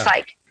than just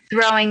like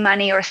throwing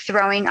money or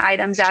throwing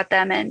items at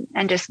them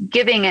and just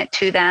giving it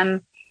to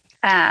them,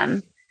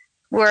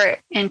 we're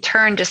in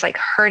turn just like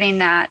hurting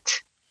that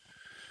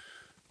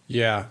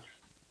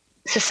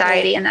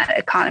society and that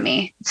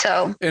economy.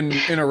 So in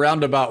a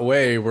roundabout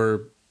way, we're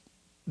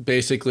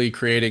basically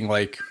creating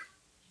like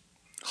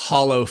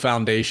hollow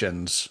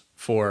foundations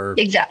for,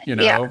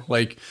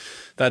 like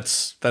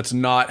that's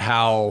not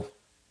how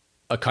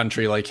a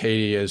country like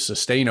Haiti is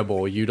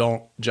sustainable. You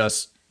don't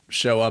just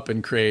show up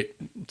and create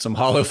some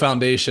hollow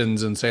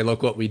foundations and say,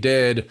 look what we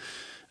did,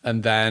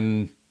 and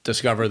then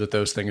discover that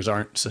those things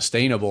aren't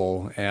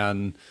sustainable.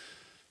 And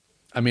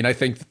I mean, I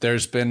think that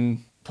there's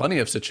been plenty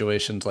of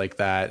situations like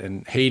that,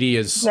 and Haiti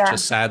is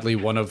just sadly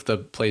one of the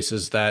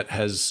places that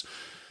has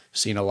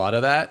seen a lot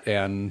of that.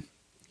 And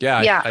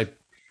I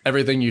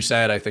everything you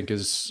said, I think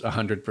is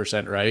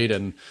 100% right.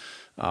 And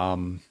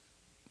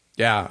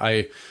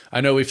I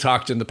know we've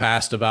talked in the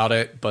past about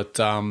it, but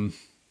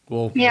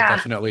we'll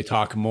definitely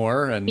talk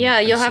more. And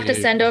you'll have to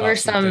send over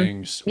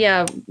some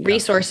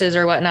resources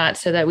or whatnot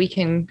so that we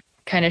can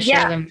kind of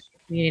share them with the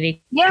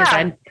community.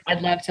 Because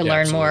I'd love to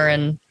learn more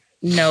and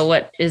know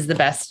what is the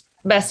best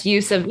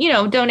use of,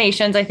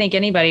 donations. I think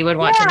anybody would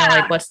want to know,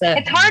 like, what's the,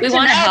 we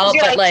want to help,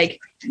 but like,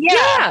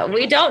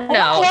 we don't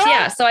know.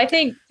 So I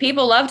think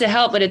people love to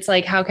help, but it's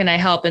like, how can I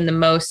help in the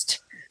most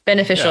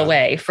beneficial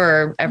way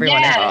for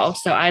everyone involved?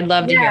 So I'd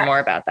love to hear more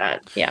about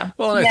that.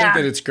 Well, and I think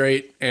that it's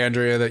great,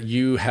 Andrea, that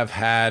you have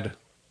had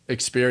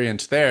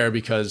experience there,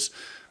 because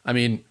I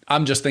mean,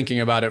 I'm just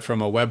thinking about it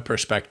from a web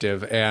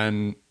perspective.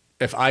 And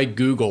if I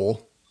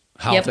Google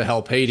how to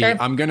help Haiti,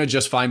 I'm going to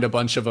just find a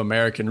bunch of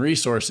American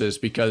resources,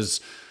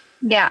 because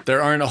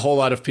there aren't a whole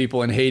lot of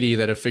people in Haiti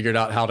that have figured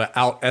out how to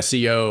out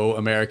SEO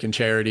American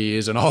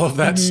charities and all of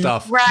that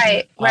stuff.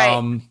 Right.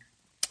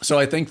 So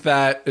I think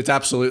that it's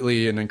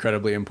absolutely an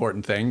incredibly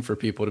important thing for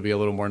people to be a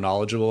little more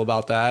knowledgeable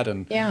about that.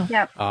 And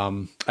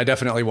I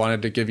definitely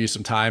wanted to give you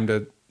some time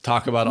to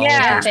talk about all of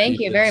those.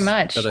 Thank you very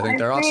much. Because I think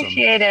they're awesome.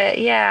 Appreciate it.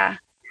 Yeah.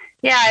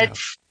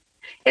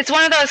 It's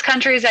one of those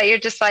countries that you're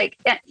just like,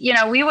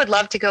 we would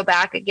love to go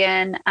back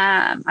again.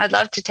 I'd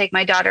love to take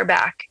my daughter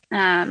back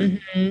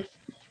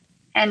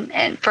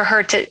and for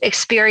her to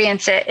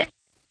experience it.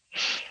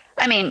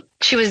 I mean,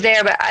 she was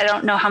there, but I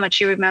don't know how much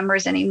she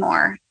remembers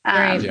anymore.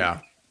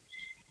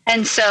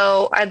 And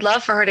so I'd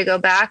love for her to go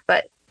back,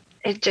 but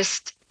it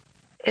just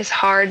is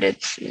hard.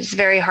 It's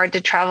very hard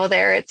to travel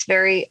there. It's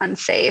very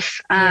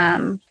unsafe.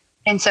 And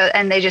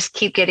they just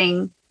keep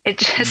getting, it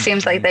just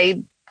seems like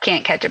they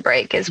can't catch a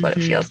break is what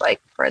it feels like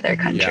for their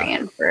country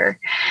and for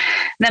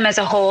them as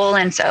a whole.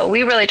 And so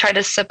we really try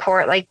to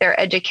support like their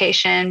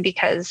education,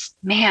 because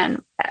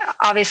man,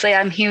 obviously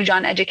I'm huge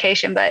on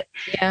education, but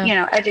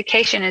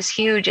education is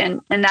huge.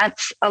 And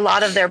that's a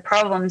lot of their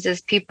problems,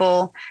 is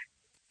people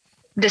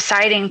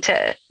deciding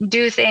to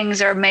do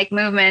things or make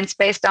movements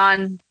based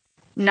on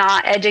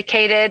not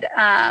educated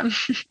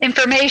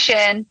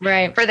information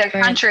for their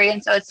country.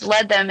 And so it's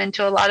led them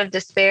into a lot of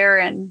despair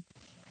and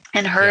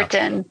hurt.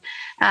 And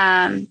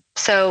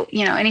so,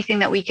 anything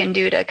that we can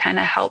do to kind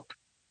of help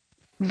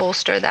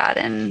bolster that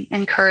and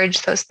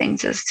encourage those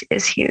things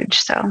is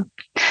huge. So,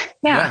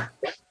 Well,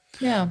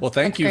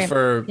 thank you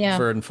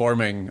for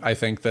informing. I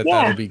think that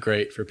that'll be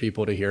great for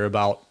people to hear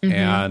about.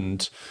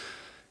 And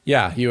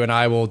you and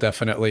I will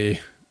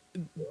definitely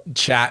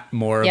chat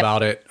more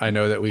about it. I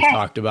know that we've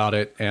talked about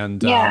it,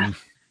 and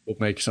we'll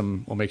make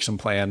some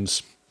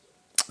plans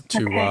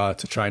to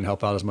try and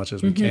help out as much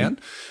as we can.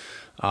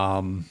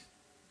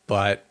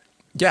 But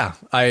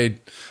I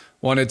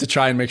wanted to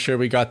try and make sure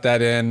we got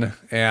that in.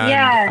 And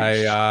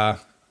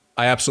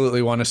I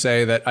absolutely want to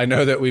say that I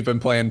know that we've been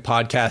playing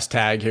podcast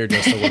tag here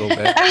just a little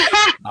bit.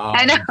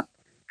 I know.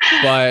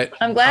 But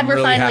I'm glad we're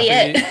really finally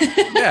happy.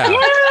 it. Yeah.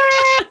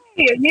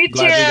 Yay! Me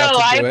too.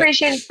 I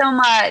appreciate it so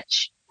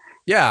much.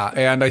 Yeah.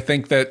 And I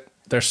think that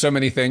there's so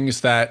many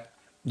things that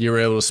you were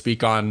able to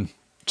speak on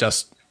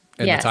just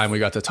in the time we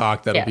got to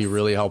talk that'll be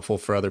really helpful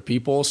for other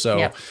people.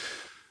 So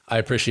I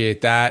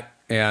appreciate that.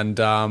 And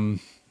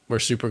we're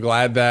super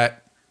glad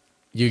that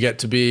you get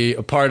to be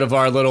a part of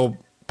our little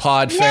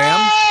pod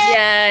fam.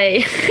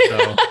 Yay.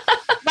 So.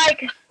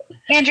 Like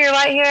Andrea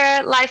White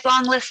here,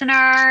 lifelong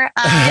listener.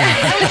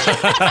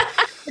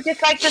 I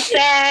just like to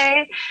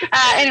say,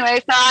 anyway,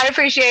 so I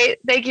appreciate,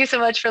 thank you so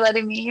much for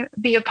letting me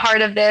be a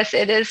part of this.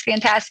 It is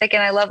fantastic.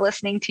 And I love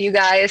listening to you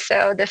guys.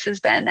 So this has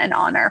been an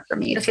honor for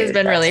me. This has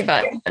been really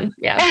fun.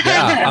 Yeah.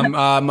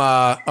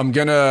 I'm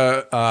going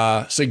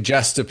to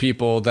suggest to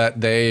people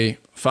that they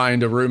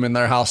find a room in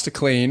their house to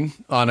clean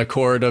on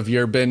accord of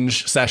your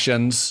binge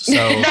sessions. So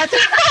that's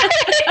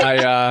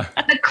right.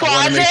 The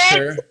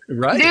closet.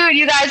 Right. Dude,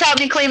 you guys helped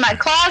me clean my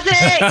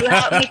closet. You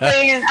helped me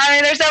clean. I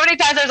mean, there's so many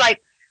times I was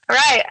like, all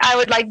right, I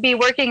would like be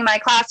working in my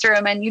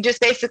classroom and you just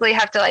basically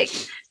have to like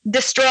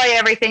destroy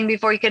everything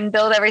before you can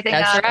build everything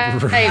up.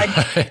 Right.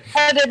 Put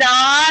it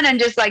on and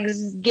just like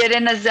get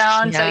in the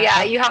zone. So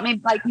you helped me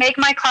like make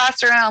my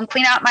classroom,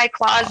 clean out my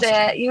closet.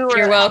 Awesome.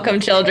 You're welcome,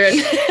 children.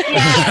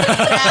 Yeah,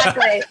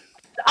 exactly.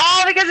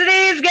 All because of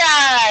these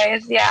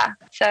guys. Yeah.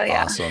 So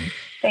Awesome.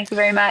 Thank you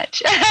very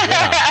much.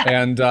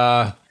 And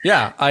I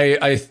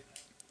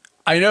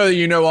know that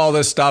you know all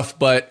this stuff,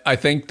 but I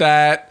think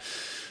that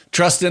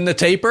trust in the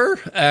taper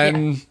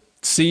and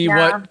see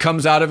what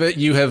comes out of it.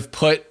 You have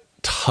put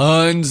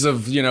tons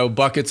of,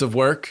 buckets of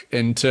work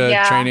into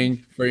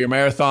training for your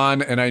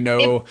marathon. And I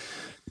know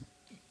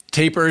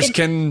tapers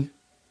can,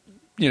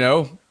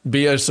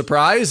 be a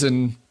surprise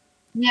and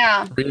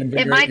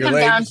it might come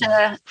down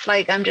to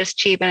like, I'm just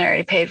cheap and I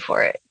already paid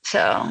for it.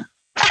 So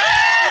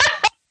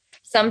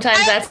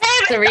sometimes that's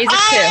the reason too.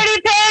 I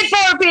already paid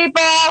for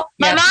people.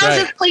 My mom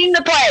just cleaned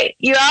the plate.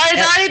 You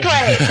already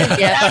played.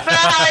 That's not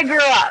how I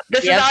grew up.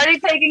 This is already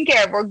taken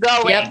care of. We're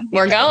going. Yep,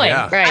 we're going.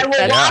 Yeah. Right. I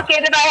will walk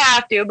in if I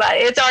have to, but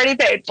it's already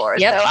paid for.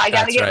 So I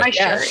got to get my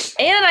shirt.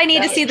 And I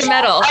need to see the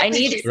medal. I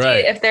need to see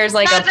if there's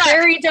like a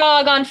prairie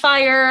dog on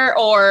fire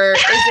or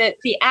is it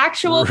the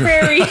actual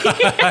prairie?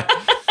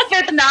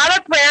 If it's not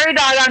a prairie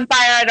dog on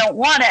fire, I don't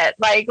want it.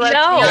 Like,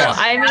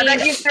 I mean,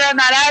 that you've thrown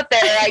that out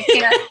there. I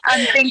can't.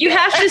 I'm thinking. You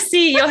have to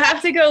see. You'll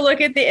have to go look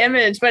at the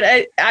image. But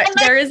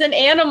there is an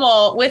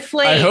animal with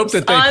flames. I hope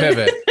that they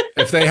pivot.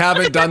 If they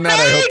haven't done that,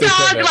 I hope they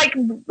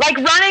pivot. Like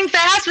running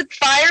fast with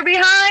fire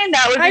behind.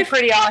 That would be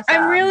pretty awesome.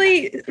 I'm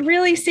really,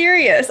 really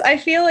serious. I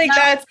feel like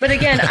that's. But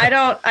again,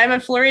 I'm a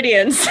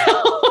Floridian, so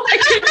I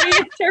could be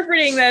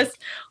interpreting this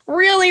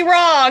really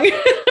wrong.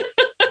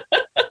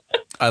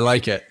 I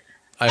like it.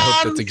 I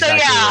hope that's exactly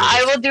what it is.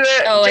 I will do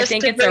it. Oh, I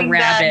think it's a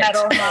rabbit.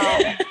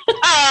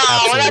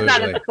 Well, that's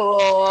not as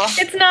cool.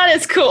 It's not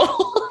as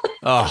cool.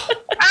 Oh,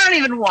 I don't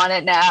even want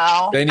it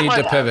now. They need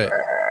to pivot.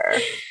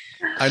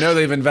 I know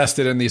they've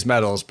invested in these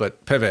medals,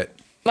 but pivot.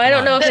 Well, I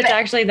don't know if it's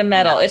actually the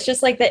medal. It's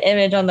just like the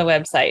image on the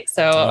website.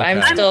 So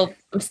I'm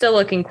still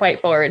looking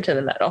quite forward to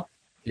the medal.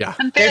 Yeah,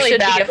 I'm fairly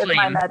bad with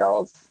my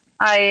medals.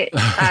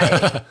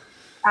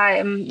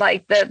 I'm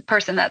like the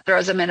person that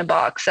throws them in a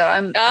box. So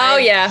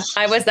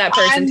I was that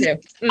person too.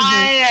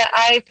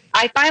 Mm-hmm.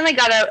 I finally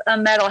got a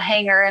metal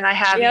hanger and I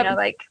have,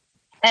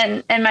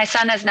 and my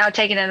son has now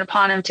taken it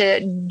upon him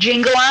to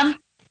jingle them.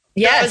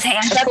 Yes, his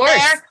hands up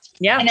there.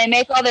 Yeah. And they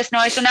make all this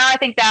noise. So now I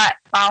think that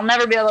I'll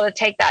never be able to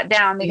take that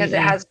down because it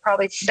has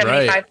probably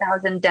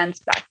 75,000 dents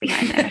back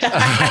behind there.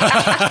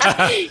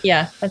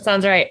 Yeah, that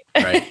sounds right.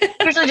 I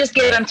usually just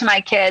give them to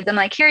my kids. I'm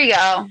like, here you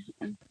go.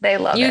 They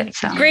love it.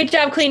 So. Great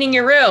job cleaning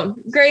your room.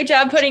 Great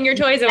job putting your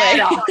toys away.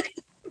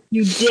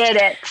 You did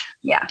it.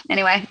 Yeah.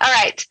 Anyway. All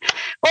right.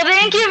 Well,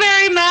 thank you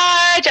very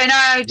much. I know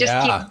I just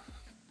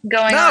keep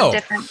going on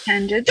different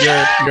tangents.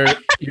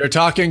 You're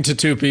talking to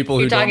two people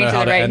who don't know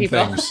how to end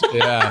things.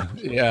 Yeah.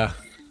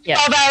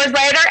 12 hours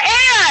later,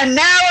 and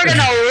now we're going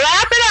to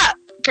wrap it up.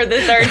 For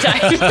the third time.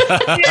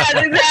 Yes,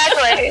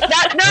 exactly.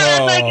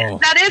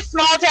 That is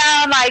small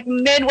town, like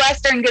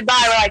Midwestern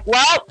goodbye. We're like,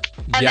 well,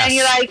 and then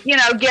you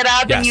get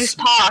up and you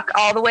talk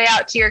all the way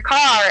out to your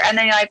car. And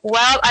then you're like,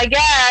 well, I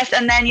guess.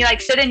 And then you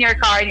sit in your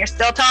car and you're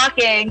still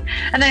talking.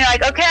 And then you're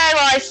like, okay,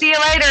 well, I see you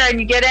later. And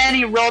you get in and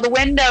you roll the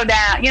window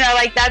down.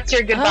 That's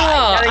your goodbye.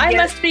 Oh, I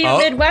must be a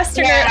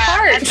Midwesterner at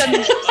heart. That's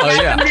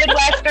a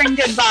Midwestern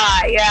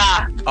goodbye.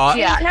 Yeah.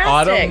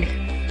 Fantastic.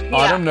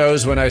 Autumn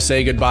knows when I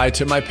say goodbye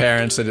to my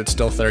parents that it's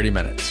still 30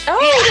 minutes. Oh,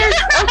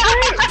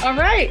 okay. All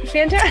right.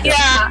 Fantastic.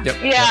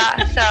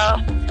 Yeah. So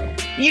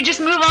you just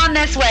move on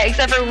this way,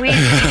 except for we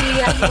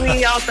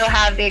also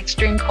have the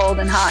extreme cold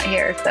and hot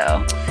here.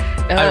 So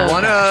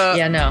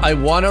I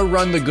wanna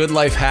run the Good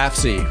Life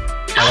half-C.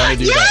 I want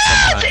to do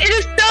that sometime. It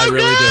is so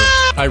really do.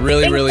 I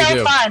really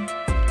do. Fun.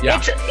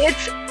 Yeah.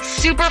 It's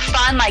super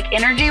fun, like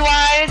energy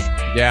wise.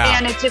 Yeah.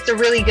 And it's just a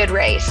really good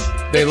race.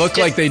 They look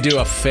like they do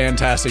a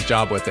fantastic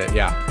job with it.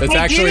 Yeah. It's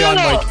actually on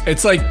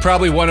it's like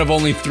probably one of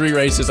only 3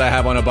 races I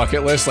have on a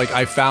bucket list. Like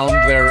I found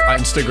their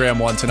Instagram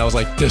once and I was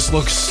like, this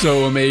looks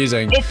so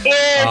amazing. It is.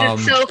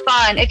 It's so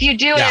fun. If you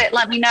do it,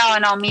 let me know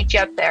and I'll meet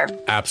you up there.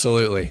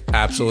 Absolutely.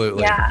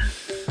 Absolutely. Yeah.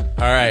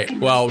 All right.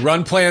 Well,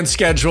 run plan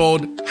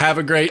scheduled. Have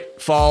a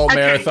great fall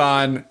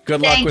marathon.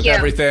 Good luck with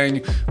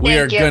everything. We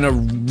are going to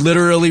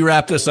literally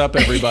wrap this up,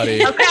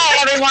 everybody. Okay,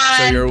 everyone.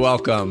 So you're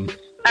welcome.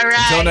 All right.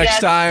 Until next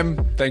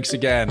time, thanks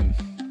again.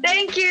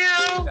 Thank you.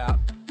 Yeah.